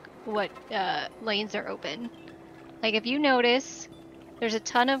out what lanes are open. Like if you notice there's a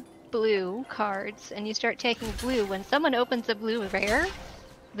ton of blue cards and you start taking blue, when someone opens a blue rare,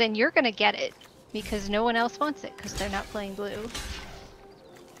 then you're gonna get it because no one else wants it because they're not playing blue.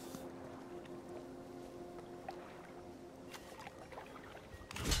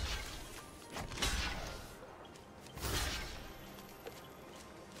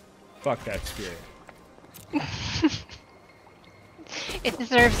 Fuck that spirit. It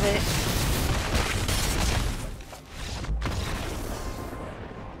deserves it.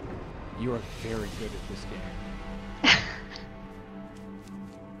 You are very good at this game.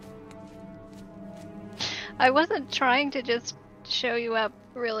 I wasn't trying to just show you up,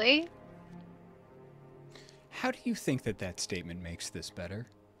 really. How do you think that statement makes this better?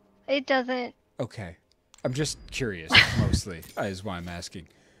 It doesn't. Okay. I'm just curious, mostly, is why I'm asking.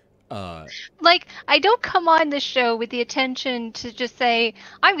 Like, I don't come on the show with the intention to just say,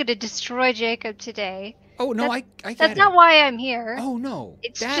 I'm going to destroy Jacob today. Oh, no, I get That's it. not why I'm here. Oh, no.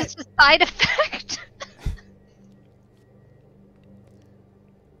 It's just a side effect.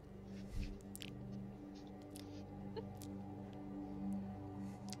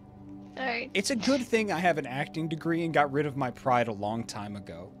 Alright. It's a good thing I have an acting degree and got rid of my pride a long time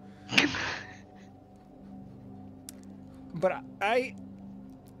ago. But I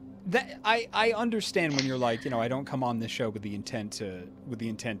understand when you're like, I don't come on this show with the intent to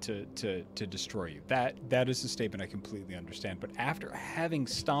destroy you. That is a statement I completely understand. But after having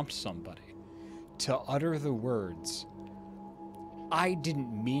stomped somebody to utter the words, I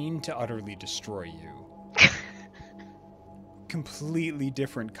didn't mean to utterly destroy you. Completely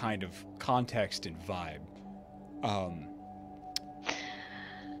different kind of context and vibe.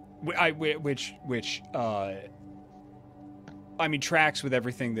 Which I mean, tracks with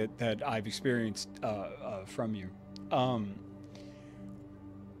everything that I've experienced from you. You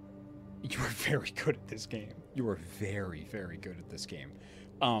are very good at this game. You are very, very good at this game.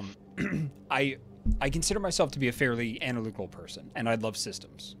 I consider myself to be a fairly analytical person, and I love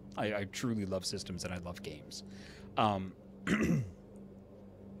systems. I truly love systems, and I love games.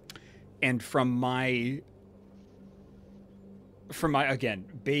 And from my again,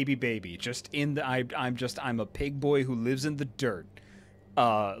 baby, just in the I'm a pig boy who lives in the dirt,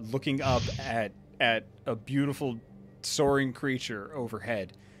 looking up at a beautiful soaring creature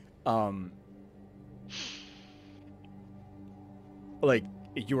overhead. Like,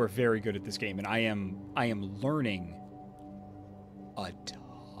 you are very good at this game, and I am learning a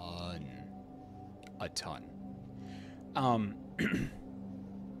ton.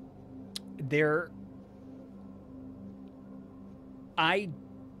 I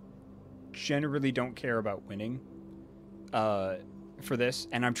generally don't care about winning for this,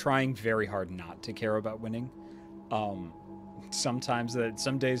 and I'm trying very hard not to care about winning. Some days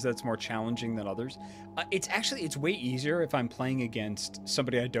that's more challenging than others. It's way easier if I'm playing against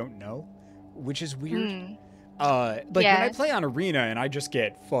somebody I don't know, which is weird. When I play on Arena and I just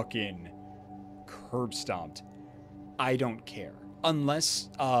get fucking curb stomped, I don't care. Unless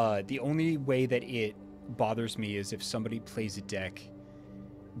the only way that it bothers me is if somebody plays a deck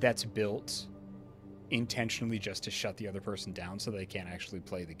that's built intentionally just to shut the other person down so they can't actually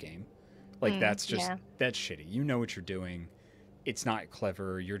play the game. Like, that's shitty. You know what you're doing. It's not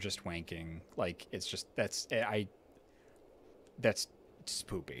clever. You're just wanking. Like, it's just, that's just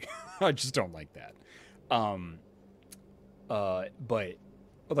poopy. I just don't like that. But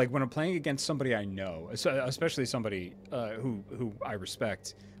like, when I'm playing against somebody I know, especially somebody who I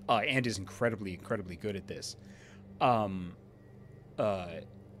respect, and is incredibly good at this,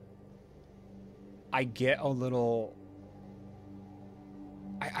 I get a little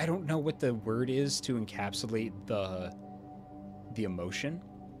I don't know what the word is to encapsulate the emotion,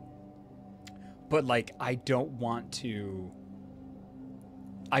 but like I don't want to.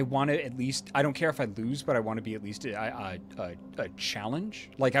 I want to at least. I don't care if I lose, but I want to be at least a challenge.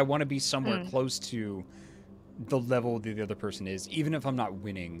 Like I want to be somewhere close to the level that the other person is, even if I'm not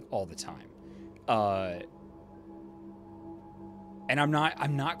winning all the time. And I'm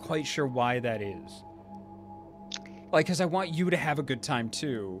not quite sure why that is. Like, because I want you to have a good time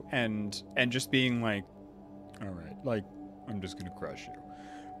too, and just being like, all right, like I'm just gonna crush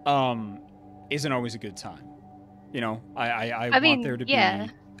you, isn't always a good time. You know, I want mean, there to yeah.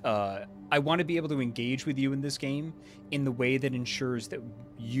 be. I want to be able to engage with you in this game in the way that ensures that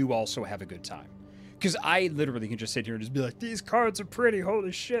you also have a good time. Because I literally can just sit here and just be like, these cards are pretty.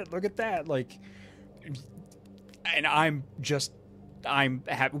 Holy shit, look at that. Like, and I'm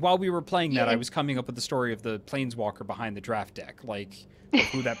happy. While we were playing that, I was coming up with the story of the Planeswalker behind the draft deck, like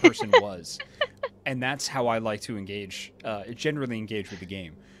who that person was. And that's how I like to engage, generally engage with the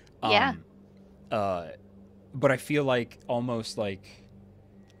game. Yeah. But I feel like almost like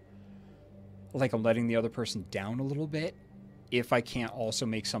I'm letting the other person down a little bit if I can't also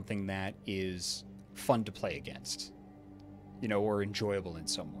make something that is fun to play against, you know, or enjoyable in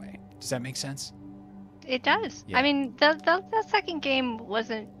some way. Does that make sense? It does. Yeah. I mean, the second game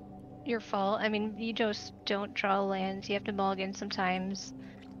wasn't your fault. I mean, you just don't draw lands. You have to mulligan sometimes.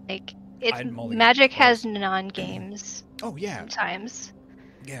 Like, it's Magic has non-games. Oh yeah. Sometimes.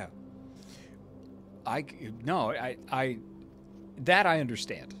 Yeah. I that I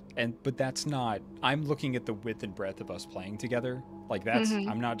understand. But that's not. I'm looking at the width and breadth of us playing together. Like that's.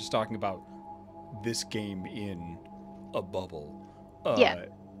 I'm not just talking about this game in a bubble. Yeah.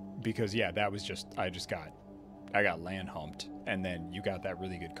 Because that was just. I got land humped, and then you got that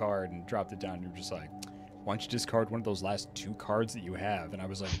really good card and dropped it down. And you're just like, why don't you discard one of those last 2 cards that you have? And I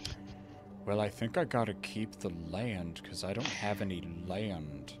was like, well, I think I gotta keep the land because I don't have any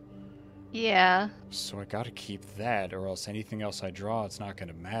land. Yeah. So I gotta keep that, or else anything else I draw, it's not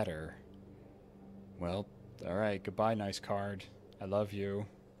gonna matter. Well, alright, goodbye, nice card. I love you.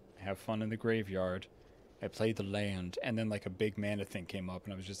 Have fun in the graveyard. I played the land, and then like a big mana thing came up,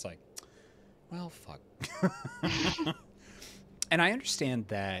 and I was just like, well, fuck. And I understand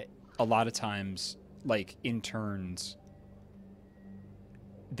that a lot of times, like, in turns,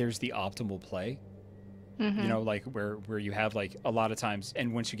 there's the optimal play. You know, like where you have like a lot of times,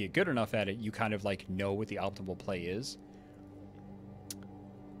 and once you get good enough at it, you kind of like know what the optimal play is.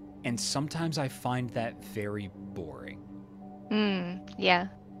 And sometimes I find that very boring. Yeah.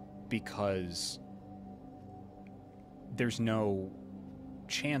 Because there's no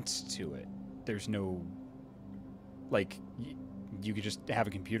chance to it. There's no, like, you could just have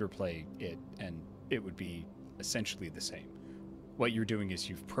a computer play it, and it would be essentially the same. What you're doing is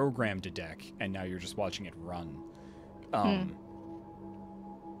you've programmed a deck, and now you're just watching it run. And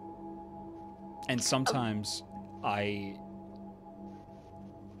sometimes I'm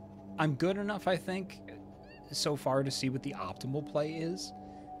good enough, I think, so far to see what the optimal play is.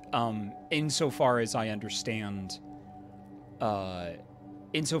 Insofar as I understand the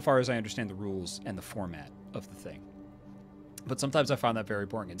rules and the format of the thing. But sometimes I find that very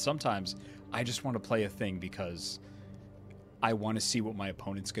boring, and sometimes I just want to play a thing because I want to see what my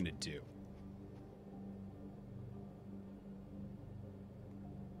opponent's going to do.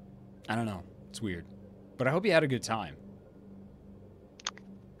 I don't know. It's weird. But I hope you had a good time.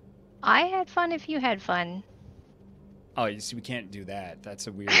 I had fun if you had fun. Oh, you see, we can't do that. That's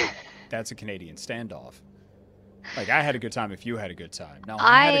a weird... That's a Canadian standoff. Like, I had a good time if you had a good time. No,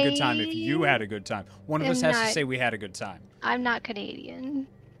 I had a good time if you had a good time. One of us has to say we had a good time. I'm not Canadian.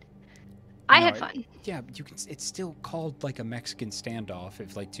 I had fun. Yeah, you can. It's still called like a Mexican standoff.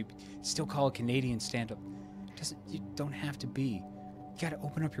 If like still call a Canadian standoff. You don't have to be. You got to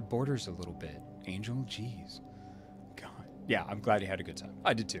open up your borders a little bit, Angel. Jeez. God. Yeah, I'm glad you had a good time.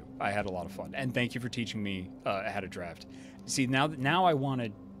 I did too. I had a lot of fun, and thank you for teaching me how to draft. See, now I want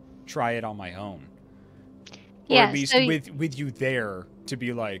to try it on my own. Or at least with you there to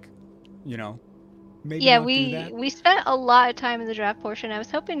be like, you know. Maybe we spent a lot of time in the draft portion. I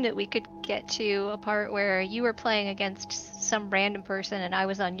was hoping that we could get to a part where you were playing against some random person and I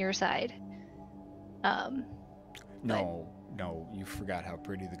was on your side. No, you forgot how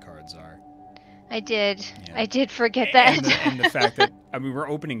pretty the cards are. I did. Yeah. I did forget that. And the fact that, I mean, we're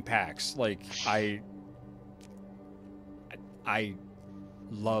opening packs. Like, I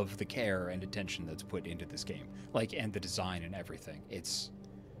love the care and attention that's put into this game. Like, and the design and everything. It's...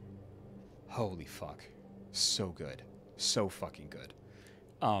 Holy fuck. So good. So fucking good.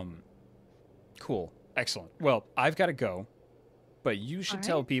 Cool. Excellent. Well, I've got to go. but you should All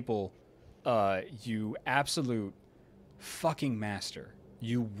tell right. people, you absolute fucking master,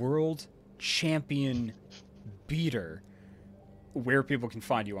 you world champion beater, where people can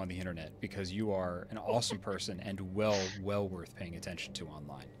find you on the internet, because you are an awesome person and well worth paying attention to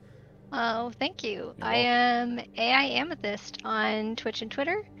online. Oh, thank you. You're I welcome. am AI Amethyst on Twitch and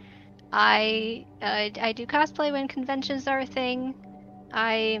Twitter. I do cosplay when conventions are a thing.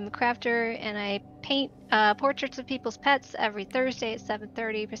 I am a crafter and I paint portraits of people's pets every Thursday at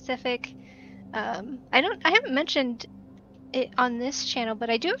 7:30 Pacific. I haven't mentioned it on this channel, but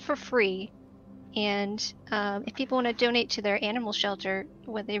I do it for free. And if people want to donate to their animal shelter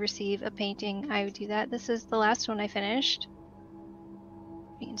when they receive a painting, I would do that. This is the last one I finished.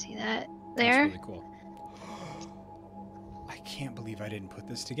 You can see that That's there. really cool. I can't believe I didn't put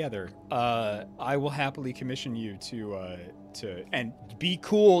this together. I will happily commission you to and be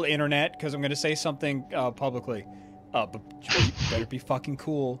cool, internet, because I'm gonna say something publicly. But you better be fucking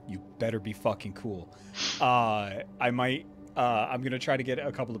cool. You better be fucking cool. I might. I'm gonna try to get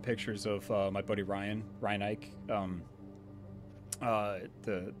a couple of pictures of my buddy Ryan Ike. My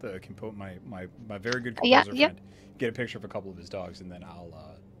very good Yeah, composer yep. friend. Get a picture of a couple of his dogs, and then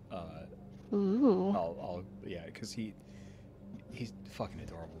Ooh. yeah, because he's fucking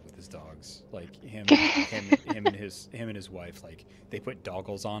adorable with his dogs. Like him and his wife, like they put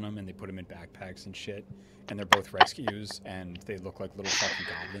doggles on him and they put him in backpacks and shit. And they're both rescues and they look like little fucking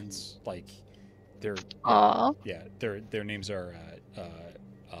goblins. Like they're Aw. yeah, their names are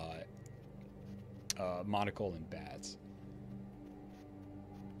Monocle and Bats.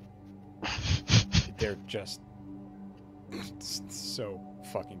 They're just so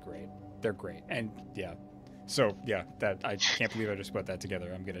fucking great. They're great. And yeah. So yeah, that I can't believe I just put that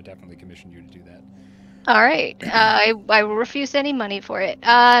together. I'm gonna definitely commission you to do that. All right. I will refuse any money for it.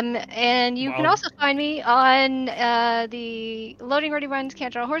 And you can Well, also find me on the Loading Ready Runs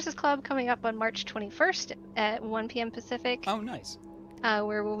Can't Draw Horses Club coming up on March 21st at 1 p.m. Pacific, oh nice.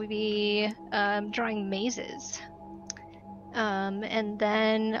 where we'll be drawing mazes. And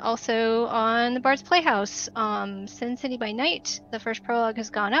then also on the Bard's Playhouse, Sin City by Night. The first prologue has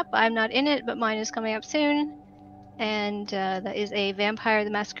gone up. I'm not in it, but mine is coming up soon. And that is a Vampire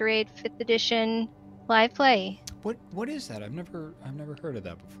the Masquerade 5th edition live play. What is that? I've never heard of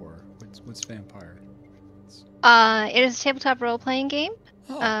that before. What's Vampire? It is a tabletop role-playing game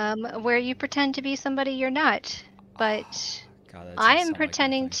Oh. where you pretend to be somebody you're not. But God, that I doesn't am sound like my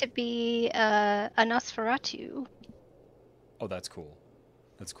pretending thing. to be a Nosferatu. Oh, that's cool.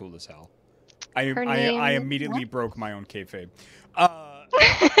 That's cool as hell. I Her I, name. I immediately broke my own kayfabe.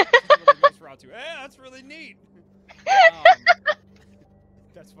 Nosferatu. Hey, that's really neat.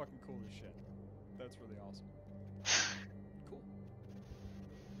 That's fucking cool as shit. That's really awesome. Cool.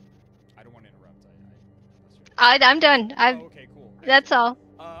 I don't want to interrupt. I'm done. Oh, okay, cool. That's all.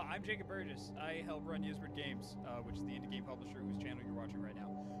 I'm Jacob Burgess. I help run Ysbryd Games, which is the indie game publisher whose channel you're watching right now.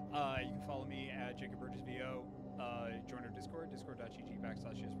 You can follow me at Jacob Burgess VO. Join our Discord,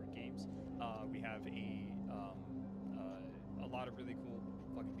 discord.gg/Ysbryd Games. We have a lot of really cool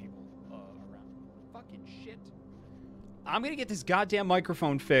fucking people around. Fucking shit. I'm gonna get this goddamn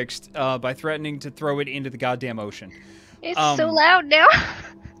microphone fixed by threatening to throw it into the goddamn ocean. It's so loud now.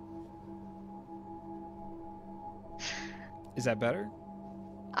 Is that better?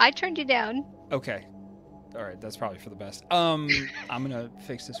 I turned you down. Okay. All right, that's probably for the best. I'm gonna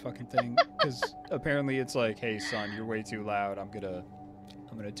fix this fucking thing because apparently it's like, hey son, you're way too loud. I'm gonna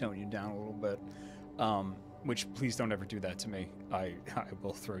tone you down a little bit. Which please don't ever do that to me. I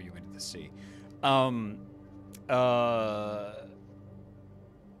will throw you into the sea.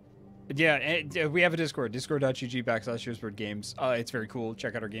 Yeah, we have a Discord, discord.gg/Ysbryd Games. It's very cool.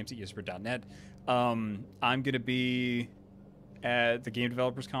 Check out our games at ysbryd.net. I'm gonna be at the Game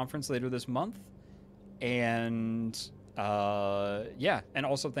Developers Conference later this month. And yeah, and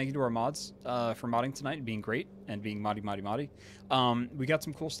also thank you to our mods for modding tonight and being great and being moddy. We got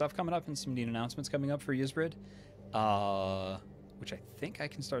some cool stuff coming up and some neat announcements coming up for Ysbryd, which I think I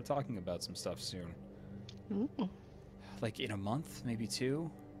can start talking about some stuff soon. Ooh. Like in a month, maybe 2.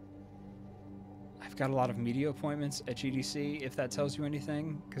 I've got a lot of media appointments at GDC, if that tells you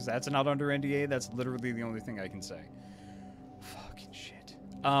anything, because that's not under NDA. That's literally the only thing I can say. Fucking shit.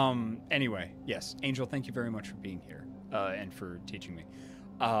 Anyway, yes, Angel, thank you very much for being here and for teaching me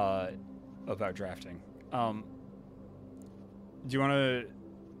about drafting. Do you want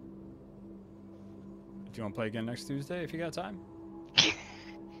to play again next Tuesday if you got time?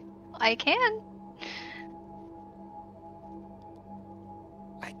 I can.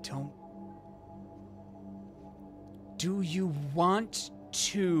 I don't. Do you want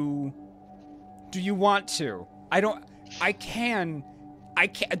to? I don't. I can.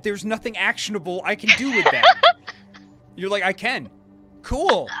 There's nothing actionable I can do with that. You're like, I can.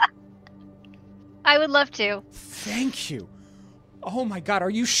 Cool. I would love to. Thank you. Oh my God, are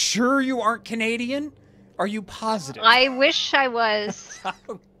you sure you aren't Canadian? Are you positive? I wish I was.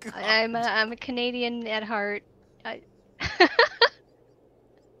 Oh, God. I'm a Canadian at heart.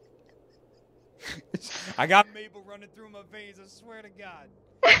 I got Maple running through my veins. I swear to God.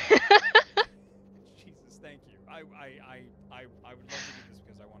 Jesus, thank you. I would love to do this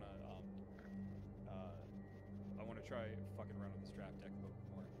because I want to try fucking run on this draft deck a little bit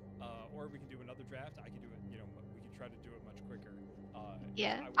more. Or we can do another draft. I can do it. You know, we can try to do it much quicker.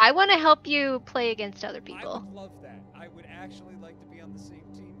 Yeah, I want to help you play against other people. I would love that. I would actually like to be on the same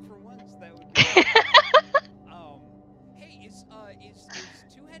team for once. That would be. Hey, is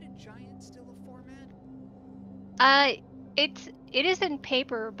Two-Headed Giant still a format? It is in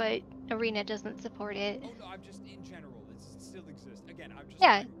paper, but Arena doesn't support it. Oh no, I'm just in general. It still exists. Again, I'm just.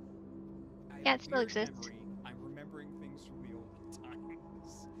 Yeah. Yeah, it still exists. I'm remembering things from the old times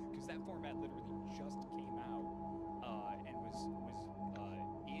because that format literally just came out and was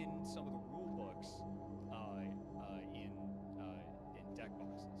in some of the rule books in deck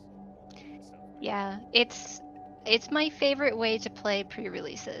boxes and stuff. Yeah, it's my favorite way to play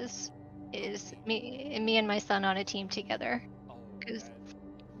pre-releases. Is me and my son on a team together. Oh, Cause that's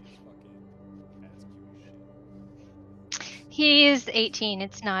cute as shit. he is 18.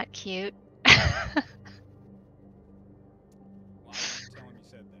 It's not cute. Well, I'm telling you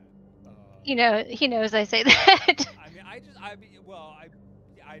said that. He knows I say that. I mean, I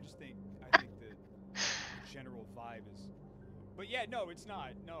just think the general vibe is, but yeah, no, it's not.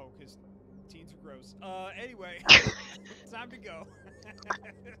 No, because teens are gross. Anyway, time to go.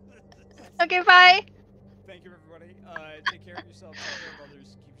 Okay, bye. Thank you, everybody. Take care of yourself. Take care of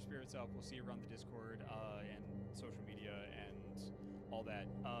others. Keep your spirits up. We'll see you around the Discord and social media and all that.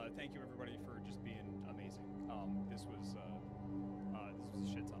 Thank you, everybody, for just being amazing. This was